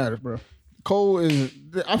that matters, bro. Cole is.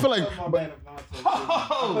 I feel like. My man of nonsense.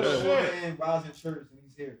 I put a order in Rosin shirts and he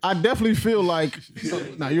I definitely feel like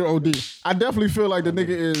nah, you're OD. I definitely feel like the nigga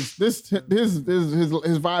is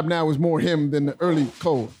his vibe now is more him than the early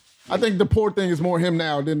Cole. I think the poor thing is more him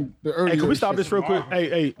now than the early. Hey, can we stop this real quick?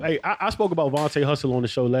 Hey, I spoke about Vontae Hustle on the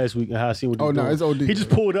show last week and how I seen what he's doing. It's OD. He just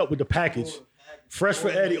pulled up with the package. Fresh for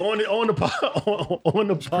Eddie on the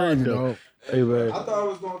pod though. Hey man. I thought it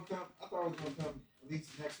was gonna come at least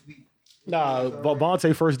next week. Nah,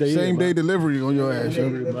 Vontae first day. Same day delivery on your ass,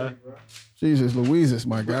 yo. Jesus Louises,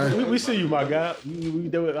 my guy. We see you, my guy.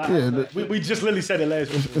 We just literally said it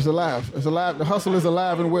last week. It's alive. It's alive. The hustle is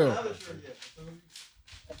alive and well.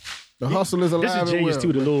 The hustle is alive and well. This is genius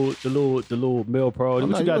too. The little male pro.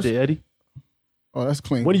 What you got there, Eddie? Oh, that's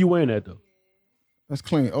clean. When are you wearing that though? That's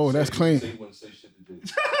clean. Oh, that's clean. Say you wouldn't say shit to Jay.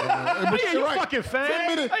 Hey, you fucking fan. 10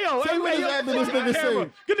 minutes, Hey, yo, 10 minutes after this nigga say.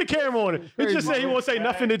 Get the camera on it. He just said he won't say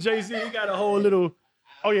nothing to Jay-Z. He got a whole little.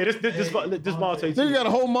 Oh yeah, this Vontae. Then you got a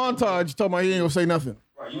whole montage talking about he ain't gonna say nothing.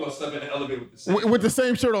 Right, you gonna step in the elevator with the same. With the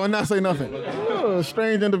same shirt on and not say nothing. You're a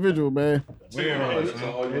strange individual, man. So all you gonna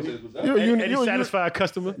say was that? You're a Any unique, satisfied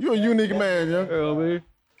customer. you're a unique man, yo. You know what I mean?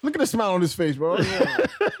 Look at the smile on his face, bro.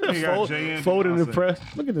 Folded in the press.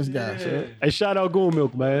 Look at this guy, shit. Hey, shout out Goon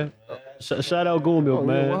Milk, man. Shout out Goon Milk,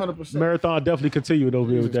 man. 100%. Marathon definitely continued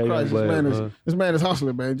over here with that young lad. This man is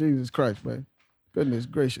hustling, man. Jesus Christ, man. Goodness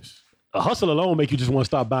gracious. A hustle alone make you just want to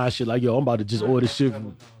stop buying shit like, yo, I'm about to just order shit.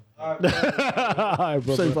 All right,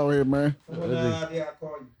 bro. Safe out here, man. I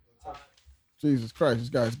call you. Jesus Christ, this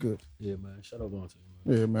guy's good. Yeah, man. Shout out Vontae.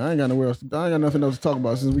 Yeah, man. I ain't got nowhere else. I ain't got nothing else to talk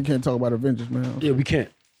about since we can't talk about Avengers, man. Yeah, we can't.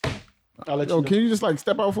 I'll let you know. Can you just like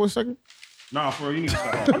step out for a second? Nah, for real, you need to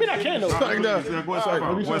stop. I mean, I can though. Go ahead, step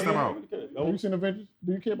out. Go step out. Have you seen Avengers?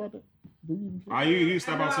 Do you care about that? Do you even care? You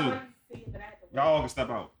step out too. Y'all all can step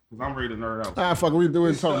out. Because I'm ready to nerd out. Fuck, we do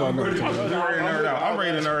it. Talk about I'm ready to nothing. nerd out. I'm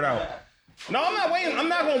ready to nerd out. No, I'm not waiting. I'm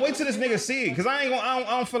not gonna wait till this nigga see it. Because I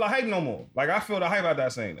don't feel the hype no more. Like I feel the hype out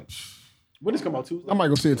that saying it. When this come out Tuesday? I might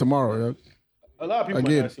go see it tomorrow, yo. A lot of people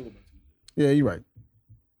Again. might not see it. Yeah, you're right.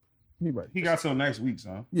 You're right. He got till next week,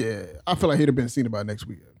 son. Yeah, I feel like he'd have been seen about next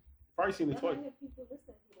week. Probably seen it twice.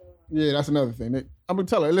 Yeah, that's another thing. I'm gonna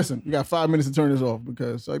tell her, listen, you got 5 minutes to turn this off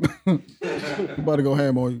because like, I'm about to go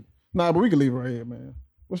ham on you. Nah, but we can leave it right here, man.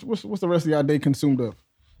 What's the rest of y'all day consumed of?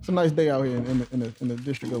 It's a nice day out here in the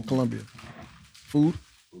District of Columbia. Food?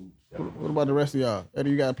 What about the rest of y'all? Eddie,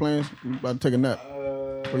 you got plans? You about to take a nap?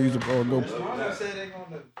 Or you just go? Mama said they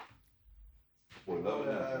gonna.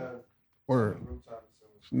 Word.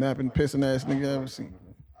 Snapping, pissing ass nigga I ever seen.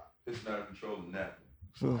 It's not controlling that.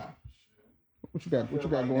 So, what you got? What you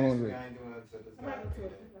got going on there?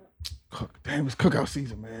 Damn, it's cookout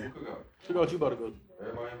season, man. Check out you about to go.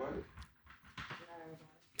 Everybody invited.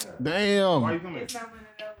 Damn. Why you coming?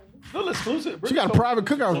 No exclusive. She got a private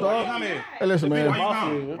cookout, dog. Come here. Hey, listen, Why man. you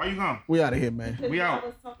come? Why you come? We out of here, man. We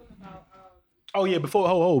out. Oh yeah,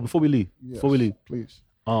 before we leave. Yes, Before we leave. please.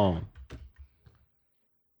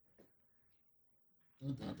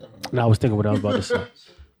 Now I was thinking what I was about to say.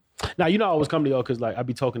 Now, you know I always come to y'all because like I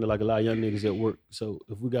be talking to like a lot of young niggas at work. So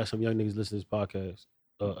if we got some young niggas listening to this podcast,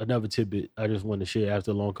 another tidbit I just wanted to share after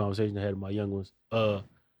a long conversation I had with my young ones. I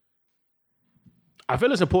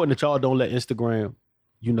feel it's important that y'all don't let Instagram,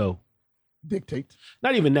 Dictate.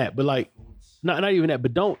 not even that, but like not even that,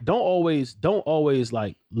 but don't always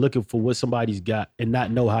like looking for what somebody's got and not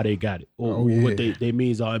know how they got it or what they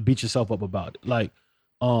means are and beat yourself up about it. Like,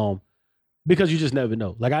 because you just never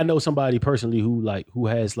know. Like I know somebody personally who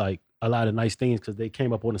has like a lot of nice things because they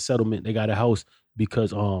came up on a settlement. They got a house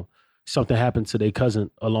because something happened to their cousin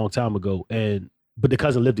a long time ago, but the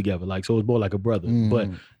cousin lived together, like so it was more like a brother. But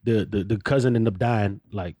the cousin ended up dying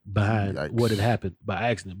like behind what had happened by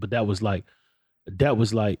accident. But that was like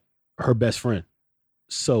her best friend.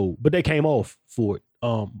 So, but they came off for it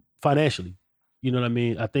financially. You know what I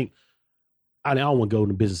mean? I think. I don't want to go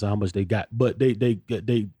into business on how much they got, but they, and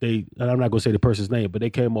I'm not gonna say the person's name, but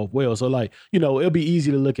they came off well. So like, it'll be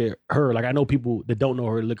easy to look at her. Like I know people that don't know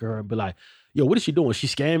her look at her and be like, yo, what is she doing? She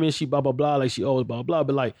scamming? She blah, blah, blah. Like she always blah, blah.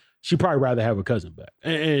 But like, she probably rather have her cousin back.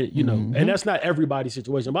 And and that's not everybody's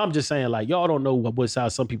situation. But I'm just saying like, y'all don't know what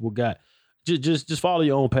side some people got. Just follow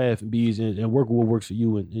your own path and be easy and work with what works for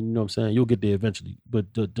you. And you know what I'm saying? You'll get there eventually. But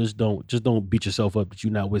just don't beat yourself up that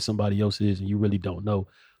you're not where somebody else is and you really don't know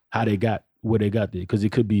how they got where they got there, because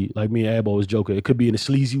it could be like me and Ab always joking. It could be in a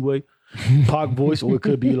sleazy way, Pac voice, or it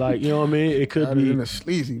could be like, you know what I mean. It could be in a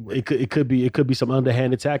sleazy way. It could be some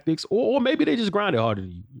underhanded tactics, or maybe they just grinded harder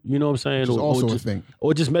than you. You know what I'm saying? Which is also a thing.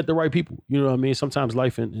 Or just met the right people. You know what I mean? Sometimes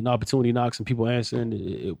life and opportunity knocks and people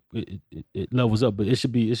answering it levels up, but it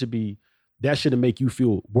should be that shouldn't make you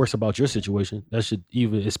feel worse about your situation. That should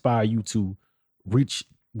even inspire you to reach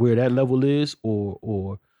where that level is,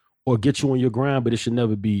 or get you on your grind, but it should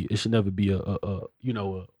never be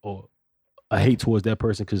a hate towards that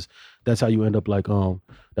person, because that's how you end up like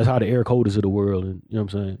that's how the Eric Holders of the world, and you know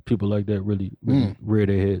what I'm saying, people like that really rear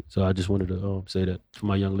their head. So I just wanted to say that for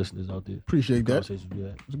my young listeners out there. Appreciate that.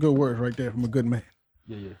 It's good words right there from a good man.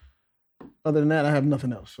 Yeah. Other than that, I have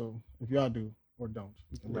nothing else. So if y'all do or don't,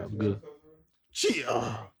 we can wrap it up.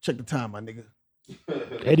 Check the time, my nigga.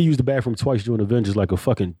 Eddie used the bathroom twice during Avengers like a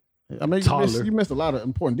fucking toddler. You missed a lot of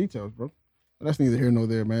important details, bro. But that's neither here nor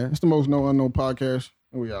there, man. It's the most known unknown podcast,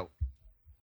 and we out.